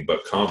is anything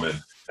but common.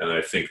 And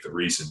I think the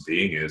reason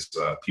being is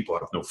people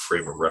have no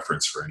frame of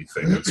reference for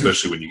anything,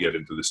 especially when you get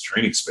into this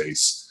training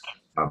space.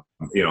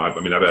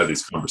 I've had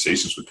these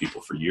conversations with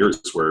people for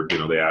years where,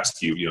 they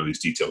ask you, these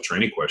detailed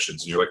training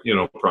questions, and you're like,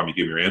 no problem, you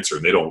give me your answer,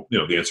 and they don't,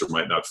 the answer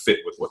might not fit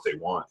with what they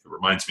want. It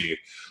reminds me,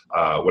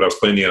 when I was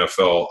playing the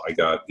NFL, I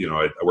got,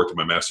 I worked on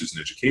my master's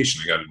in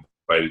education. I got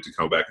invited to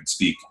come back and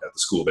speak at the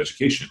School of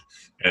Education.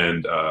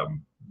 And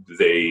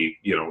they,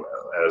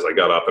 as I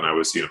got up and I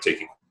was,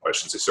 taking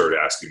questions, they started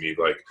asking me,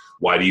 like,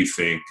 why do you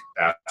think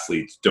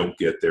athletes don't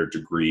get their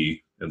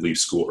degree and leave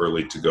school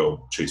early to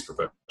go chase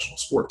professional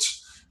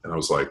sports? And I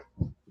was like,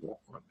 well,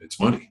 it's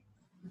money.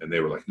 And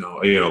they were like, no,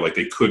 like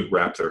they couldn't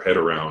wrap their head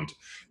around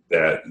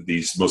that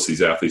most of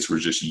these athletes were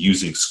just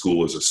using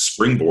school as a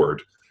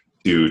springboard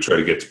to try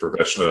to get to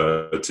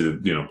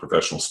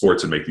professional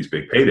sports and make these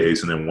big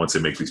paydays. And then once they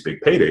make these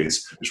big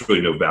paydays, there's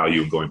really no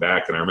value in going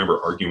back. And I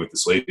remember arguing with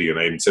this lady, and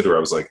I even said to her,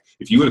 I was like,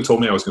 if you would have told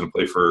me I was going to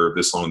play for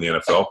this long in the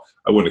NFL,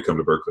 I wouldn't have come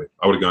to Berkeley.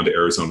 I would have gone to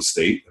Arizona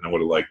State, and I would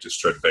have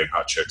just tried to bang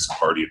hot chicks and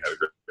party and had a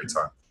great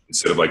time,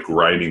 instead of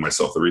grinding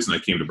myself. The reason I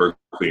came to Berkeley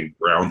and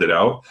ground it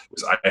out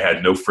was I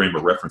had no frame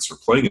of reference for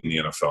playing in the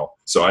NFL.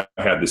 So I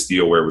had this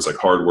deal where it was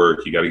hard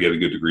work. You got to get a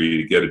good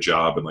degree to get a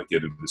job and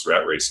get into this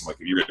rat race. I'm like,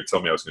 if you were going to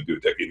tell me I was going to do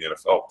a decade in the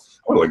NFL,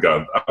 I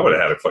would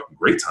have had a fucking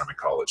great time in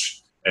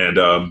college.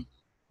 And,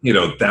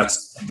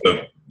 that's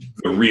the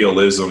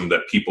realism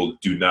that people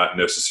do not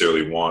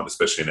necessarily want,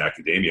 especially in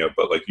academia.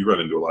 But you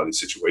run into a lot of these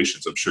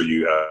situations. I'm sure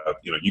you have,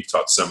 you've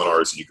taught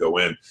seminars and you go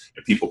in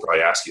and people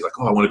probably ask you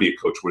oh, I want to be a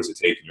coach. What does it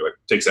take? And you're like,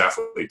 it takes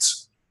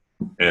athletes,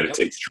 and it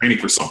takes training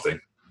for something,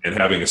 and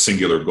having a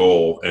singular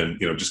goal, and,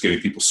 just getting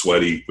people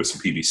sweaty with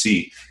some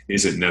PVC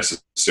isn't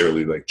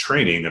necessarily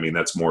training. I mean,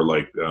 that's more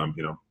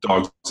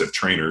dogs have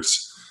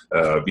trainers.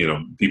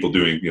 People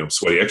doing,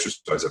 sweaty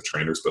exercise have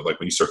trainers, but when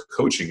you start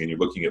coaching and you're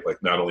looking at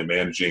not only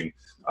managing,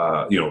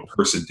 a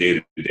person day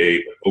to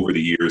day over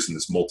the years in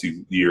this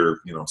multi-year,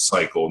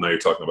 cycle. Now you're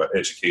talking about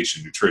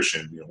education,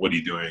 nutrition, what are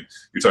you doing?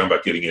 You're talking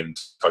about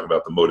talking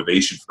about the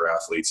motivation for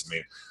athletes. I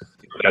mean,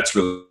 that's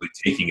really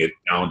taking it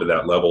down to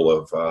that level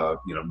of,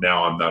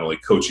 now I'm not only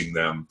coaching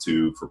them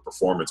for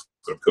performance,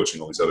 but I'm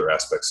coaching all these other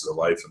aspects of their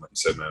life. And like you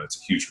said, man,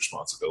 it's a huge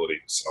responsibility.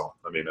 So,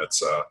 I mean,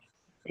 that's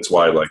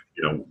why, when,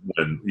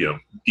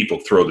 people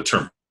throw the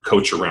term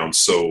coach around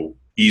so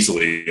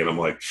easily, and I'm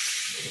like,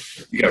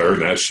 you got to earn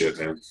that shit,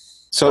 man.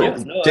 So,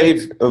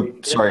 Dave,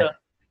 sorry.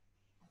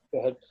 Go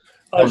ahead.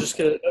 I was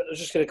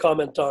just gonna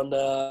comment on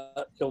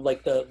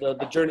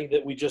the journey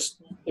that we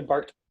just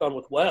embarked on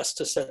with Wes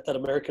to set that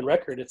American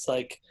record. It's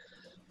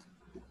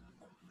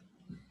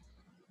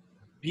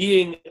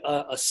being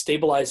a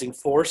stabilizing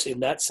force in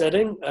that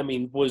setting, I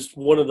mean, was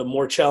one of the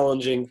more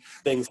challenging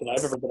things that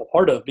I've ever been a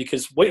part of,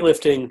 because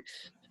weightlifting,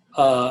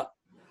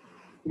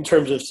 in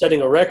terms of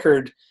setting a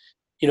record,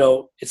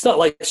 it's not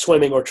like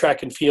swimming or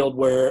track and field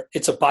where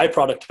it's a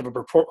byproduct of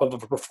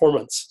a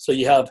performance. So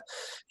you have,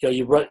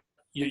 you run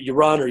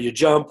or you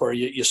jump or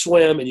you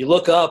swim, and you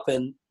look up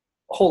and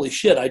holy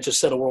shit, I just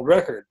set a world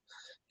record,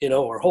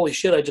 or holy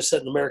shit, I just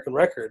set an American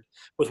record.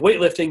 With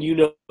weightlifting,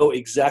 you know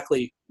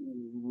exactly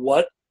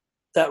what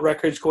that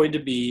record's going to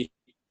be,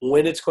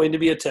 when it's going to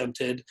be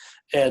attempted,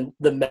 and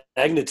the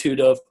magnitude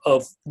of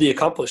the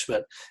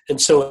accomplishment. And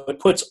so it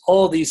puts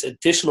all these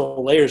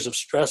additional layers of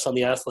stress on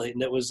the athlete.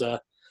 And it was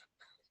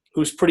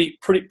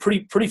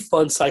pretty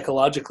fun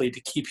psychologically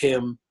to keep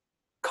him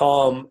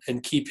calm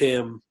and keep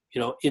him,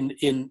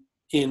 in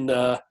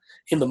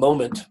the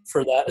moment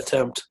for that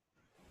attempt.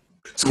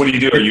 So what do you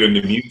do? Are you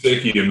into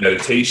music? Are you in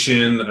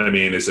meditation? I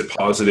mean, is it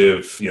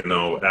positive,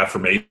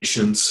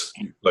 affirmations?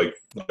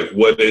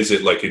 What is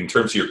it in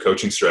terms of your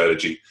coaching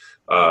strategy?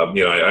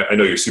 I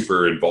know you're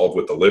super involved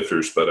with the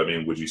lifters, but I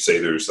mean, would you say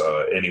there's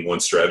any one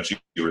strategy,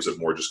 or is it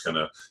more just kind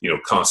of,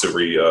 constant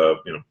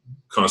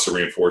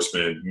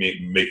reinforcement,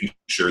 making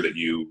sure that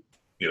you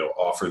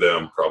offer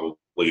them probably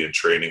in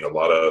training a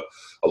lot of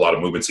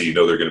movements that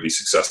they're going to be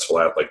successful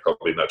at,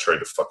 probably not trying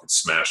to fucking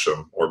smash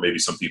them, or maybe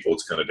some people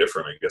it's kind of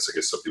different. I guess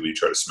some people you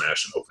try to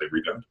smash and hope they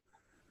rebound.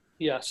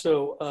 Yeah.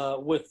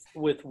 So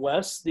with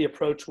Wes, the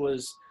approach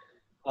was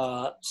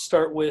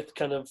start with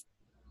kind of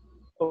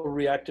a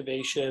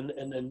reactivation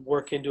and then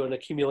work into an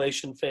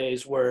accumulation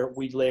phase where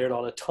we layered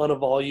on a ton of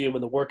volume,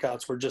 and the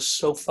workouts were just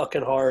so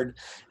fucking hard.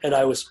 And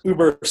I was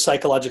uber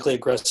psychologically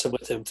aggressive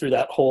with him through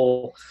that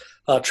whole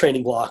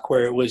training block,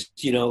 where it was,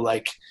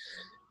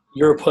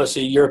 you're a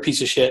pussy, you're a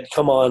piece of shit,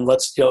 come on,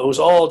 let's, it was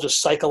all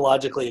just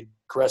psychologically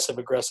aggressive.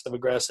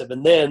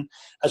 And then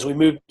as we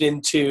moved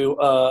into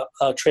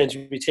a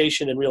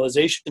transmutation and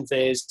realization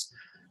phase,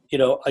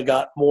 I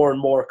got more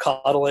and more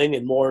coddling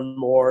and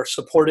more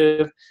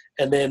supportive.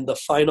 And then the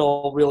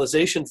final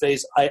realization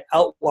phase, I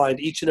outlined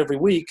each and every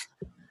week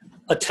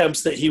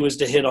attempts that he was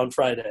to hit on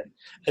Friday.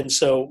 And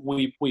so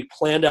we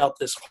planned out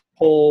this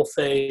whole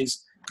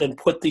phase and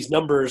put these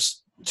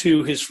numbers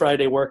to his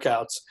Friday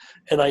workouts.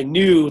 And I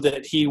knew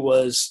that he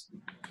was,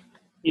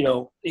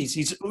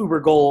 he's uber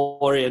goal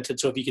oriented.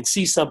 So if he can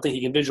see something,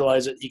 he can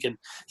visualize it,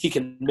 he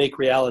can make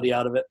reality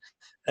out of it.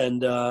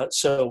 And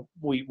so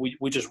we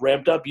just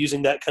ramped up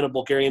using that kind of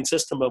Bulgarian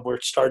system of we're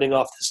starting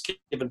off this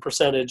given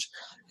percentage,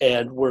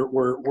 and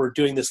we're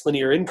doing this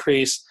linear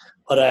increase.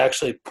 But I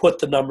actually put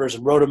the numbers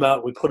and wrote them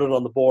out. We put it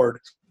on the board,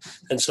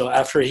 and so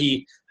after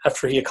he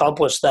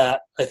accomplished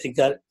that, I think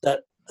that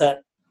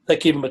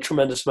gave him a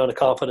tremendous amount of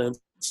confidence.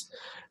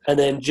 And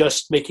then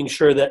just making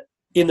sure that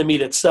in the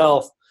meet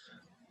itself,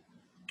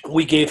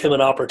 we gave him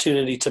an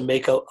opportunity to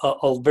make a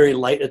very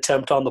light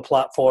attempt on the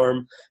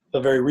platform,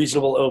 a very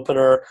reasonable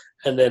opener,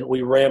 and then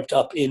we ramped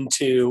up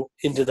into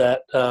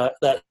that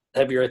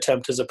heavier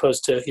attempt as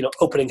opposed to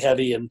opening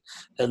heavy and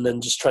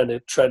then just trying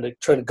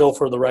to go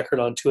for the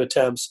record on 2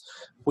 attempts.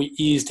 We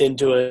eased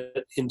into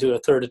a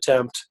third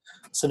attempt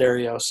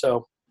scenario,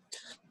 so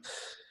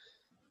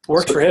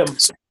worked for him.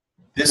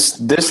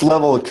 This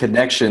level of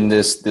connection,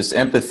 this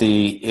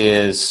empathy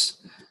is.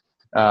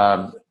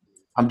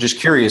 I'm just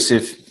curious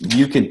if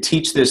you can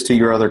teach this to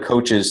your other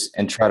coaches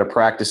and try to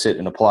practice it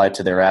and apply it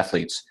to their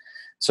athletes.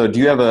 So do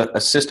you have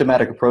a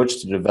systematic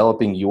approach to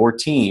developing your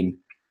team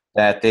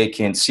that they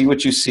can see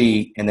what you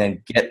see and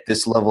then get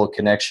this level of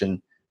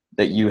connection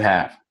that you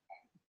have?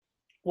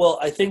 Well,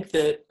 I think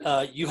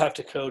that you have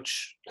to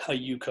coach how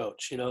you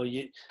coach.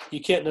 You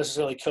can't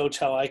necessarily coach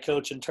how I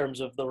coach in terms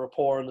of the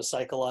rapport and the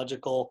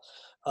psychological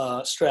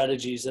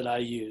strategies that I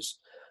use.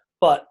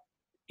 But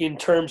in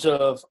terms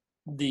of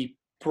the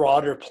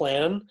broader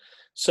plan,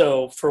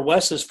 so for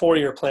Wes's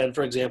 4-year plan,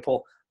 for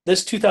example,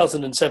 this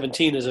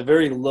 2017 is a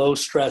very low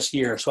stress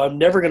year. So I'm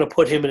never going to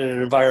put him in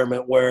an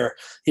environment where,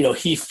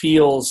 he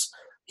feels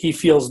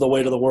the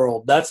weight of the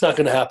world. That's not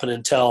going to happen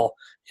until,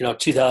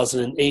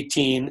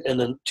 2018 and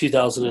then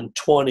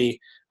 2020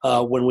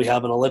 when we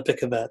have an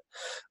Olympic event.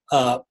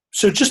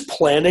 So just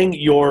planning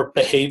your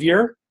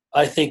behavior,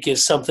 I think,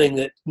 is something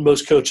that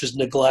most coaches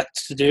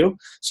neglect to do.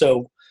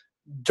 So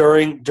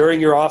during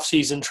your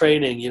off-season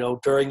training,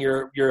 during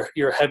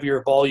your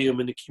heavier volume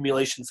and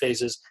accumulation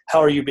phases, how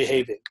are you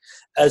behaving?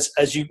 As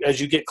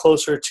you get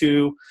closer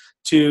to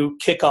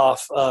kickoff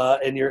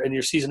and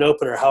your season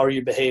opener, how are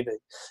you behaving?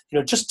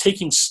 Just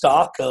taking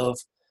stock of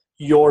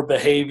your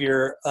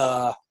behavior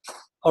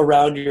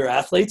around your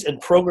athletes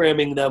and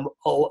programming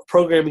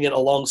it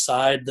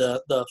alongside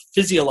the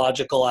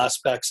physiological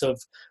aspects of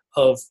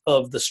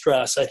the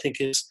stress, I think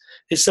is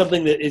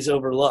something that is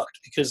overlooked,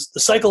 because the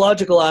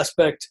psychological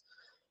aspect,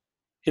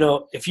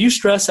 if you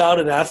stress out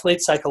an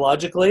athlete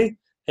psychologically,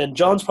 and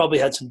John's probably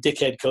had some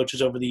dickhead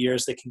coaches over the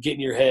years that can get in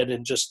your head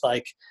and just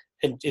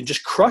and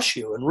just crush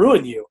you and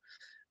ruin you.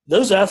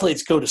 Those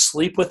athletes go to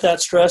sleep with that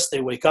stress.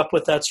 They wake up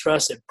with that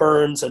stress. It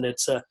burns, and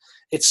it's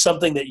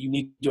something that you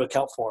need to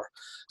account for.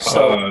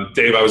 So,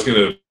 Dave, I was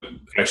going to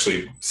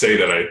actually say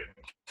that I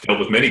dealt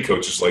with many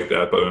coaches like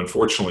that, but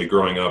unfortunately,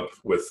 growing up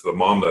with the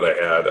mom that I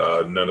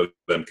had, none of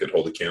them could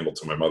hold a candle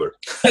to my mother.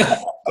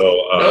 So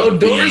no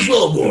doors,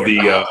 Wellborn.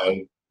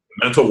 The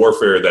mental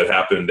warfare that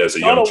happened as a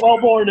young child.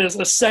 Wellborn is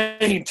a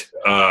saint.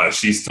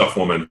 She's a tough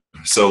woman.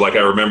 So, I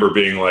remember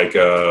being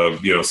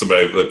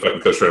somebody, the fucking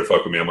coach trying to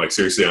fuck with me. I'm like,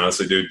 seriously,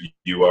 honestly, dude,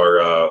 you are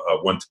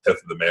 1/10 of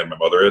the man my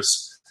mother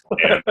is.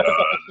 And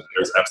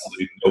there's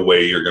absolutely no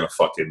way you're going to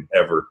fucking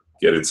ever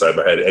get inside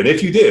my head. And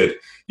if you did,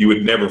 you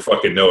would never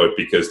fucking know it,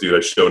 because, dude,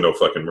 I show no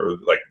fucking,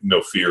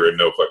 no fear and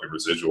no fucking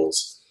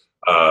residuals.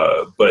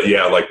 But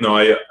yeah,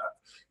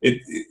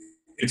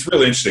 it's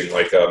really interesting.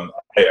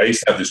 I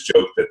used to have this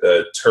joke that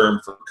the term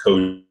for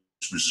coach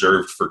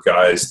reserved for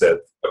guys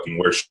that fucking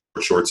wear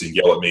shorts and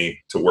yell at me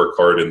to work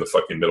hard in the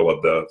fucking middle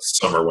of the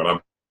summer when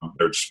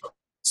they're just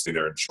sitting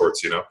there in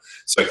shorts,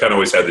 So I kind of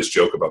always had this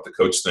joke about the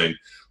coach thing.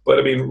 But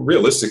I mean,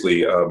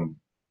 realistically,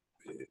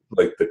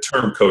 the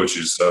term coach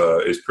is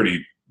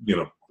pretty,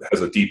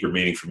 has a deeper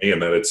meaning for me, in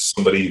that it's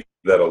somebody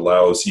that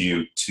allows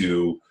you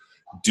to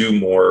do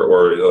more,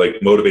 or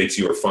motivates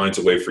you or finds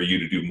a way for you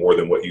to do more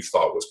than what you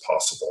thought was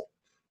possible.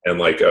 And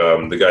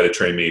the guy that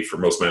trained me for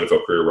most of my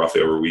NFL career,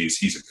 Rafael Ruiz,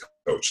 he's a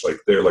coach. I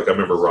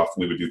remember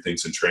we would do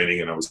things in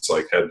training, and I was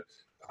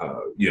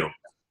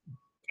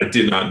I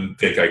did not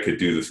think I could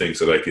do the things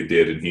that I could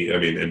did, and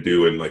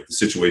the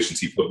situations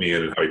he put me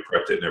in and how he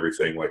prepped it and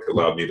everything,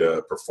 allowed me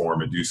to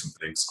perform and do some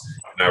things.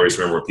 And I always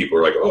remember when people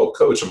were like, "Oh,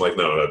 coach," I'm like,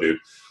 no, dude.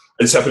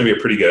 I just happen to be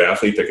a pretty good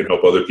athlete that can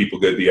help other people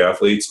be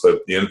athletes. But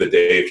at the end of the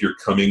day, if you're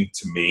coming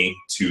to me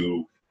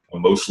to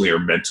emotionally or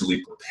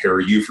mentally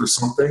prepare you for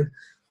something,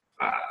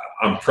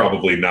 I'm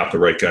probably not the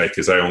right guy,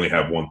 because I only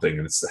have one thing,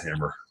 and it's the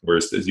hammer.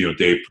 Whereas,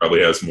 Dave probably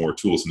has more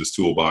tools in his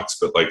toolbox.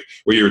 But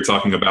what you were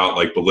talking about,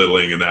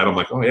 belittling and that, I'm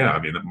like, oh yeah,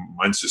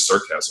 mine's just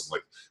sarcasm.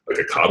 Like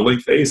a coddling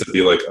phase, I'd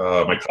be like,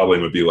 my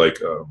coddling would be like,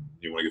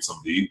 you want to get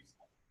something to eat?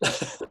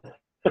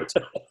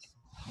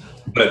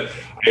 But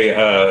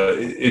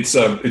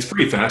it's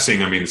pretty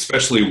fascinating.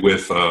 Especially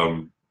with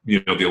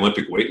the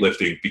Olympic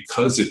weightlifting,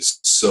 because it's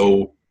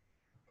so.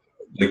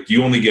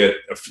 You only get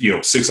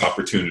 6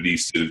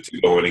 opportunities to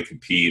go in and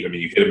compete.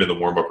 You hit them in the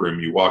warm-up room,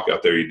 you walk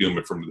out there, you do them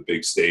in front of the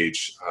big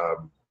stage.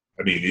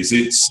 Is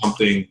it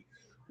something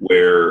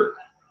where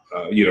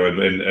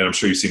and I'm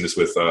sure you've seen this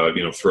with,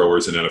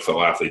 throwers and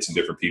NFL athletes and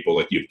different people.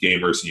 Like, you have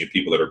gamers and you have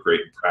people that are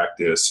great in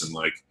practice, and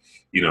like,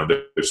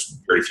 there's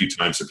very few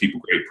times that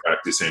people great in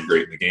practice and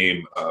great in the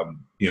game.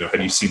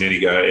 Have you seen any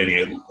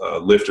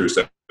lifters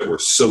that were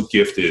so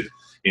gifted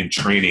in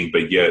training,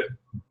 but yet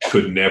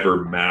could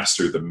never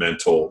master the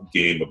mental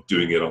game of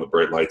doing it on the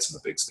bright lights and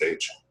the big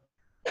stage?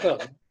 Oh,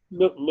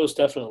 most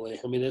definitely.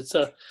 I mean, it's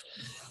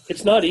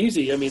not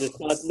easy. I mean,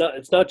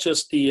 it's not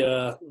just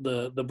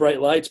the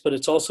bright lights, but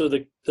it's also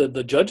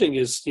the judging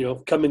is,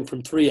 coming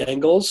from three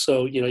angles.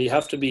 So, you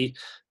have to be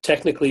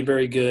technically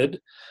very good.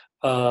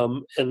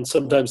 And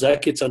sometimes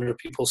that gets under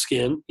people's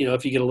skin.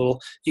 If you get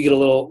a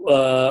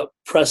little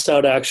pressed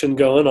out action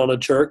going on a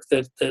jerk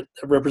that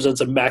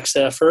represents a max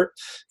effort,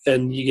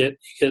 and you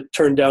get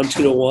turned down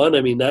 2-1.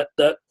 I mean, that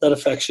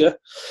affects you.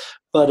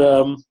 But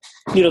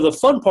the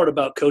fun part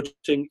about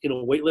coaching in a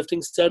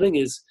weightlifting setting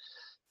is,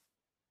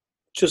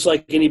 just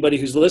like anybody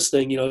who's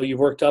listening, you've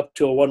worked up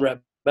to a 1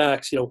 rep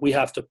max. We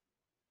have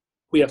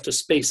to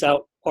space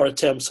out our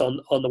attempts on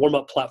the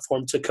warm-up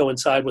platform to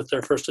coincide with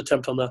their first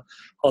attempt on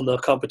the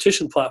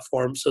competition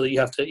platform, so that you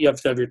have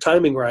to have your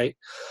timing right.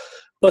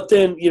 But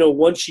then,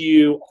 once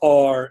you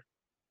are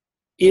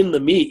in the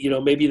meet,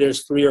 maybe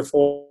there's 3 or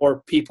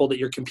 4 people that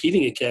you're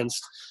competing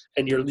against,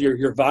 and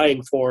you're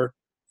vying for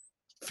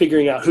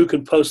figuring out who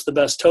can post the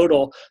best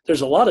total.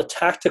 There's a lot of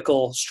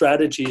tactical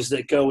strategies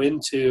that go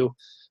into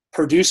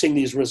producing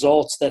these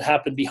results that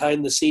happen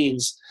behind the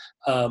scenes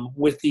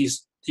with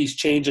these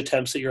change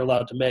attempts that you're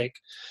allowed to make.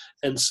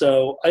 And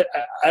so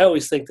I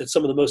always think that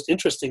some of the most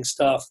interesting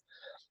stuff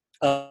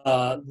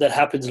that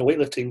happens in a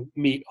weightlifting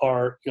meet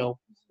are,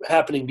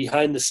 happening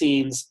behind the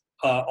scenes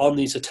on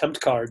these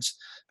attempt cards,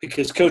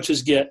 because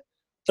coaches get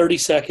 30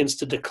 seconds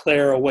to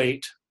declare a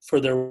weight for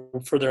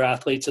their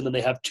athletes, and then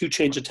they have 2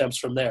 change attempts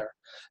from there.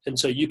 And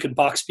so you can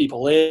box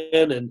people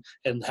in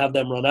and have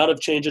them run out of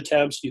change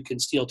attempts. You can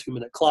steal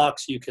 2-minute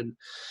clocks. You can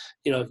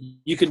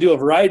do a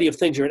variety of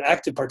things. You're an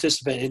active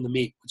participant in the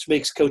meet, which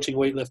makes coaching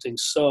weightlifting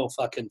so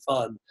fucking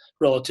fun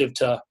relative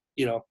to,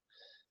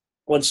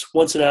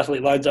 once an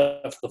athlete lines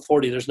up for the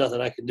 40, there's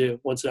nothing I can do.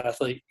 Once an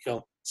athlete,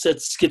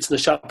 gets in the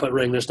shot put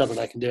ring, there's nothing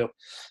I can do.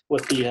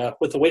 With the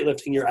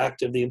weightlifting, you're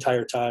active the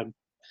entire time.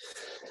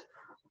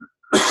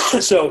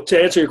 So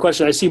to answer your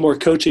question, I see more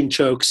coaching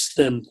chokes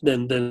than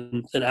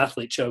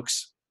athlete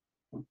chokes.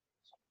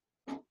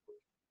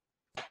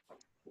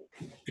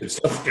 Good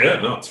stuff.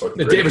 Yeah, no, it's fucking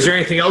great. Dave, is there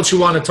anything else you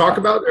want to talk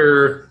about,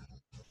 or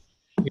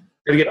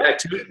gonna get back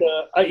to it?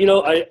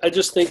 I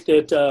just think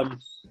that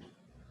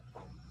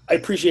I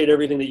appreciate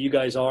everything that you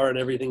guys are and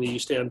everything that you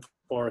stand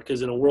for,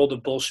 because in a world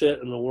of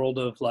bullshit, in a world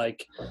of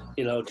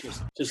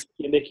just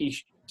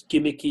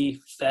gimmicky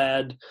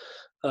fad,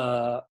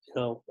 I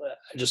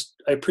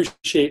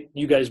appreciate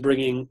you guys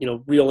bringing,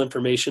 real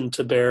information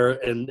to bear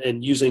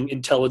and using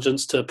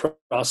intelligence to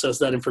process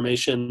that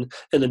information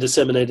and then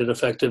disseminate it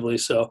effectively.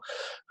 So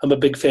I'm a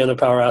big fan of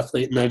Power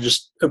Athlete, and I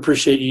just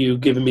appreciate you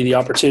giving me the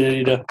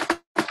opportunity to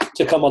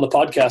come on the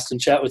podcast and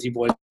chat with you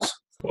boys.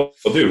 Well,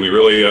 dude, we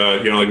really,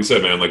 like we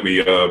said, man, like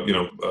we,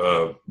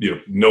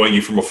 knowing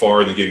you from afar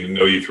and then getting to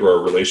know you through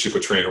our relationship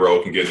with Train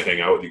Heroic and getting to hang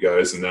out with you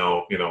guys. And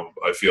now,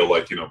 I feel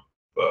like,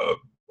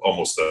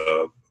 almost,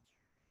 I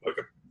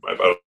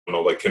don't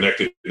know, like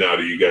connected now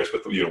to you guys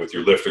with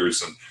your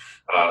lifters and,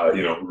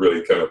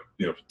 really kind of,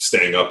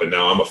 staying up. And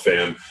now I'm a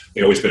fan,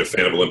 always been a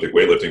fan of Olympic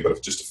weightlifting,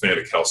 but just a fan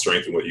of Cal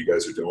Strength and what you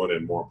guys are doing.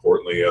 And more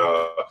importantly,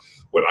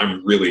 what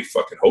I'm really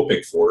fucking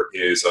hoping for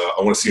is I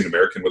want to see an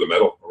American with a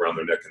medal around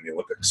their neck in the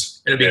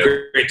Olympics. It'd be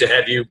great to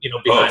have you,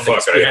 behind the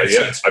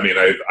scenes. I mean,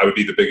 I would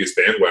be the biggest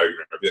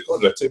bandwagoner. I'd be like, oh,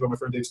 did I tell you about my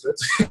friend Dave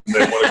Spitz? They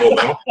want a gold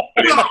medal?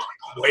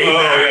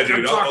 Yeah,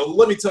 dude.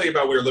 Let me tell you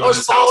about we were living in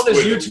his house. I was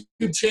following his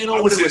YouTube channel.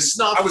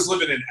 I was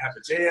living in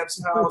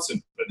Apogee-App's house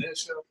in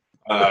Benicia.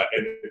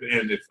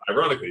 And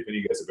ironically, if any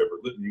of you guys have ever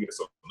lived, you guys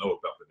don't know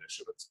about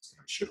Benicia, but it's kind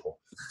of a shithole.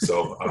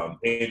 So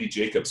Andy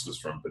Jacobs was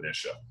from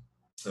Benicia.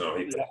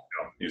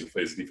 He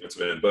plays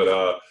defensive end,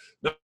 but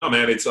no,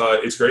 man,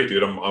 it's great,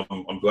 dude.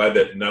 I'm glad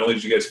that not only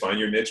did you guys find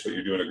your niche, but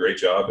you're doing a great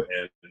job,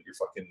 and you're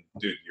fucking,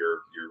 dude. Your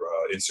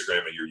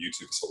Instagram and your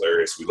YouTube is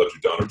hilarious. We loved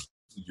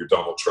your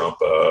Donald Trump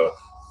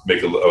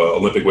make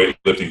Olympic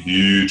weightlifting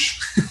huge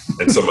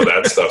and some of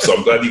that stuff. So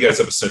I'm glad you guys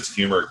have a sense of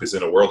humor, because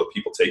in a world of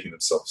people taking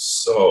themselves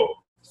so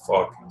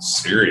fucking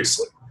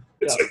seriously,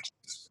 it's like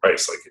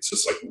Christ, like it's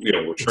just like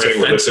we're training,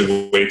 we're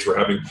lifting weights, we're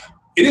having.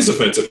 It is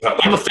offensive.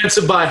 I'm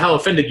offensive by how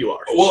offended you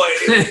are. Well,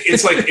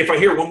 it's like if I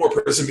hear one more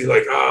person be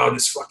like,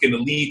 this fucking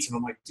elite, and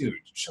I'm like, dude,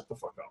 shut the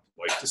fuck up.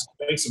 Like, just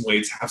make some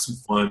weights, have some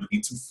fun,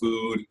 eat some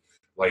food.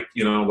 Like,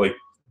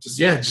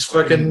 just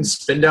fucking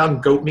spin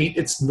down goat meat.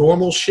 It's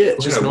normal shit.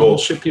 Just normal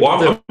shit people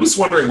do. I'm just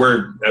wondering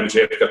where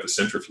Apogee got the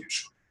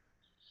centrifuge.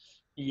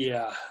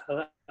 Yeah,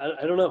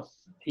 I don't know.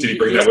 Did he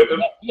bring that with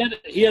him?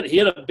 He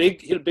had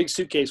a big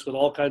suitcase with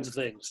all kinds of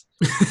things.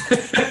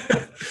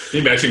 Can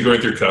you imagine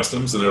going through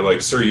customs and they're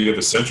like, "Sir, you have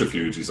a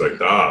centrifuge"? He's like,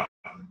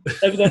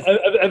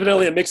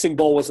 Evidently, a mixing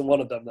bowl wasn't one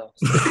of them, though.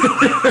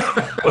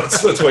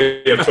 That's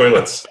why you have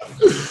toilets.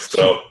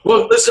 So,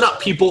 well, listen up,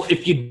 people.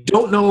 If you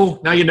don't know,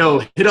 now you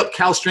know. Hit up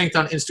Cal Strength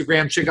on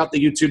Instagram. Check out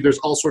the YouTube. There's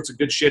all sorts of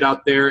good shit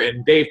out there.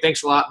 And Dave,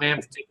 thanks a lot,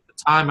 man, for taking the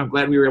time. I'm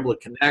glad we were able to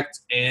connect.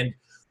 And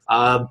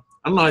I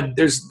don't know.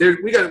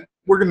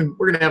 We're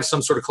gonna have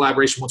some sort of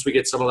collaboration once we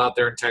get settled out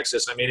there in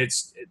Texas. I mean,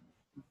 it's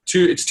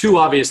too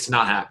obvious to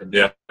not happen.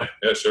 Yeah,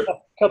 sure.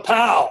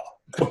 Kapow!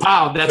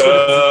 Kapow! That's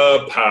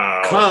what.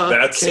 Kapow!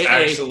 That's K-A,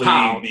 actually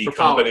pow, the for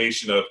power.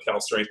 combination of Cal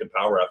Strength and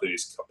Power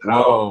Athletes.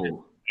 Kapow!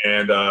 Whoa.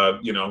 And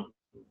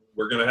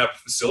we're gonna have a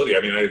facility.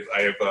 I mean,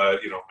 I have I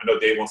know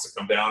Dave wants to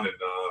come down and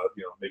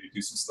maybe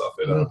do some stuff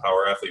at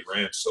Power Athlete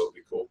Ranch, so it'll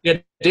be cool. Yeah,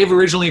 Dave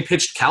originally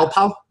pitched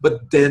CalPow,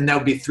 but then that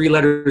would be 3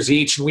 letters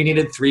each, and we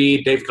needed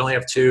 3. Dave can only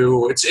have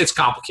 2. It's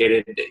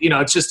complicated.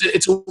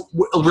 It's a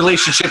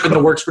relationship in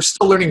the works. We're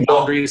still learning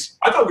boundaries.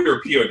 I thought we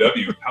were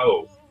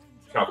POW.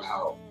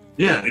 CalPow.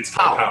 Yeah, It's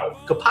Kapow.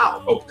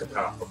 Kapow. Oh,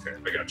 Kapow. Okay,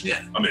 I got you.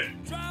 Yeah. I'm in.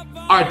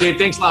 All right, Dave.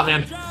 Thanks a lot,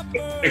 man.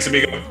 Thanks,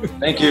 amigo.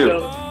 Thank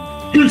you.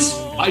 Peace.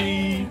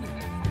 Bye.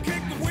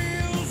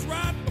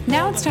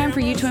 Now it's time for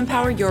you to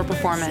empower your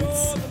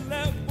performance.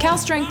 Cal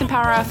Strength and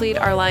Power Athlete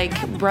are like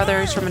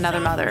brothers from another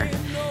mother.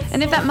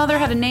 And if that mother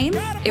had a name,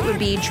 it would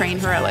be Train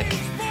Heroic.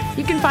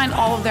 You can find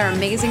all of their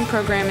amazing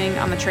programming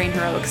on the Train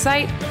Heroic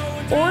site,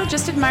 or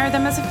just admire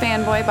them as a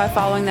fanboy by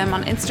following them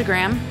on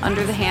Instagram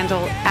under the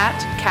handle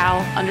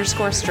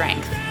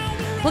 @Cal_Strength.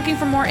 Looking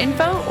for more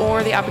info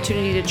or the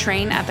opportunity to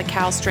train at the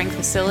Cal Strength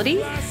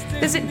facility?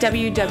 Visit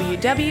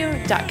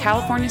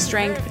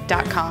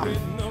www.californiastrength.com.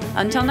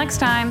 Until next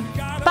time,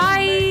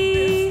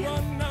 bye!